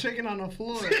dropped part. chicken on the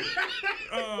floor,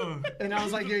 and I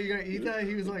was like, "Yo, you gonna eat that?"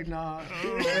 He was like, "Nah."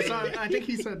 So I think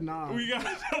he said, "Nah." We got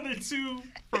another 2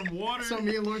 from Water. So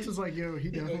me and Lawrence was like, "Yo, he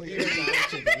definitely ate He's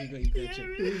gonna eat that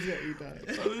chicken. He's gonna eat that."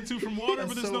 Another 2 from Water, That's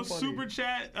but there's so no funny. super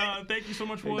chat. Thank you so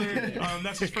much, Water.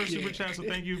 That's his first super chat, so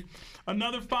thank you.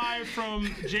 Another 5 from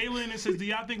Jalen. It says, "Do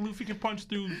y'all think Luffy can punch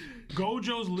through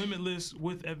Gojo's Limitless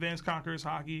with Advanced Conquerors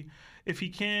Hockey? If he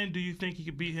can, do you think he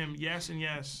could beat him?" Yes and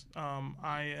yes.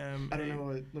 I don't know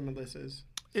what Limitless is.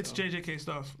 It's so. JJK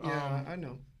stuff. Yeah, I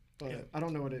know, but I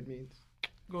don't know what it means.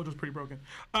 Gojo's pretty broken.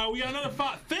 We got another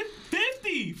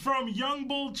 50 from Young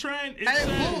Bull Trent. It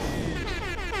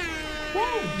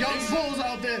Young bulls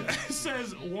out there. It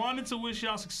says, "Wanted to wish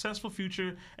y'all a successful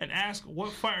future and ask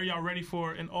what fight are y'all ready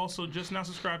for, and also just now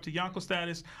subscribe to Yonko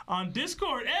Status on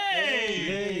Discord."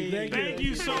 Hey, thank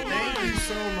you so much. Thank you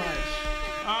so much.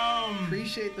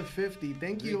 Appreciate the 50.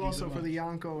 Thank you also for the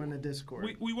Yonko and the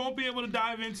Discord. We won't be able to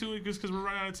dive into it just because we're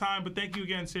running out of time, but thank you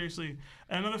again, seriously.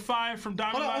 And another 5 from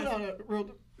Diamond Life. Hold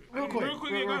on. Real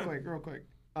quick.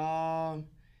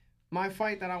 My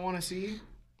fight that I want to see,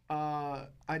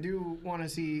 I do want to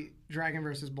see Dragon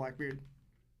versus Blackbeard.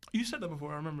 You said that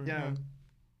before, I remember. Yeah.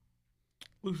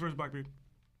 Luffy versus Blackbeard.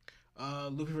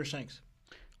 Luffy versus Shanks.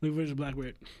 Luffy versus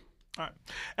Blackbeard. All right.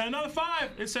 And another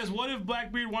 5, it says, "What if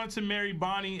Blackbeard wanted to marry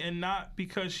Bonnie and not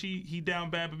because he down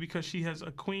bad, but because she has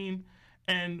a queen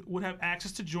and would have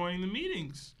access to joining the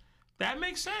meetings?" That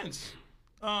makes sense.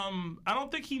 I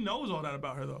don't think he knows all that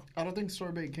about her, though. I don't think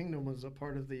Sorbet Kingdom was a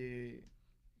part of the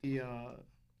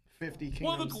 50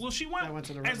 kingdoms. Well, she went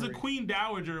to the as the Reverie. Queen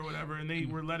Dowager or whatever, and they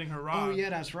were letting her ride. Oh, yeah,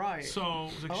 that's right. So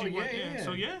she went, yeah.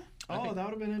 So, yeah. Oh, that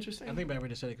would have been interesting. I think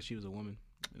Blackbeard said it because she was a woman.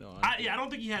 You know, I don't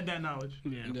think he had that knowledge.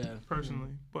 Yeah. Personally,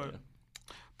 but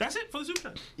that's it for the super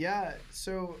chat. Yeah,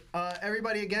 so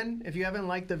everybody, again, if you haven't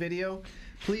liked the video,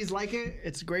 please like it.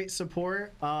 It's great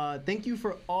support. Thank you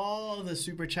for all the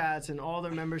super chats and all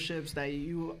the memberships that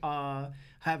you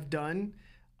have done.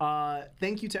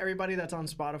 Thank you to everybody that's on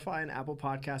Spotify and Apple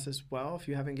Podcasts as well. If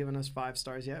you haven't given us 5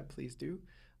 stars yet, please do.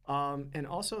 And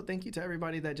also, thank you to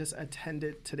everybody that just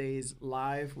attended today's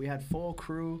live. We had full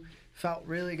crew. Felt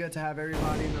really good to have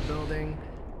everybody in the building.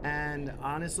 And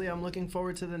honestly, I'm looking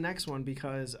forward to the next one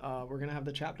because we're going to have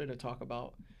the chapter to talk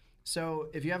about. So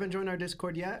if you haven't joined our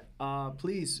Discord yet,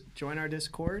 please join our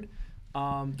Discord.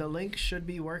 The link should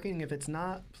be working. If it's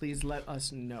not, please let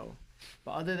us know.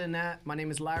 But other than that, my name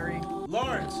is Larry.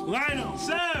 Lawrence. Lionel.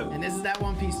 Sam. And this is That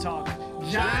One Piece Talk.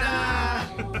 Jana!